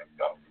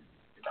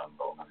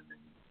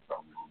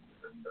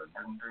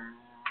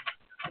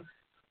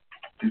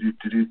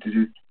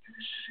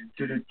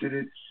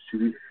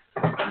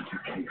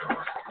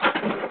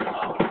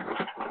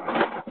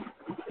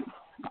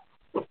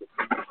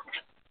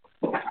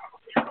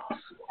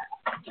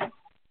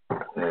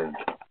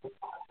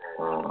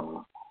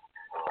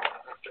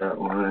 That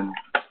one.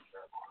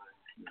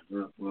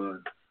 That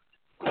one.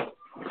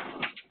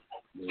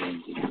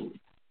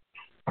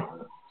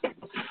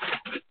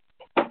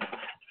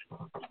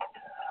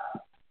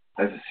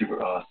 That's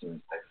super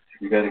awesome.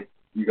 You gotta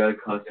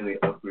constantly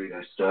upgrade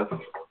your stuff,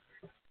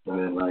 and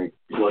then like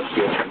plug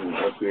it and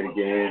then upgrade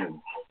again, and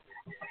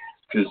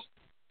because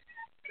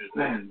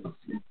man,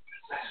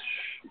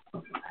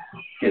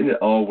 getting it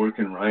all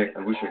working right.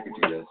 I wish I could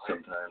do that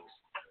sometimes.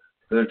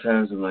 Other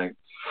times I'm like,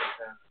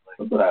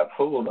 look what I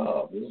pulled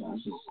off.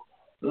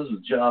 This is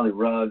Jolly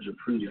Roger,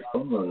 pretty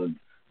fun.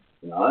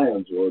 And I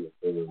enjoy the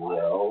feeling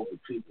that all the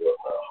people at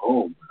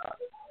home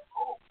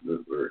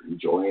were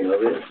enjoying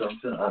of it or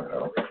something. I don't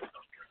know.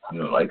 You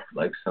know, like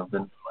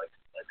something.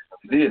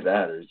 It's either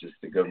that or it's just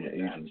the government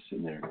agents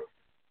sitting there.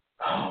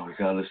 Oh, we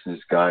gotta listen to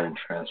this guy and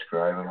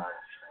transcribe him.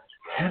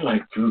 And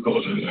like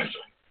Google do this.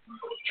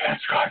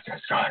 Transcribe.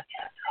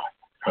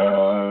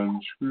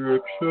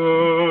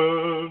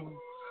 Transcription.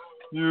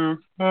 You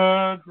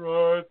can't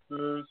write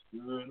this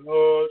in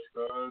a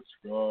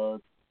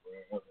transcript.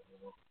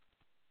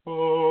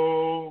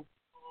 Oh.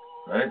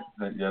 Right?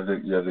 You have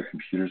the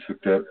computers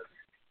hooked up to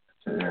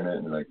the internet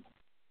and like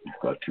you've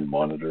got to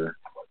monitor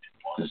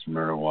this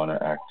marijuana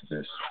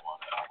activist.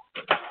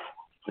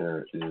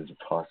 There is a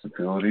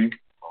possibility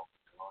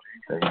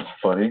that he's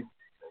funny,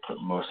 but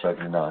most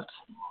likely not.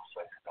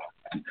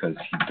 Because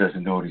he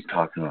doesn't know what he's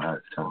talking about half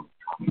the time.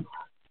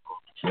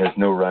 He has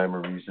no rhyme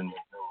or reason,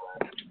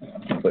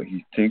 but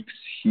he thinks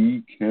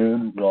he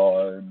can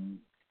rhyme.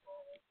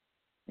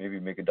 Maybe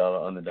make $1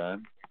 on the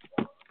dime.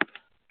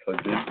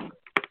 Plugged in.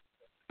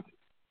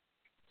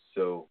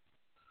 So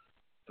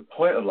the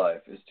point of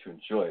life is to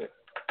enjoy it.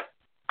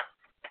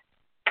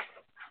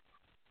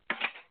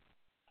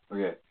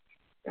 Okay,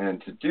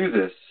 and to do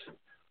this,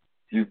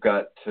 you've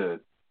got to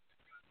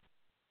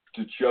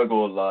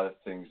juggle a lot of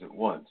things at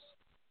once.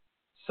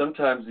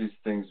 Sometimes these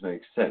things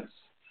make sense.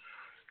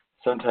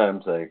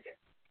 Sometimes, like,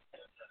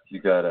 you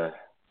gotta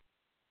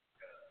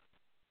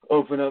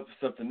open up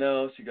something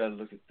else. You gotta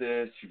look at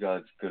this. You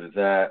gotta go to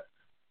that.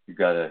 You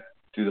gotta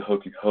do the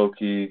hokey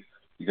pokey.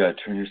 You gotta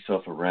turn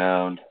yourself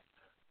around.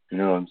 You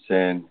know what I'm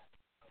saying?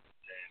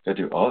 You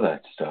gotta do all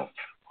that stuff.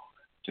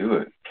 Do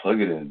it.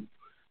 Plug it in.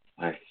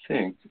 I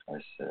think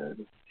I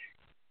said.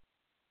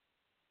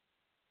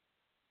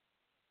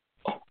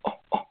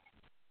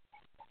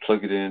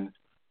 Plug it in.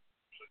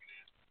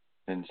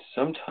 And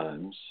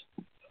sometimes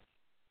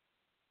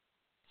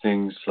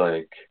things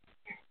like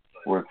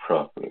work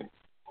properly.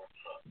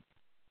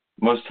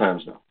 Most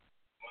times, no.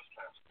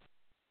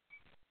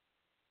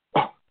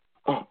 Here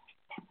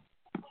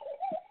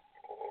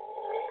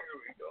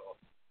we go.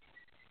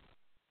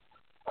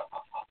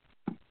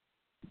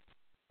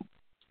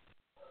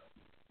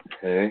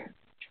 Okay.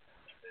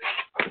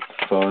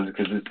 Phones,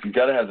 because you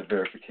got to have the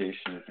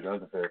verification. If you don't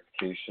have the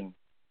verification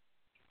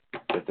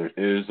that there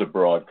is a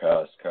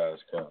broadcast,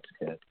 cast.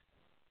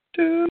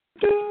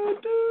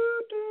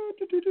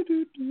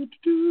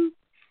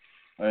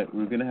 All right,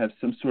 we're gonna have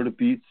some sort of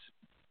beats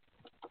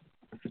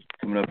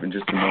coming up in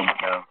just a moment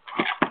now.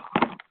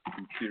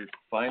 Computer,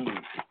 finally,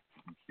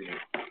 computer.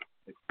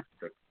 It's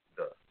the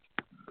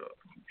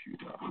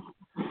computer.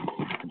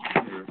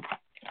 Computer.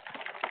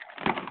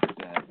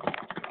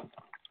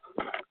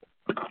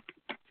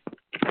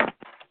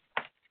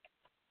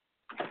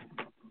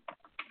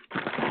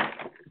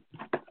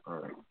 All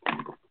right.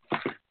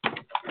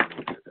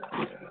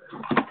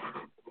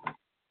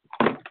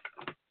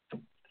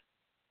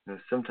 You know,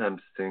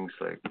 sometimes things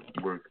like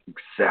work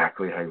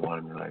exactly how you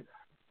want them. You're like,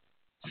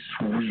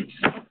 sweet,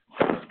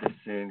 got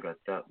this in, got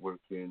that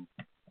working.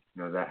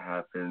 You know, that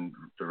happened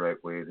the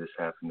right way. This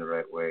happened the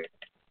right way.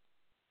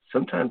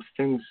 Sometimes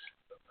things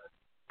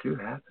do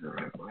happen the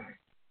right way.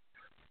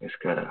 Just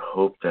gotta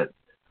hope that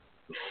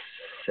the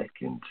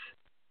second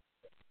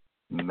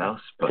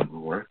mouse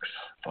button works.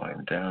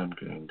 Volume down,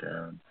 gain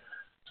down.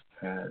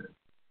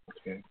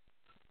 Okay.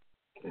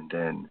 And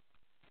then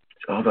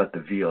it's all about the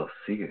VLC.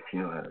 If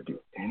you know how to do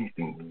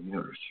anything in the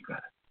universe, you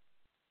gotta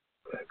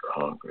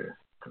conquer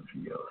the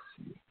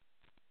VLC.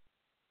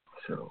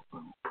 So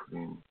I'm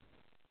putting.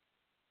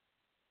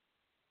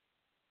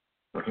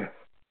 Okay.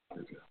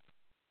 There we go.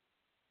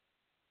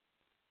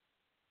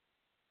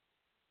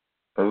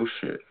 Oh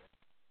shit.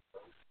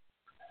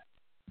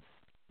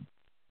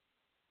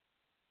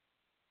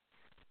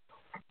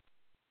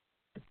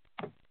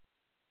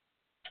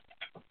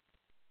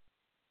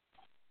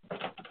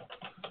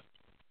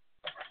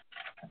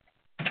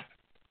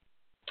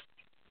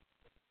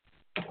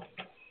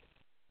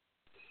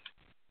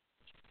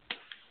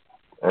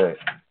 All right.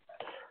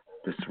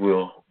 This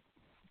will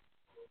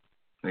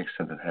make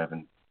something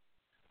happen.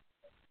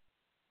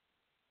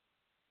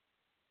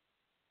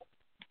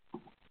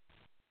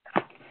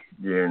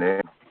 Your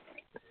name.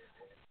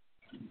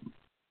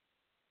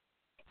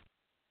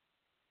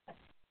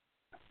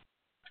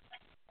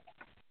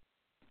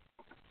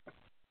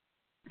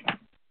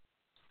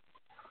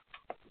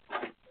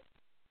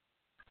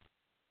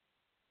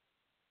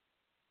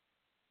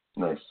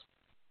 Nice.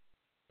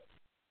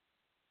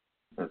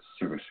 That's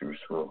super, super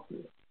swell.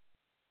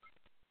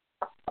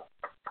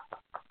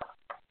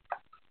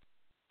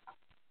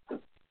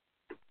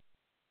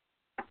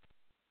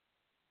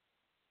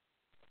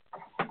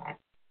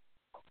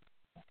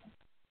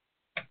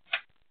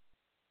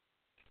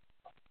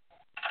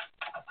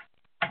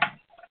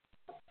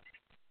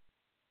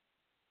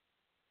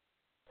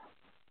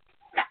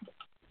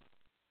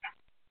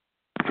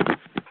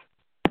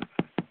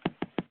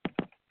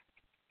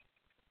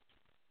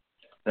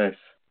 Nice.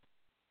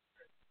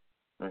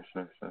 Nice.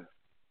 So awesome.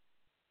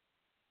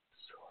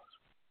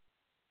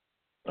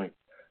 Like,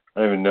 I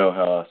don't even know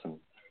how awesome.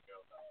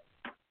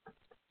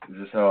 Is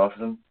this how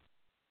awesome?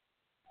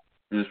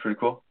 Is this pretty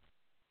cool?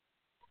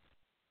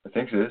 I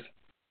think it is.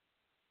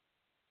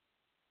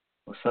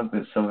 Well,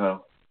 something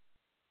somehow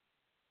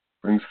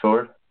brings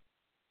forward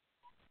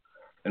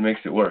and makes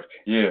it work.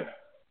 Yeah.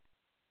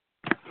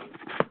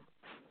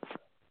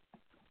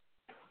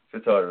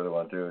 That's all I really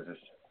want to do is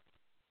just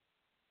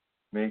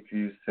make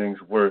these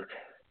things work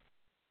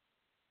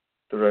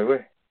the right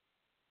way.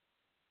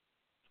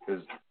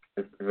 Because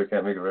if I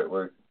can't make it right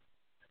work,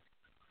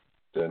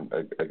 then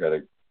I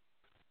gotta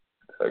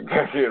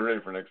get ready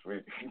for next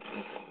week.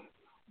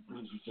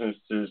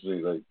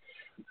 Seriously,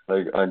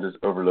 like I'm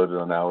just overloaded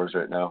on hours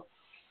right now,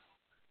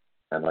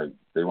 and like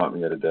they want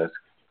me at a desk,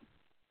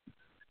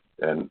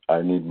 and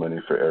I need money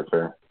for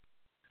airfare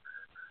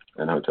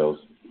and hotels,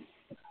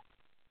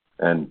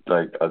 and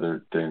like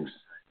other things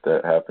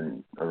that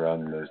happen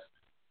around those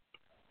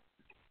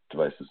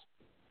devices.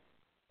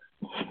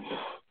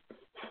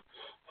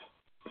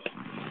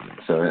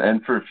 So,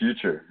 and for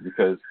future,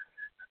 because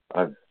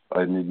I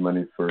need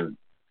money to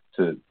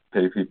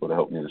pay people to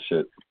help me with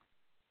shit,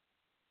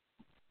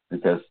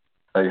 because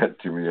I got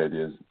too many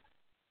ideas.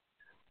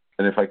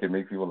 And if I could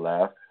make people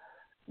laugh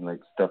and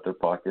like stuff their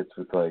pockets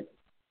with like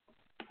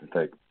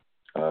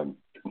I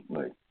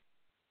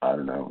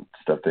don't know,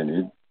 stuff they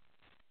need.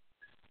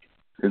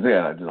 Because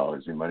yeah, I didn't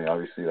always need money.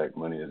 Obviously, like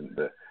money isn't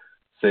the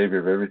savior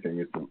of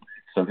everything.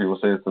 Some people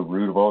say it's the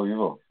root of all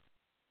evil.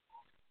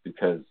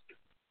 Because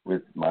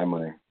with my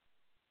money,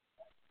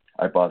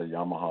 I bought a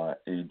Yamaha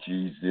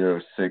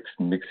AG06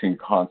 mixing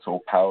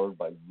console powered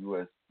by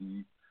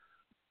USB.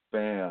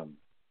 Bam.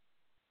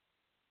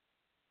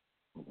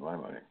 With my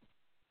money.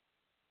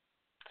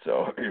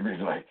 So, I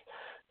mean, like,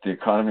 the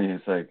economy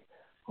is like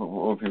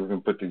what people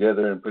can put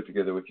together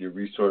with your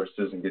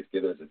resources and get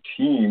together as a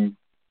team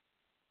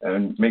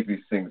and make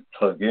these things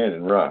plug in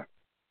and rock.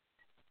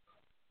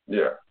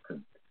 Yeah.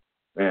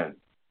 Man.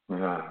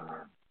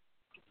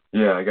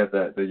 Yeah, I got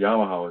that. The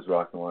Yamaha was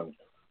rocking one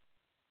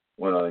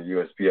on a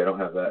USB. I don't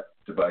have that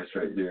device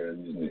right here.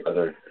 I'm using the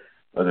other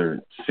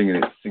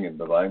singing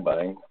the bang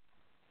bang.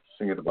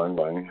 Singing the bang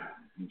bang.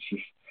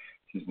 She's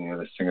using the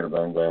other singing the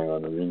bang bang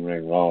on the ring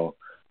ring wall.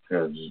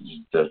 Yeah,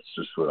 that's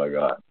just what I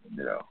got.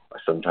 You know,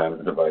 sometimes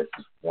the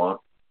devices want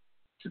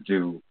to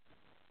do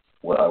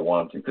what I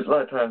want to. Because a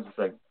lot of times it's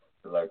like,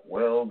 they're like,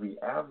 well, the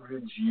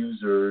average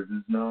user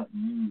does not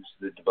use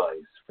the device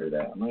for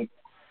that. I'm like,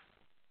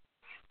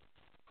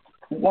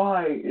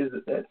 why is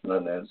it that's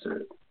not an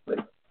answer?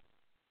 Like,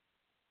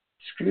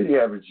 screw the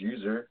average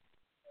user.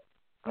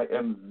 I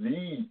am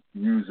the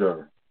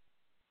user.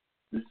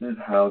 This is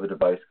how the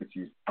device gets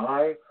used.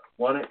 I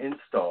want to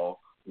install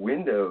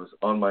Windows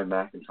on my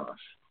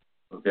Macintosh.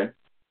 Okay?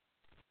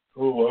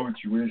 Oh, why would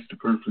you waste a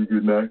perfectly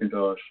good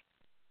Macintosh?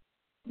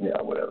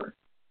 Yeah, whatever.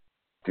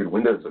 Dude,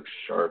 Windows looks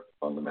sharp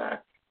on the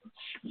Mac.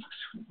 It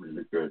looks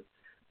really good.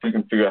 If you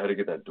can figure out how to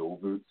get that dual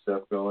boot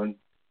stuff going,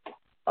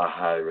 I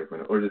highly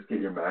recommend it. Or just get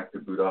your Mac to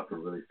boot off a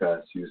really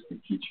fast USB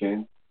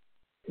keychain,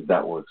 because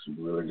that works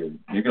really good.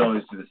 You can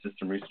always do the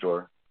system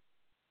restore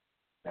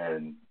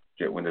and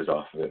get Windows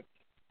off of it.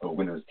 Oh,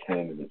 Windows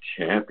 10 is a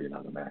champion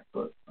on the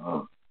MacBook.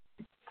 Oh.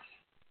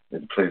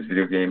 It plays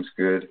video games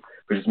good,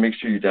 but just make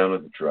sure you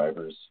download the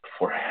drivers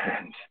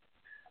beforehand.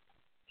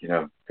 You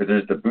know, because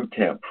there's the Boot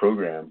Camp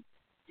program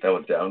that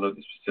will download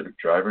the specific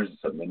drivers.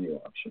 It's a menu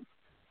option.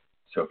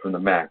 So from the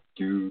Mac,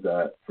 do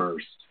that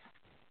first.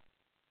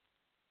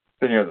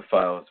 Then you have the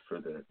files for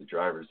the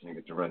drivers, and you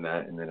get to run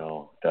that, and then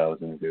all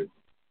dials in good.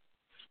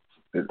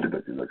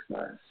 It looks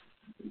nice.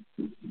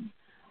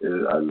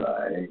 I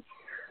like.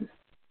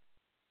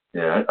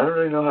 Yeah, I don't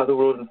really know how the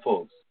world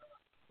unfolds.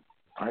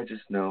 I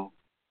just know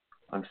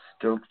I'm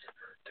stoked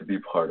to be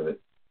part of it.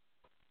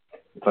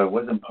 If I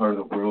wasn't part of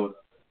the world,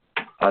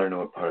 I don't know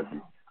what part I'd be.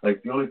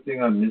 Like, the only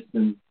thing I'm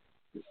missing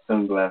is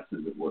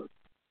sunglasses at work.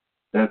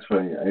 That's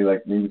why I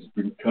like maybe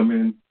just come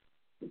in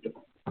with the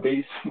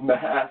face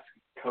mask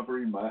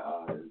covering my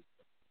eyes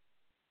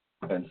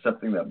and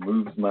something that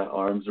moves my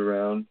arms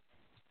around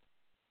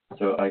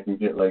so I can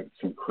get like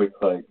some quick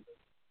like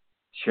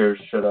chair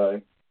shut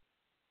eye,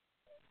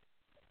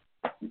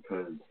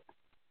 because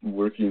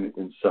working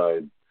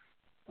inside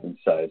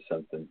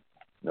something,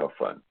 no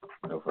fun.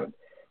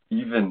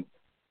 Even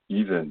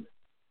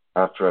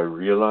after I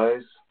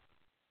realize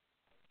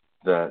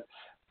that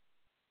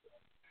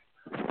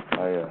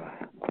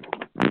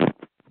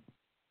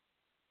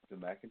the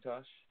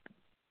Macintosh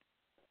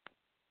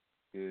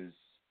is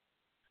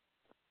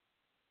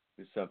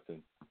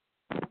something.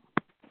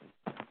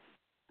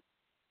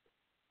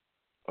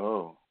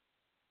 Oh,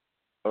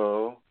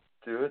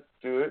 do it.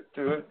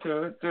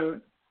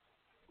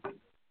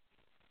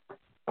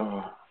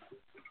 Oh,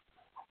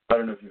 I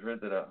don't know if you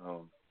heard that at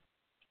home.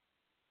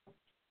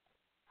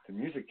 The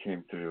music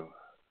came through.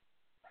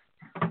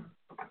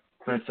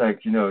 But it's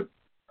like, you know,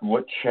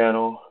 what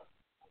channel?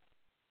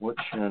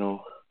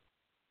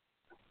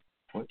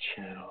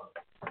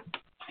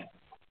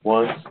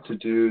 wants to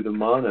do the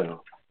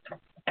mono,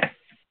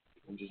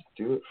 and just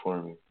do it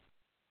for me.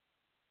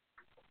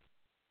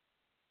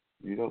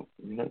 You're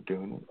not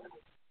doing it.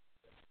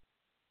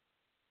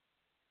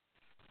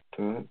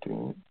 Do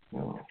it.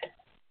 No.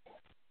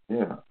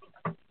 Yeah.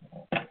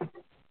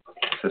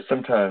 So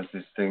sometimes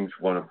these things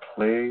want to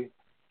play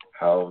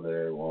how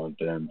they want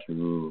them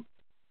to.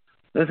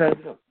 Let's add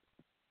it up.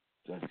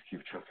 Let's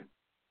keep trucking.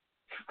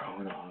 Keep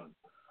going on.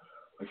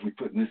 I keep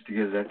putting this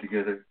together, that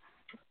together.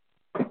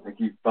 I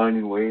keep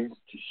finding ways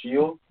to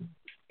heal,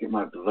 get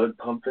my blood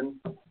pumping.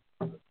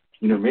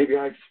 Maybe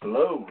I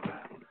explode.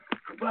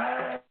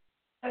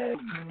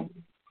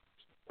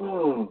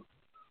 Oh,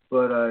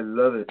 but I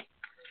love it.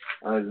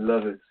 I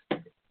love it.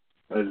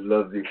 I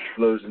love the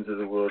explosions of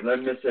the world. And I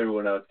miss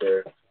everyone out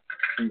there.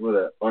 People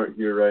that aren't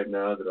here right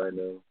now that I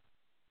know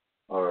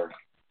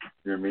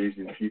you're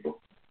amazing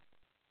people.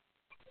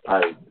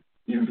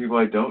 Even people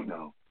I don't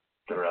know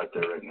that are out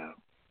there right now.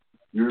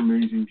 You're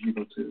amazing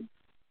people too.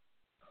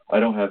 I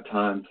don't have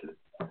time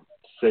to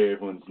say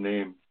everyone's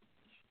name.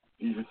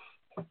 Even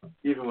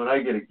when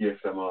I get a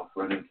gift, I'm off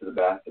running to the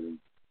bathroom.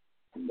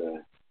 And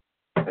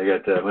I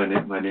got my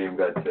name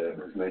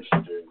was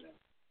mentioned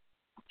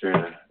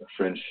during a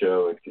friend's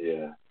show at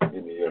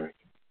in New York.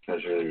 I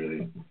was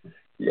really,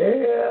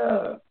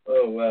 yeah.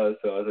 Oh wow!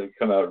 So I was like,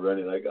 come out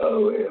running like,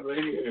 oh wait, I'm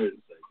right here.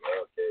 It's like,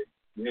 okay,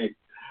 me,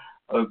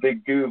 a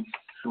big goof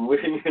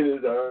swinging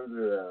his arms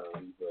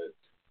around. But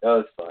that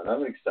was fun.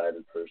 I'm an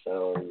excited person. I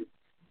don't want to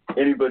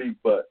be anybody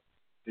but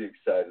the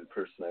excited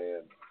person I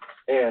am.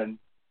 And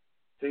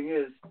thing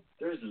is,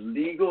 there's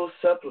legal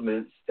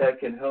supplements that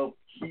can help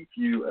keep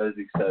you as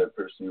the excited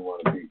person you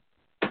want to be.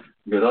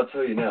 Because I'll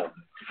tell you now,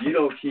 if you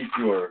don't keep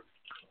your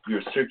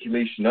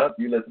circulation up,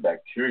 you let the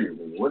bacteria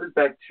win. What does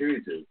bacteria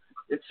do?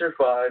 It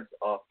survives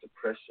off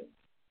depression.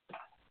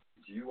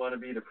 Do you want to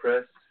be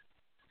depressed?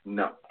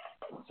 No.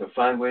 So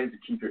find ways to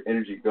keep your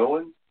energy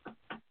going.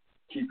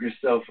 Keep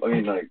yourself,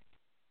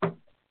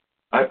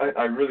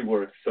 I really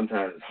work.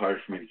 Sometimes it's hard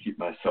for me to keep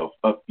myself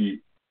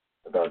upbeat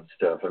about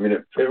stuff.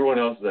 If everyone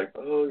else is like,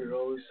 oh, you're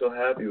always so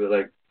happy. But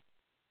like,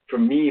 for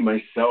me,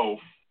 myself,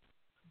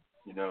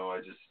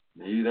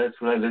 maybe that's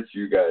what I let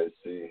you guys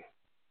see.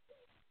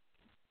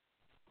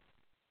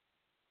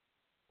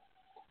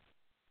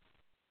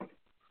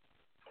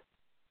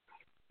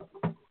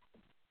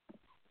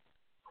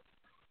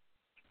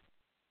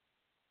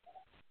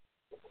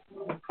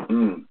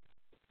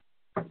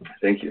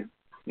 Thank you.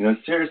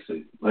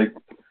 Seriously, like,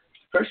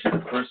 especially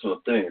the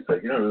personal thing. It's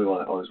like you don't really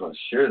always want to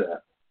share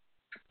that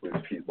with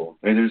people.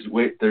 There's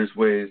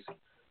ways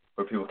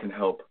where people can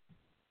help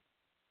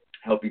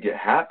you get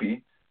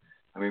happy.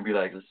 Be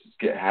like, let's just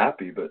get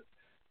happy, but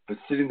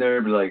sitting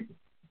there, be like,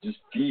 just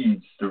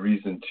feeds the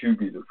reason to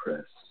be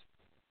depressed.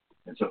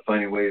 And so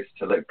finding ways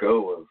to let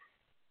go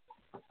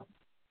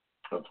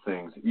of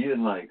things,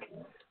 even like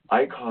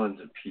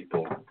icons of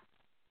people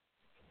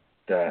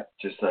that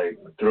just like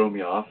throw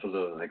me off a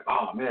little, like,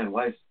 oh man,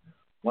 why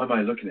am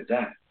I looking at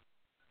that?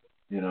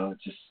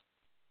 Just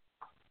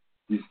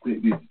these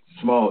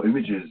small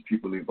images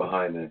people leave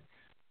behind that.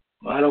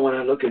 Well, I don't want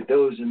to look at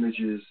those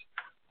images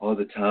all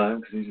the time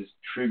because they just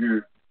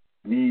trigger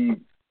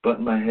me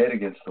butting my head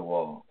against the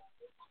wall.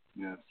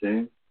 You know what I'm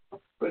saying?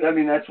 But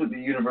that's what the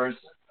universe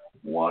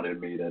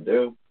wanted me to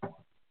do.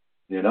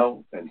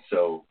 And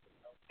so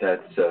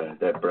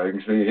that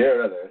brings me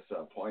here to this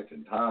point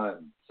in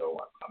time. So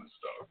I'm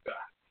stoked.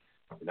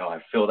 I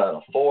filled out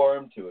a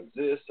form to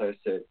exist. I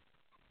said,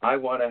 I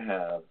want to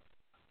have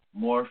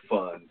more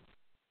fun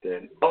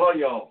than all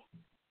y'all.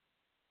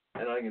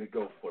 And I'm going to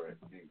go for it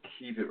and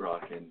keep it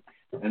rocking.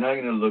 And I'm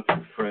going to look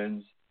for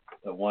friends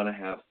that want to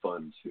have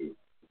fun too.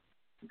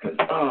 Because,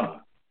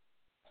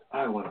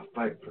 I want to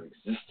fight for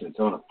existence.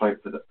 I want to fight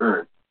for the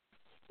earth.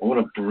 I want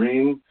to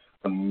bring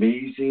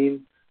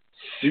amazing,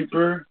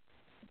 super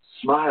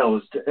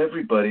smiles to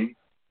everybody.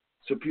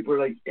 So people are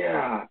like,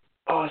 yeah,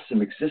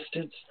 awesome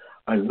existence.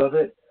 I love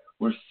it.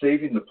 We're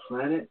saving the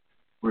planet.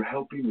 We're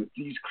helping with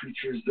these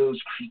creatures, those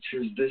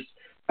creatures, this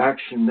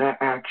action, that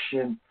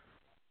action.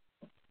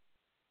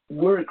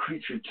 We're a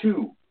creature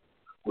too.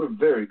 We're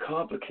very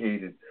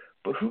complicated.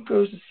 But who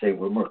goes to say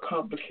we're more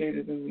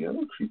complicated than the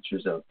other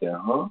creatures out there,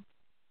 huh?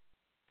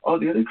 All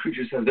the other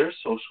creatures have their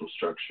social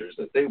structures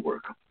that they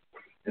work on.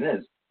 And that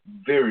is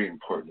very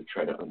important to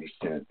try to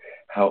understand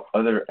how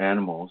other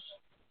animals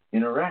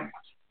interact.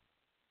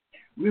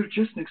 We're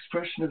just an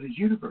expression of the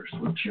universe.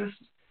 We're just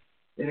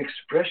an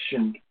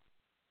expression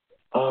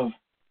of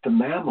the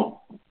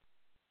mammal.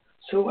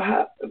 So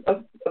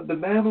of the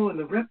mammal and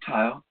the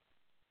reptile,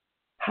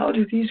 how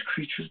do these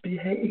creatures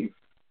behave?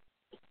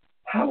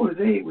 How are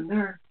they when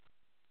they're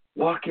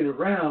walking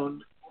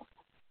around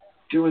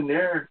doing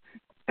their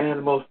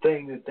animal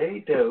thing that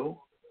they do?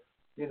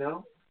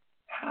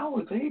 How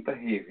are they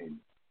behaving?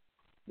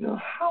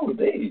 How are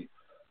they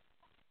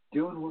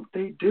doing what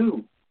they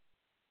do?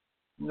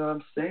 You know what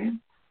I'm saying?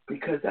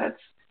 Because that's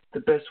the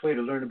best way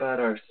to learn about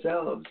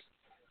ourselves,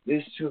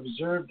 is to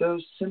observe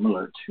those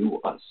similar to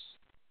us.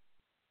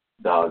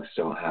 Dogs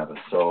don't have a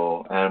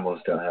soul.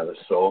 Animals don't have a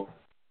soul.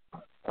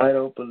 I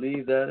don't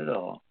believe that at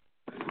all.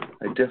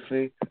 I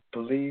definitely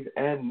believe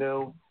and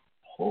know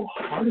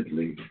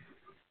wholeheartedly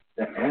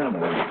that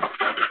animals,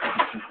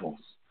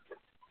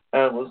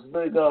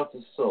 they got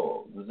the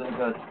soul.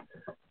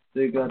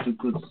 They got the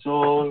good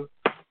soul.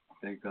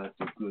 They got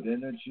the good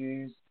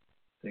energies.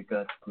 They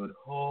got good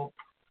hope.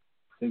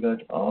 They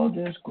got all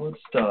this good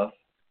stuff.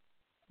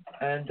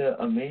 And they're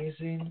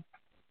amazing.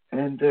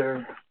 And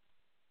they're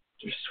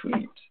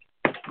sweet.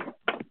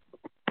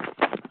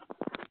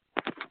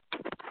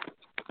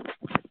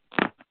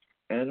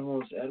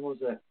 Animals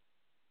that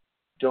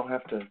don't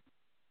have to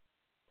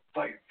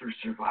fight for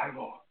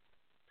survival.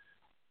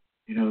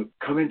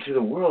 Come into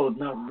the world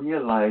not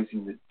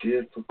realizing the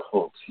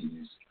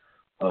difficulties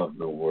of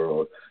the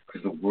world,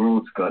 because the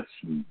world's got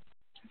some,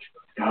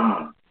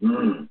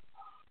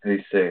 they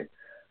say,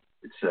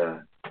 it's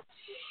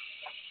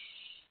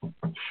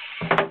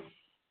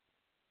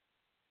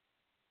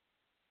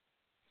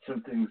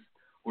some things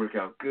work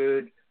out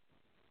good.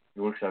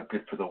 It works out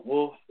good for the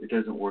wolf. It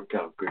doesn't work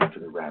out good for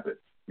the rabbit.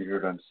 You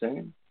hear what I'm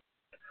saying?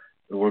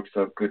 It works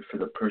out good for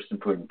the person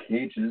put in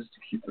cages to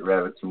keep the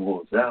rabbits and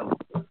wolves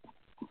out.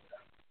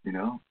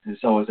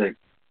 It's always like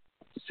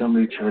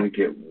somebody trying to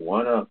get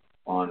one up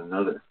on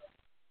another.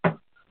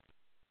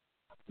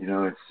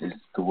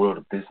 It's the world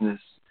of business.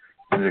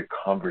 It's a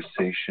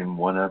conversation,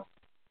 one up,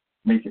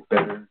 make it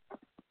better,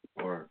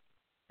 or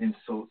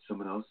insult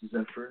someone else's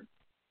effort,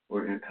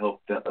 or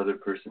help that other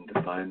person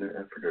define their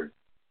effort, or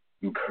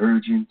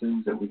encouraging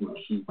things that we can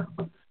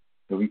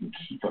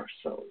keep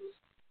ourselves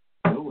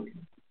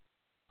going.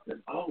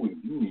 That's all we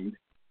need.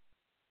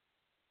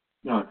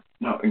 Not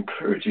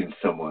encouraging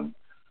someone.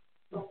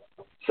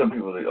 Some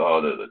people think,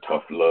 they're the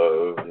tough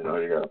love, you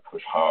gotta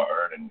push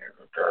hard and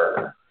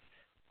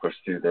push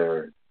through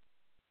their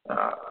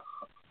I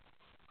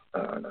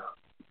don't know.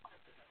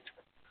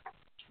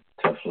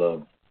 Tough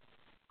love.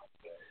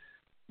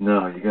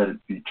 No, you gotta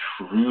be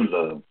true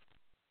love.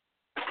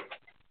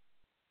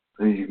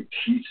 I mean, you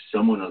teach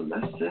someone a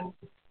lesson.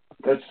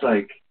 That's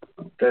like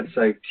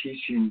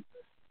teaching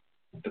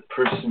the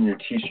person you're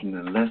teaching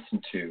the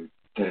lesson to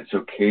that it's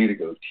okay to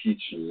go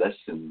teach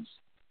lessons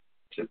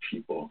to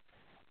people.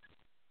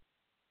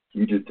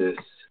 You did this,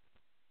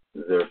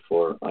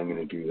 therefore I'm going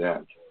to do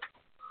that.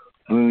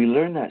 I mean, we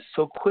learn that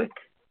so quick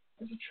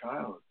as a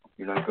child.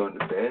 You're not going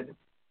to bed.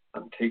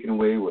 I'm taking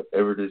away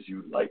whatever it is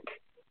you like.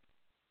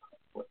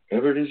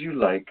 Whatever it is you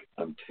like,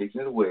 I'm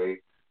taking it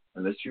away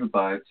unless you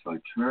abide to my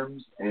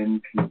terms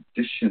and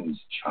conditions,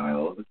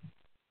 child.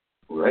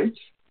 Right?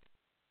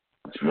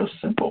 It's real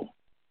simple.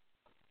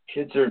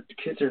 Kids are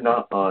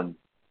not on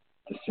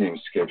the same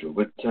schedule,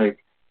 but to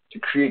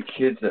create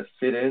kids that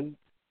fit in,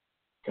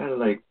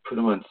 gotta put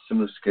them on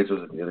similar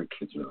schedules that the other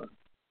kids are on,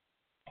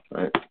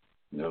 right?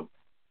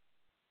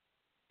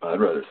 I'd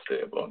rather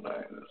stay up all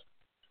night and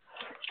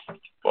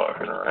just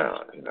walking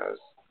around,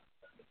 just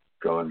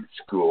going to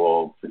school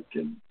all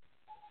freaking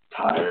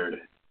tired.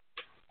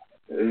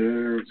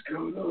 Hey, what's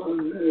going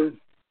on, man?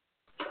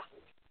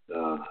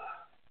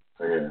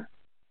 Yeah.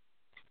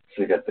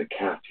 So I got the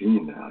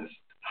caffeine now. It's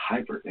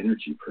hyper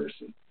energy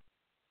person.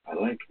 I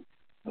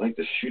like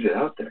to shoot it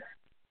out there.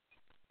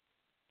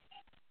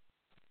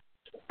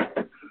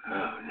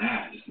 Oh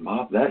yeah, just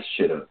mop that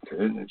shit up,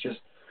 dude. It's just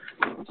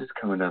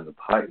coming down the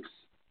pipes.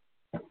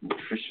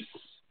 Nutritious.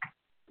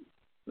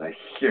 And I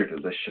hear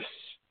delicious.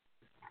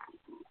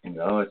 I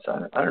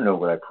don't know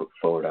what I put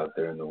forward out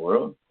there in the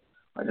world.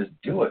 I just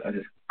do it. I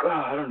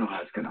don't know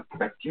how it's gonna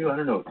affect you. I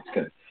don't know if it's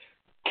gonna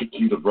kick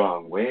you the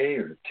wrong way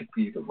or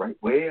tickle you the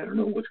right way. I don't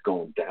know what's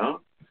going down.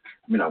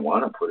 I mean, I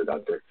want to put it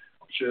out there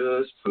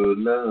just for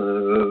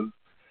love.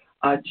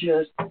 I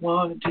just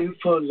want to do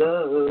for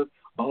love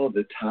all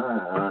the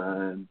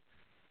time.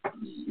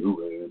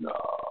 You and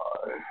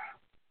I,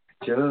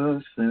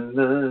 just for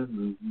love.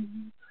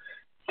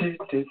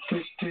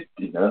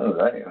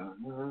 Right?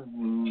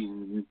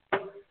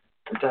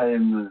 But I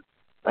am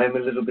a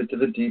little bit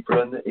of a deeper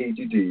on the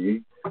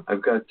ADD.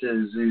 I've got to,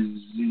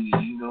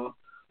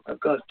 I've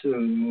got to,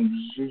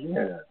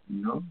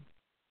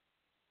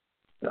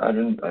 I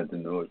don't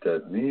know what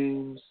that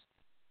means.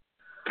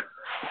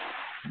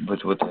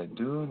 But what I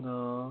do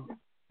know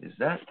is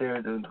that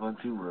I don't want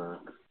to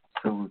work.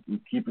 So we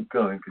keep it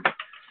going, because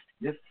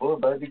if for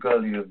by the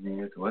golly of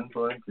me at one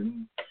point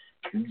in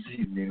this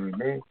evening we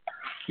may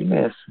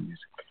have some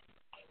music.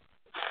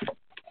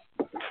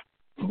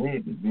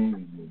 Maybe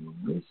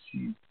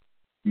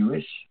you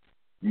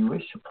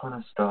wish upon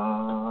a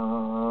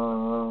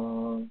star.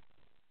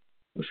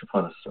 Wish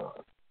upon a star.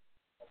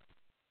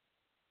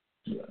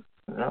 Yeah,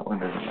 that one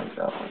doesn't like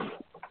that one.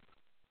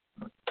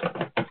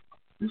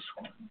 This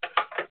one.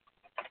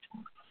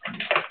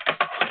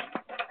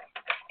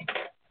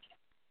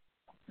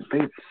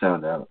 Fade the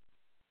sound out.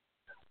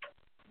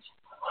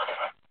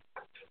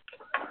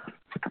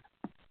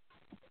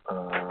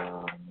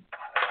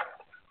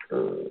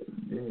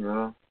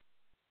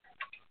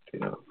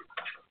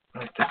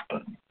 Like this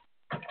button.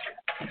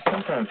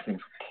 Sometimes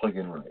things plug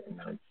in right, and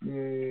you're like,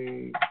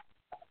 yay!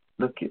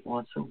 Look, it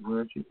wants to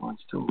work. It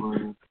wants to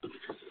work.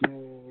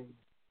 Yay!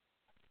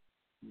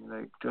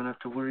 like, don't have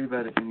to worry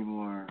about it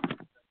anymore.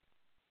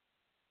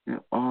 You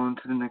know, on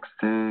to the next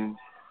thing.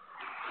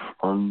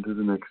 On to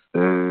the next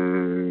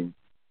thing.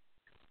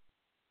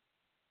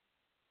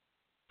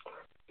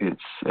 It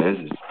says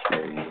it's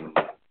playing.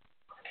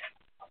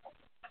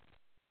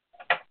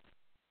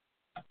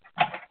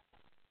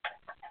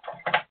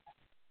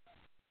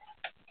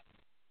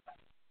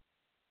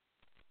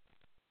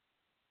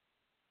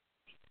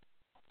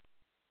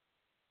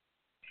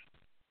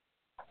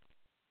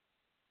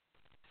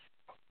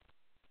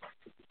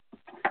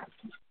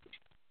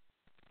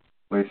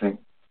 What do you think?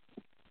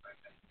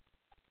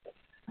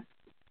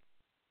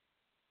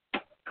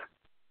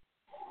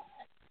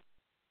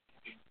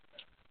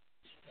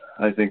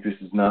 I think this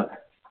is not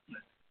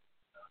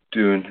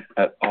doing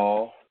at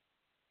all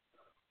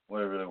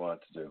what I really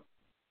want to do.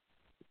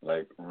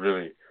 Like,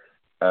 really,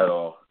 at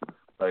all.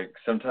 Like,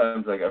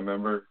 sometimes, like, I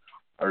remember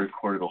I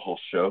recorded a whole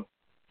show.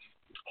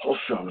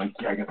 I'm like,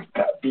 yeah, I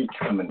got beats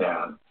coming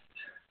down.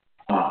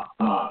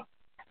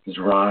 These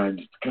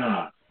rhymes,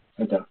 God,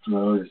 I got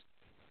flows.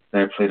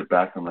 Then I played it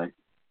back, I'm like,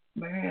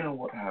 man,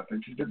 what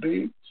happened to the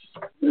beats?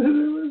 There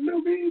was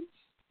no beats.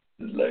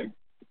 It's like,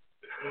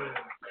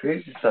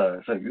 crazy stuff.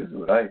 It's like, this is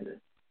what I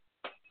hear.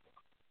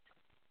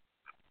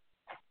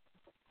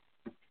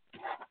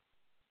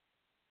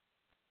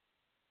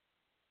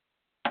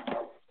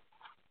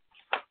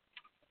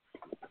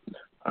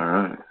 All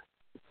right.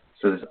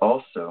 So there's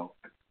also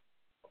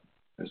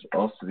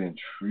the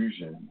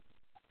intrusion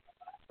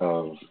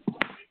of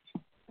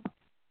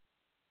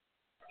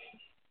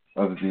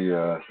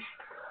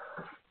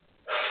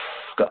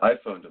the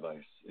iPhone device.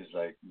 Is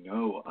like,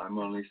 no, I'm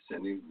only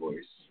sending voice.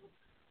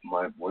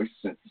 My voice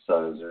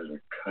synthesizers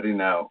are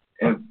cutting out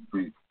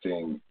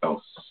everything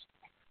else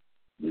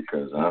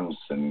because I'm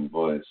sending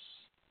voice.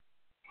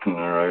 All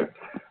right.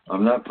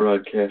 I'm not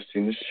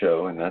broadcasting the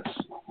show, and that's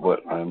what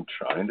I'm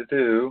trying to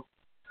do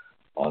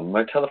on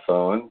my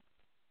telephone,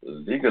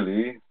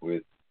 legally,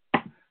 with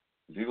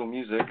legal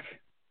music,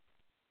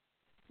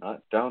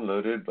 not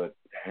downloaded, but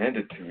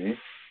handed to me.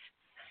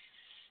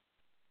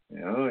 You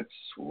know, it's,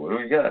 what do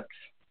we got?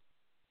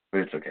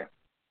 But it's okay.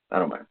 I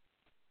don't mind.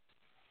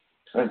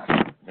 I just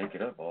make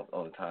it up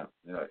all the time.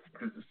 You know,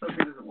 because if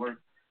something doesn't work,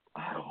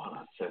 I don't want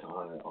to sit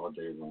on it all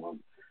day long.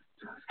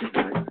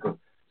 Let's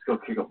go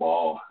kick a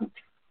ball. Let's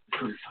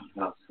go do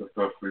something else. Let's go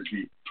throw a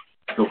frisbee.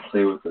 Let's go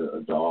play with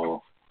a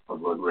doll, a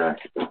rug rack.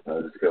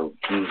 Let's go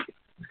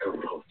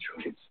roll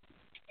joints.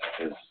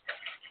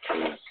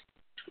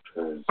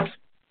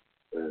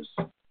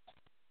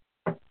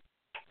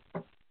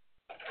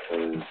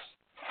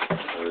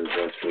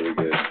 That's really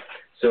good.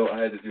 So I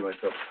had to do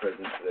myself a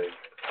present today.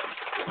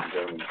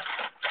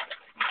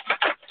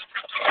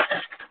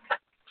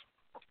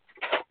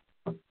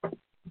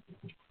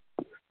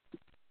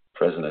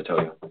 Present, I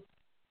tell you.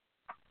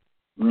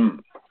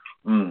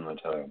 I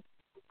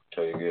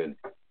tell you good.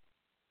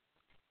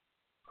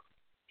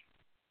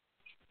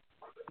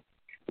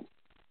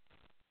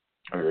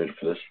 Are you ready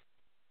for this?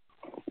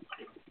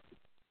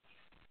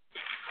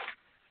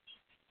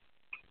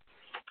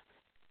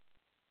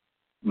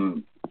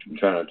 I'm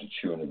trying not to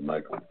chew into the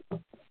mic.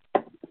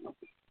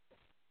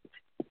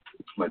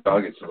 My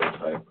dog gets a little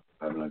tight.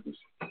 I have like this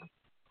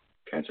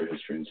cancer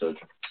history and such.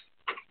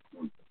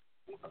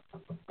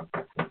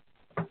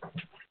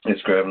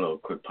 Just grabbing a little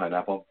quick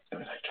pineapple and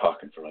was like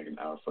talking for like an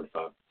hour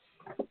 45.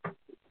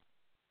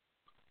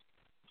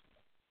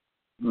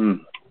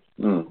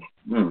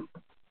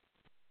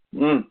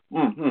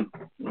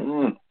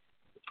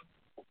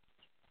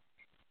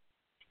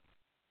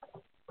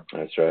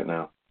 That's right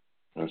now.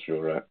 That's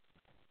real right.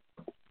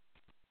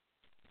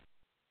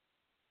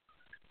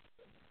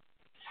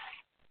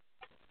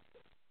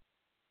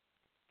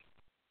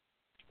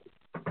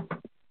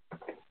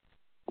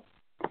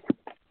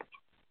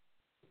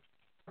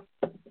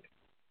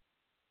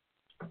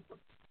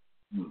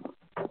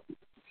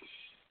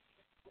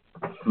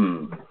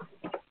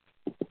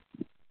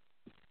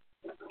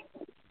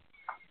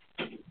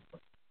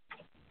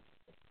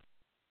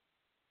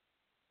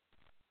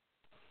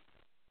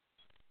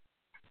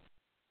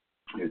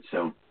 It's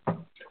so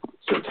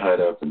tied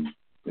up in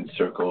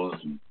circles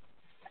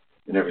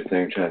and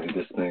everything, trying to do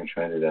this thing,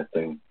 trying to do that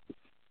thing.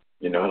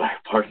 You know,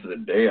 like parts of the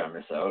day I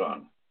miss out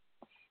on.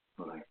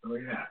 I'm like, oh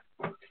yeah,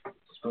 I'm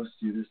supposed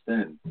to do this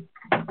then.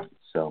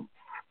 So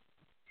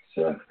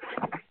let's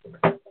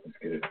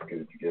get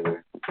it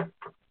together,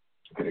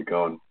 get it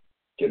going,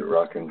 get it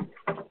rocking,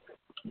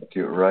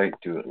 do it right,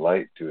 do it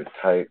light, do it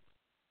tight,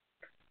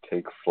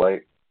 take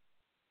flight,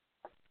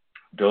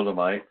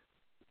 Dolomite,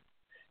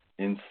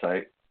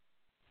 insight,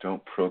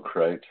 don't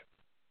procrate,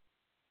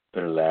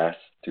 better last,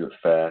 do it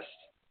fast,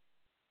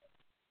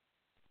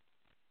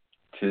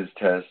 tis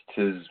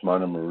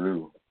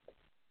Monomaru,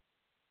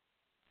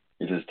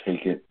 you just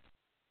take it,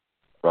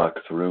 rock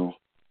through.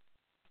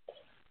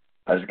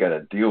 I just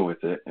gotta deal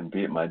with it and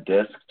be at my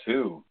desk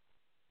too.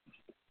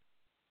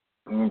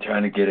 I'm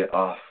trying to get it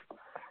off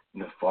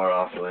in a far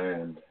off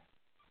land.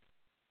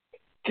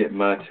 Get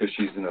my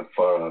tushies in a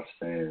far off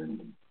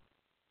sand.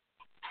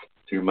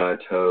 Do my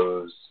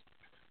toes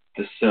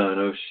The sun,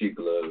 oh, she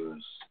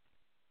glows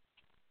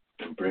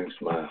and brings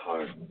my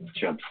heart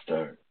jump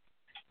start.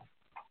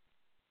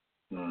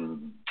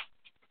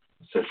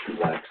 Such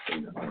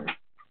relaxing art.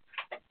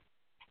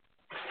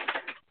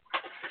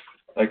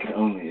 I can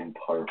only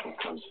impart what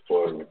comes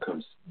forward, what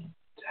comes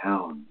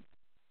down,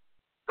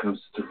 comes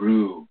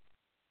through.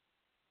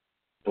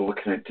 But what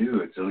can I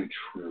do? It's only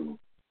true.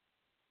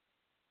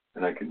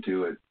 And I can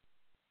do it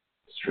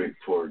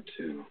straightforward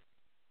too.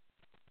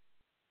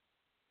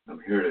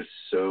 I'm here to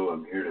sow,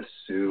 I'm here to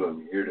sue,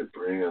 I'm here to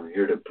bring, I'm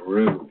here to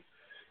brew.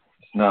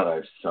 It's not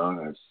I've sung,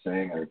 I've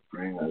sang, I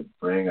bring,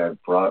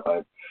 I've brought,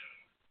 I've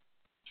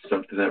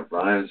something that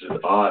rhymes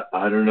with ought.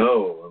 I don't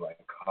know. Am I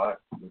caught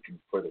looking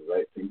for the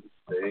right thing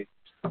to say?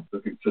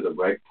 Looking for the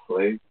right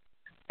play?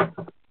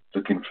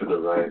 Looking for the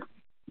right,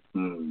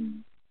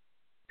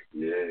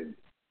 yeah.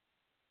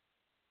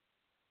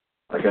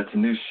 I got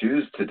some new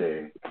shoes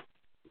today.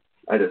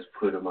 I just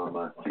put them on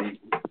my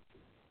feet.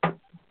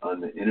 On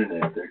the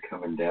internet, they're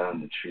coming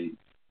down the tree.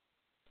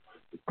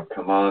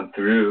 Come on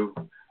through.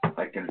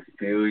 I can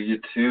feel you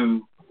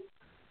too.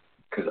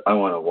 'Cause I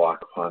want to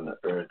walk upon the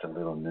earth a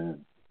little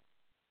new.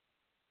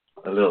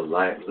 A little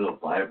light, a little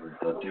vibrant.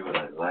 I'll do what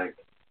I like.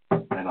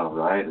 And I'll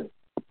ride it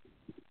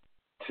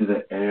to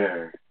the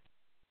air.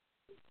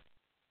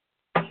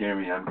 Hear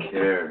me, I'm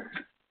care.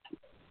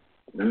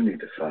 No need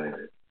to fight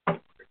it.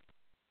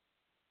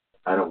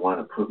 I don't want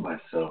to put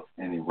myself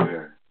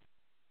anywhere.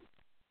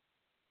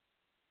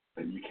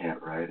 But you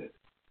can't write it.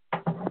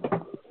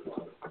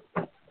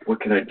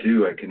 What can I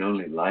do? I can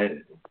only light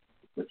it.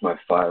 With my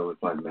fire,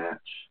 with my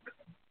match.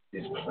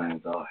 These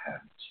plans I'll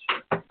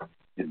hatch.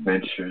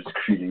 Adventures,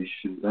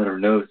 creations, I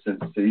don't know,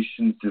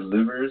 sensations,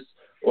 delivers,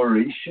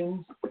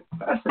 orations,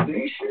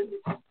 fascinations.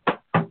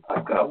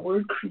 I've got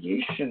word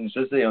creations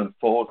as they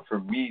unfold for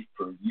me,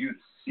 for you to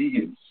see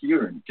and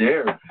hear and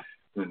dare.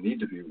 No need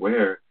to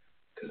beware,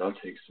 'cause I'll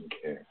take some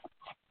care.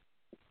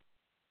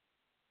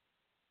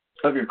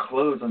 Of your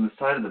clothes on the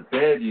side of the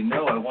bed, you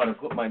know I want to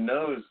put my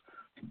nose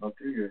up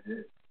through your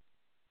head.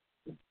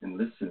 And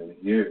listen and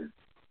hear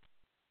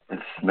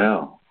and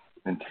smell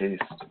and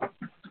taste.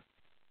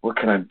 What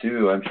can I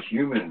do? I'm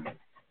human.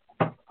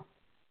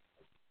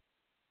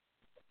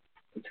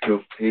 Let's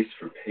go pace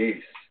for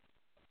pace.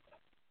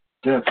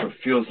 Death what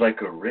feels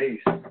like a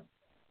race,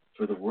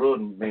 for the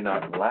world may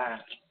not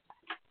last.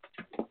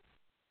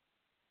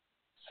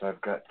 So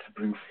I've got to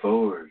bring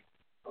forward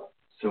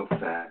so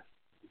fast.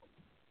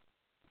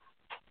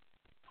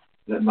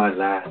 Let my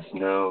last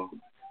know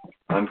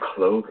I'm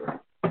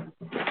clover.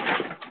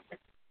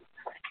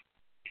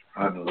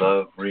 I'm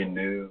love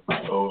renewed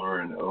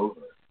over and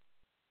over.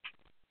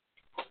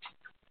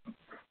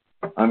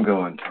 I'm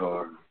going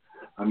toward,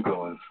 I'm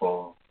going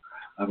full.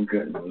 I'm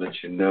going to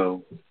let you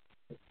know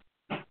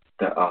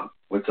that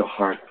what's a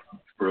heart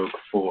broke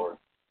for,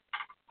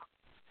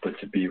 but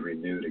to be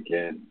renewed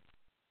again.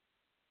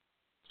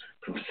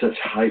 From such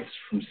heights,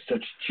 from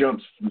such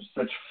jumps, from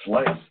such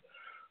flights,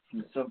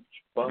 from such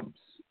bumps.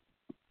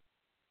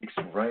 It's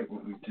right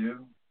what we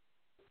do.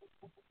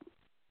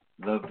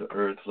 Love the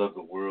earth, love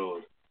the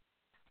world,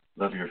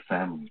 love your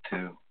family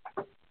too.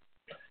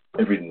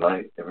 Every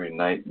night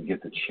you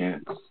get the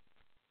chance.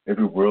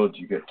 Every world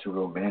you get to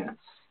romance.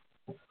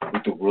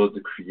 With the world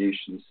of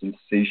creation,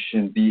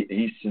 sensation, be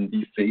acing,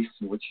 be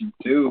facing what you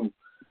do.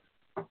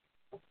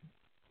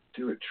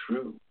 Do it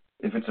true.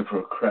 If it's a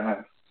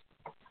procrast,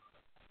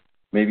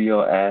 maybe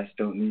your ass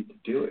don't need to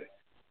do it.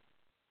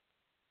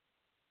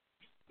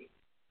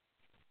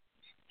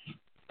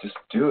 Just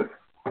do it.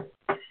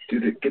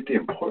 Get the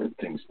important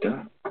things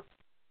done.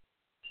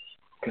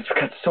 Because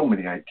we've got so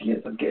many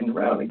ideas. I'm getting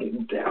around and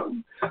getting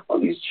down. All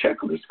these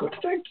checklists go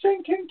ting,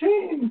 ting, ting,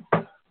 ting.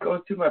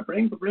 Going through my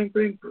brain.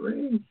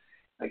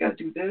 I got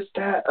to do this,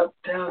 that, up,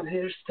 down,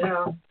 here's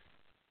down.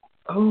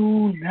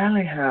 Oh,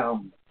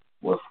 Nallyhound.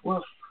 Woof,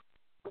 woof.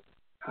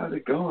 How's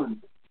it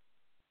going?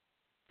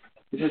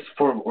 It's just a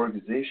form of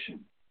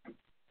organization.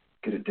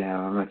 Get it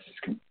down. I'm not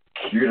just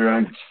computer.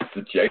 I'm just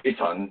a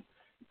JSON.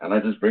 And I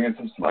just bring in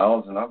some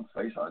smiles and I'm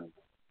face on.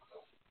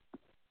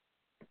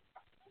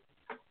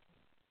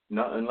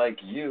 Not unlike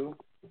you,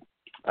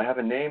 I have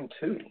a name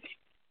too.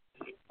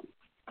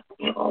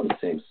 We're all the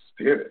same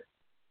spirit.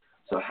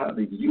 So how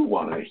do you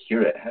want to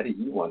hear it? How do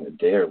you want to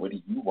dare? What do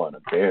you want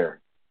to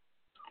bear?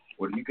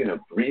 What are you going to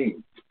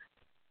bring?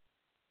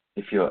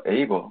 If you're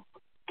able,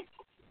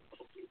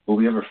 will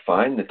we ever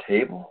find the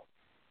table?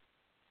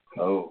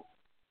 Oh,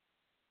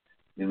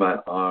 in my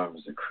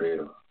arms a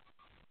cradle.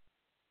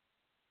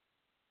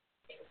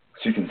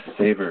 So you can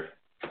savor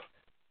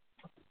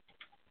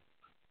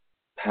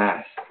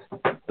past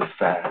the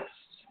fast.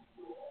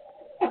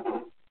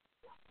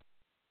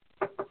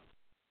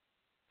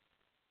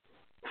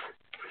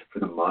 For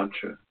the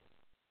mantra.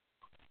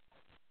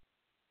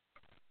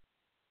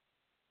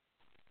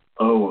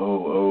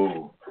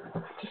 Oh.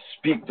 To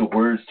speak the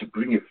words, to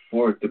bring it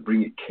forth, to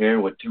bring it care.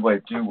 What do I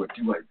do? What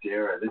do I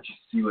dare? I let you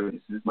see what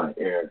this is my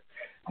air,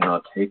 and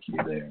I'll take you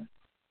there.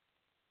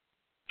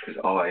 Because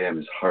all I am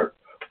is heart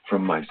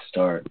from my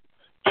start.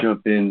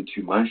 Jump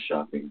into my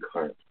shopping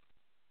cart.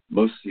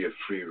 mostly a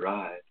free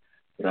ride,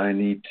 but I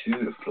need two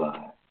to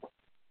fly,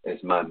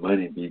 as my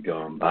money be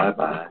gone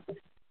bye-bye.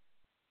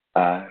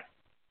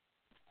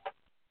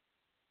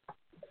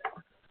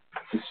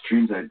 The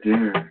streams I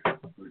dare,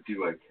 or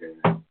do I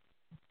care,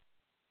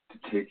 to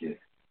take it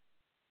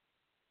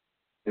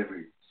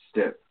every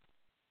step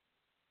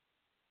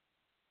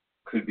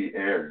could be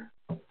air,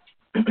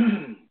 but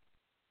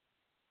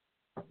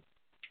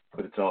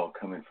it's all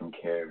coming from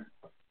care.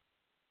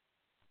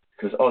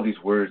 Because all these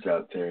words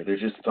out there, they're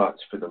just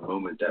thoughts for the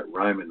moment that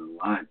rhyme in a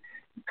line.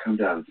 You come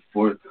down and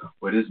forth,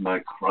 what is my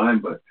crime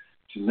but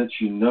to let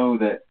you know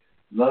that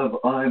love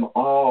I'm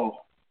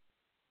all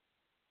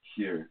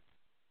here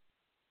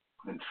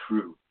and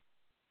true,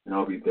 and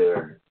I'll be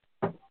there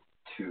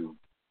too.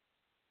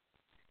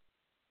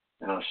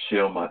 And I'll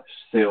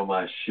sail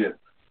my ship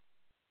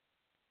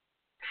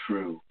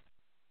true.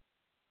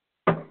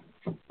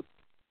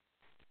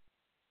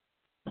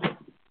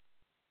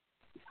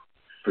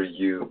 For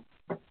you,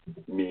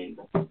 me,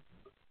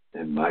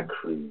 and my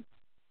crew,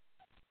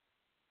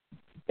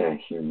 and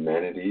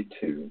humanity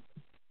too.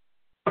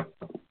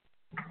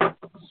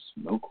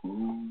 Smoke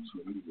Rules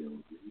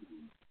Radio.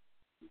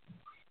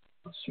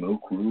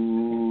 Smoke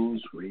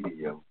Rules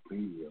Radio.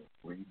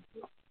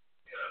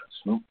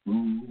 Smoke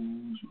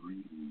Rules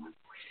Radio.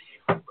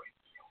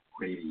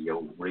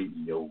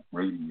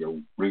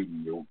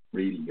 Radio. Radio.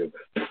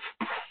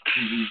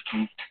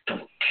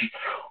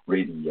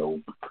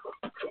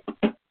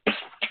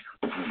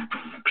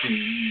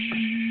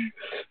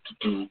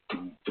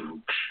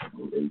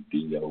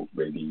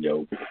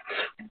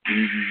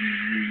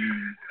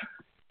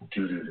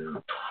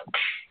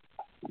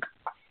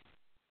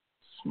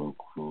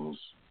 Smoke Rules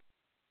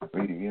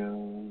Radio.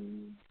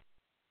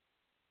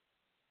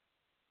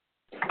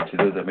 To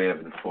those that may have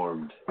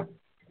informed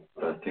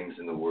about things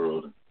in the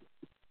world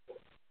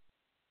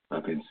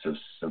not being so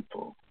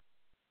simple,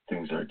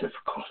 things are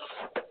difficult.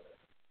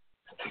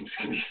 Things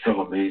can be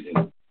so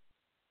amazing.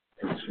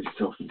 Things can be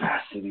so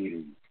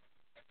fascinating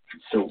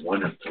and so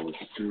wonderful. It's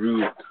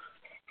through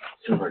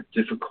some of our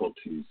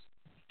difficulties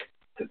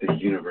that the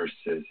universe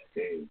says,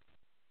 hey,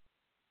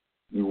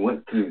 you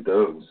went through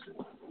those,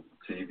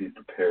 so you be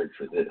prepared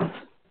for this.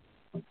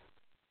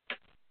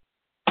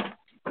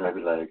 And I'd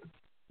be like,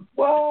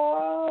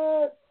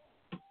 what?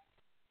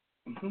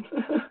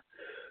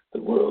 The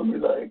world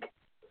would be like,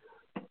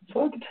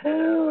 fuck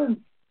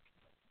town.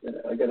 And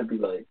I gotta be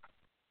like,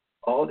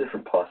 all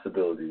different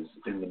possibilities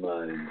in the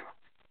mind.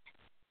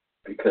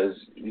 Because,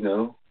 you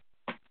know,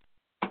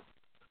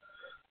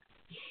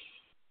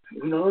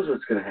 who knows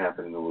what's gonna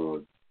happen in the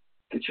world?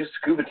 Get your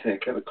scuba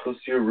tank, have it close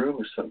to your room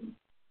or something.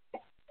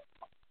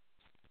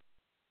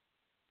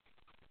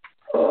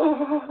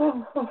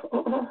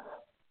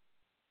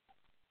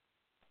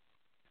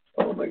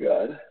 Oh my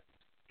God.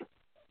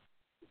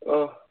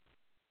 Oh.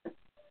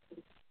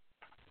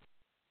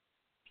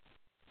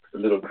 A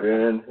little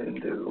Grand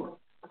Hindu.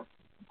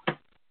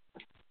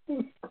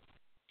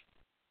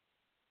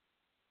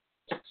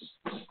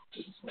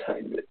 Just a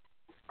tiny bit.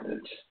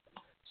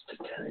 Just a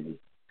tiny.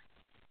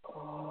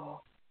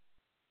 Oh.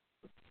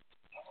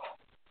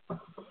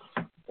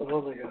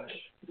 Oh my gosh.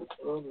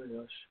 Oh my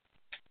gosh.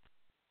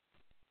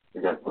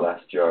 We got glass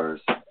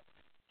jars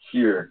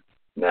here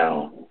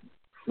now.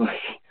 Like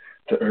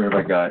the herb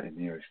I got in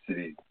New York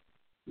City,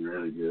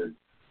 really good.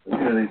 You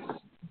know, they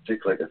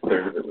stick like a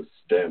third of it with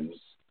stems.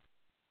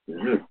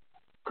 It's really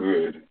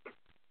good.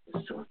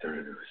 It's still a third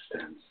of it with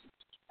stems.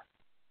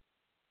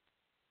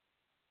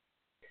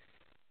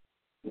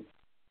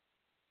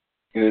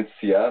 And in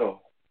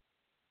Seattle,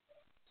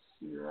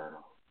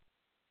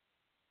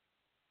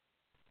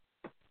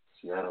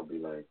 be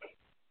like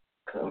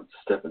kind of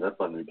stepping up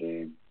on their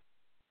game.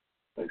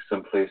 Like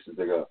some places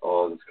they got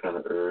all this kind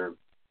of herb.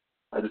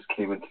 I just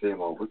came in today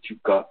and all, what you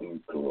got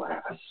in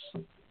glass?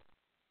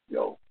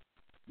 Yo,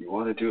 you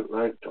want to do it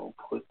right? Don't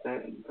put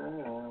that in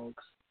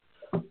bags.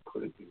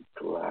 Put it in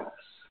glass.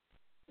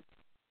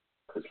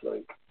 Cause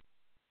like,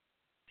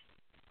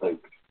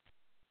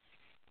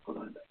 hold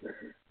on,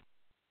 here,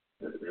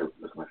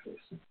 look at my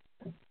face.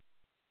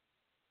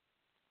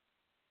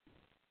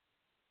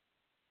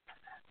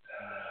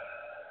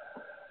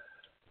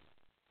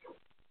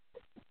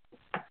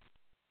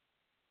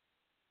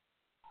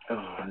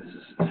 Oh, this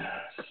is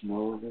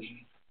small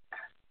vision.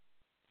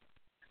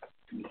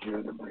 You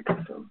hear the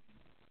microphone.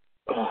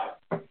 Oh,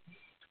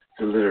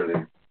 so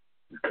literally,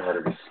 you've got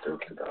to be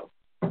stoked about.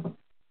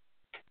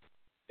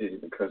 It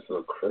even comes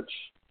with a crutch.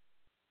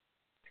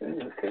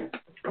 Okay.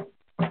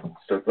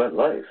 Stoked about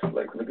life.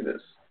 Like, look at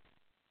this.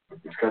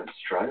 It's got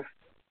strife.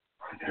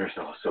 There's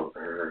also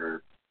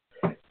herb.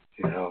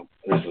 You know,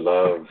 there's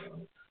love.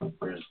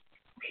 There's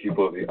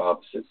people of the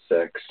opposite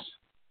sex.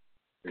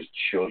 There's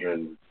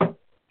children.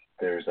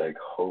 There's like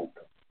hope.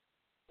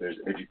 There's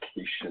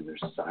education.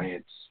 There's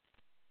science.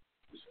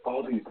 There's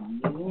all these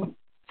neat,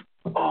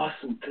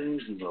 awesome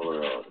things in the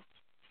world.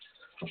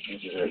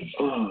 And you're like,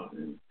 oh,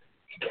 and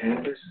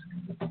cannabis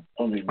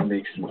only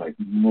makes me like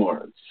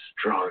more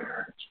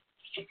stronger.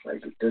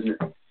 Like it doesn't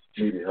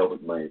maybe help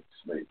with my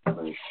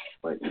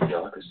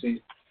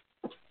idiocracy,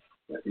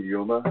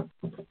 idioma,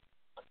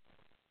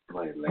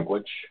 my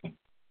language,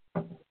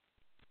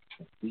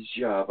 is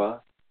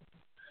Java.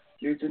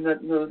 You do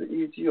not know the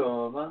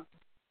idioma?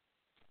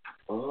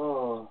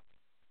 Oh,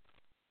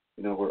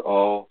 we're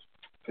all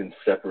been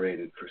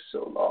separated for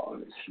so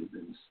long as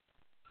humans.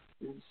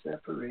 Been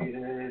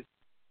separated.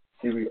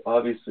 See, we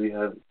obviously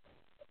have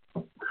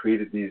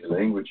created these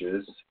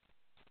languages,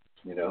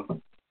 and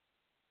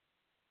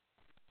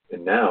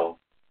now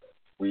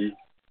we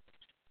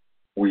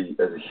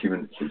as a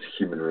human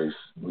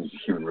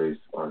race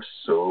are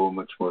so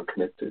much more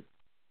connected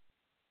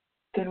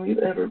than we've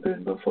ever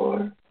been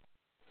before.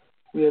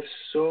 We have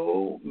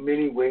so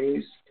many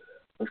ways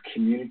of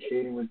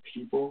communicating with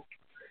people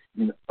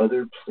in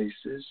other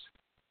places,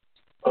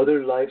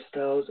 other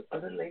lifestyles,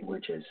 other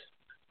languages,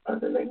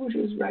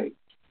 right?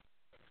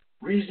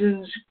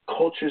 Reasons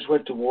cultures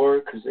went to war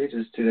because they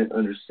just didn't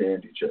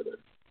understand each other,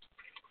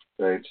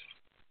 right?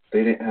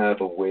 They didn't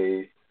have a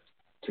way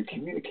to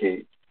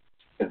communicate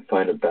and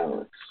find a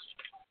balance.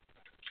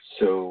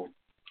 So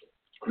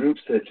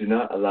groups that do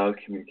not allow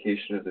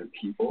communication of their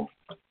people,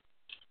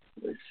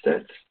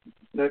 that's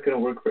not going to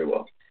work very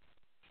well.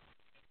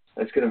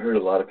 That's going to hurt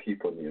a lot of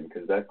people in the end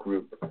because that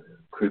group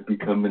could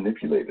become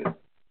manipulated,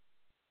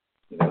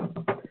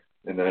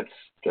 and that's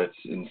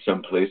in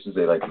some places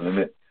they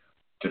limit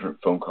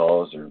different phone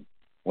calls or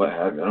what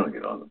have you. I don't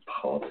get on the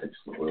politics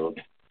of the world.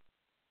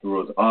 The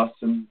world's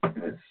awesome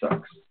and it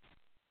sucks.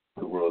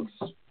 The world's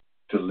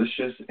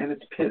delicious and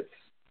it's pits.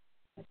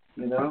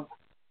 The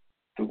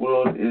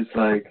world is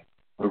like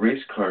a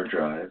race car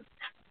drive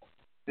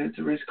and it's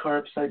a race car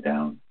upside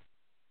down.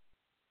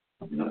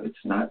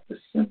 It's not the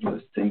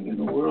simplest thing in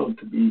the world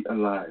to be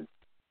alive.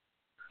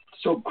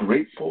 So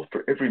grateful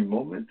for every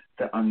moment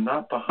that I'm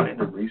not behind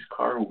a race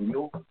car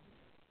wheel.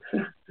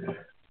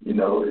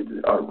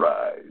 All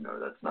right,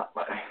 that's not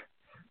my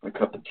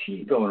cup of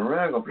tea going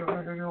around.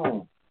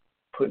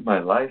 Putting my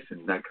life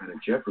in that kind of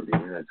jeopardy,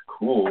 and that's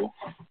cool.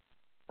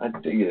 I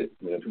dig it.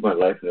 Put my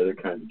life in other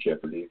kinds of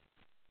jeopardy.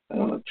 I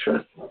don't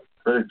trust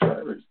other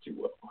drivers too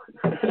well.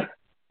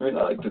 I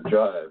like to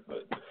drive,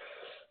 but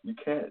you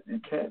can't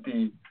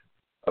be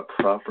a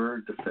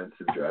proper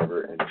defensive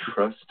driver and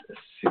trust a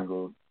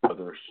single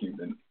other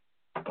human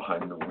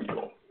behind the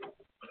wheel.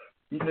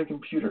 Even a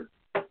computer.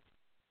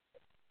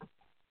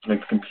 The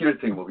computer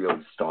thing will be able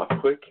to stop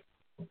quick,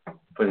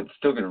 but it's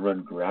still going to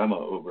run grandma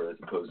over as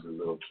opposed to the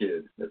little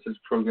kid. That's what it's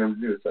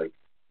programmed to do. It's like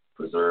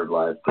preserve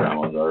life,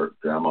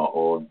 grandma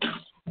old.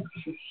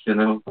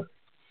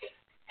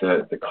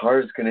 The car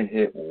is going to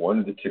hit one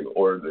of the two,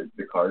 or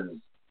the car just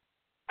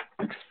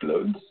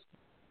explodes.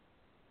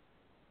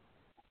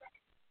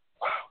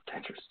 Wow,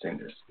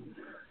 dangerous.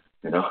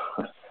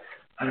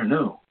 I don't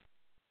know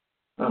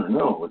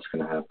what's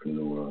going to happen in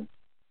the world.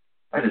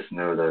 I just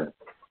know that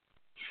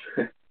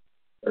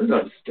I'm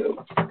not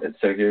stoked. And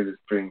so here, just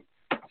bring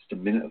just a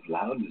minute of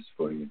loudness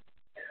for you.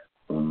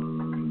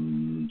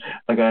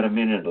 I got a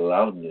minute of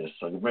loudness.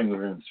 So I can bring it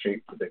in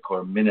straight for the core.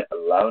 A minute of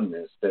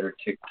loudness. Better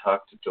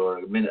tick-tock the door.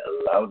 A minute of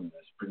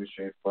loudness. Bring it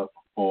straight for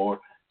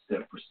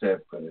step for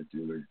step. Gonna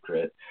do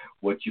regret.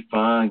 What you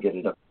find, get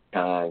it up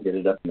in get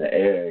it up in the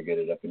air, get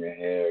it up in your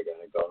hair.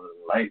 Gonna go to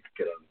the light,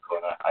 get on the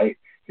corner height.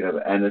 Get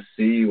up and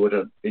see what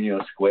up in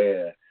your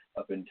square.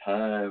 Up in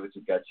time, what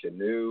you got you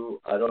new.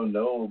 I don't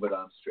know, but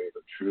I'm straight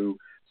but true.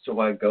 So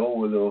I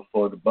go a little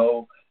for the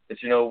bow. But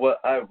you know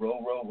what? I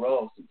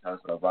roll.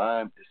 Sometimes my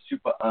rhyme is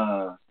super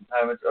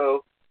sometimes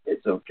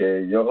it's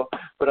okay, yo.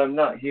 But I'm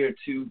not here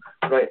to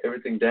write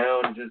everything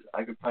down. Just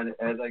I can find it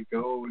as I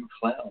go and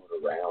clown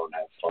around,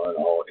 have fun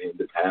all in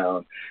the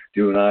town.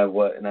 Doing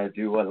what and I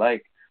do what I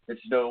like.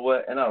 But you know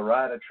what? And I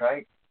ride a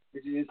trike.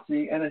 Did you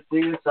see? And I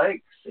sing a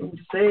psych. Sing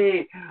to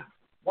say.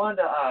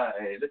 Wanda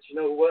I, let you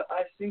know what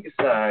I sing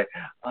aside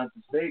on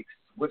the snakes.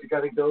 What you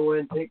gotta go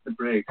and take the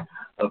break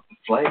of the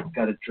flight.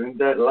 Gotta drink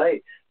that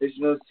light. There's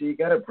see, you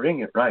gotta bring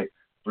it right.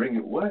 Bring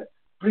it what?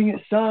 Bring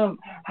it some.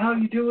 How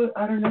you do it?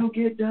 I don't know.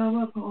 Get down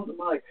up on the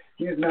mic.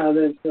 Here's now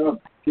then some.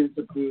 Here's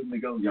the food and they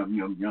go yum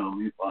yum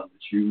yum. If on the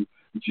chew,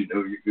 but you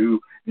know you do.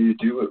 And you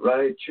do it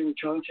right. Chew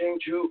chong chang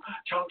chew.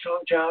 Chong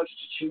chong chow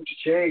chew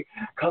che.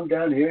 Come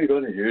down here. You're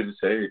gonna hear the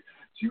say.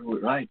 Chew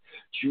it right,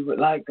 chew it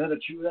like, gonna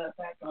chew that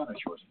back on it,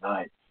 chew it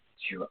tonight,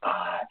 chew it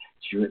I,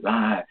 chew it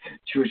live,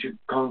 chew it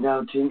calm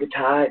down, ting it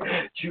tight,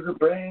 chew it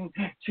bring,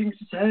 ching it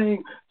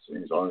sang,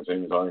 sing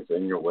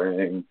your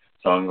wing,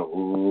 song a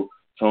who,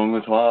 song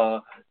a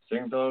twa,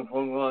 sing song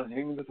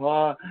sing the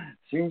twa,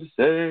 sing to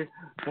say,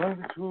 song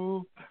the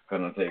two,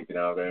 gonna take it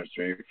out there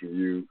straight for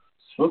you.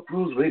 Smoke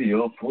Rules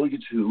Radio for you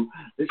too.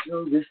 This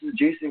is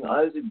Jason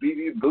Isaac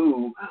BB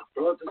Boo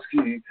brought the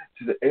ski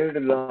to the air to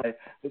lie.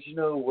 But you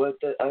know what?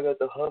 That I got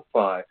the huff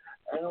by.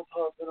 And I'll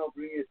pop and I'll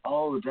bring it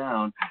all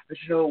down. But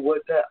you know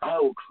what? That I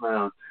will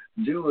clown.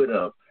 Do it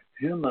up.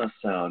 Hear my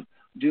sound.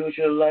 Do what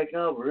you like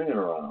now. Bring it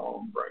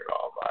around. Bring it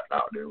on right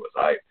now. Do what's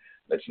right.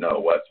 Let you know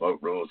what Smoke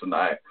Rules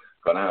tonight.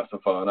 Gonna have some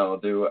fun. I'll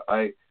do it.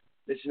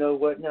 Let you know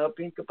what now.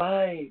 Pink a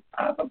bye.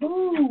 Ah,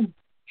 boo.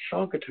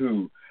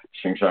 Shonkatoo.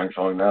 Shing shang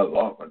shong now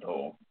long at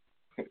all.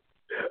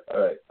 All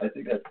right. I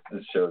think that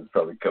this show has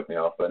probably cut me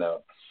off by now.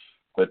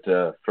 But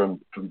from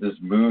this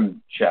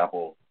moon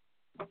chapel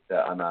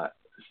that I'm at,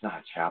 it's not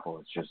a chapel,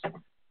 it's just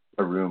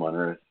a room on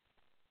Earth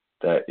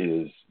that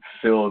is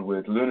filled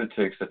with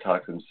lunatics that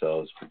talk to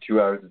themselves for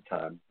 2 hours at a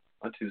time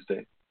on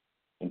Tuesday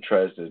and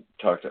tries to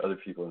talk to other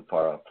people in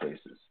far off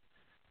places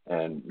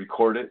and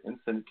record it and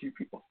send it to you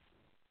people.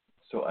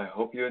 So I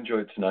hope you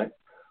enjoyed tonight.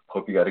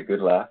 Hope you got a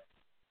good laugh.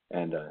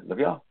 And love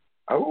y'all.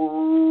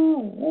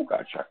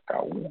 Ooga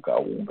chaka, ooga,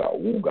 ooga,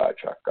 ooga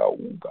chaka,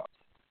 ooga.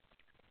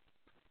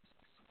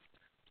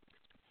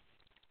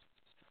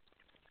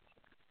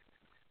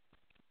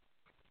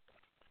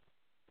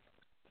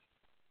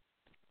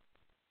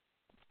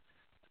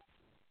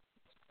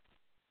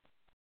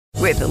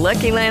 With the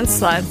Lucky Land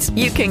Slots,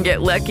 you can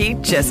get lucky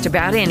just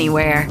about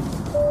anywhere.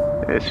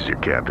 This is your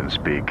captain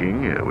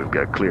speaking. We've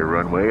got clear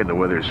runway and the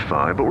weather's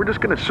fine, but we're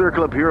just going to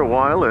circle up here a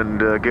while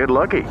and get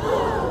lucky.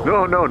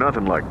 No,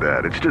 nothing like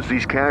that. It's just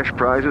these cash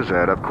prizes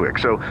add up quick.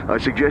 So I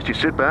suggest you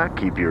sit back,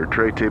 keep your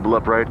tray table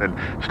upright, and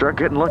start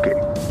getting lucky.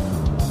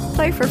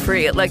 Play for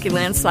free at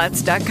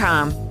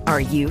LuckyLandSlots.com.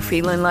 Are you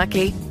feeling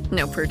lucky?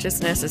 No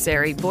purchase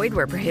necessary. Void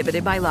where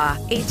prohibited by law.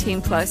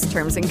 18+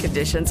 terms and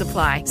conditions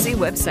apply. See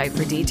website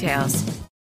for details.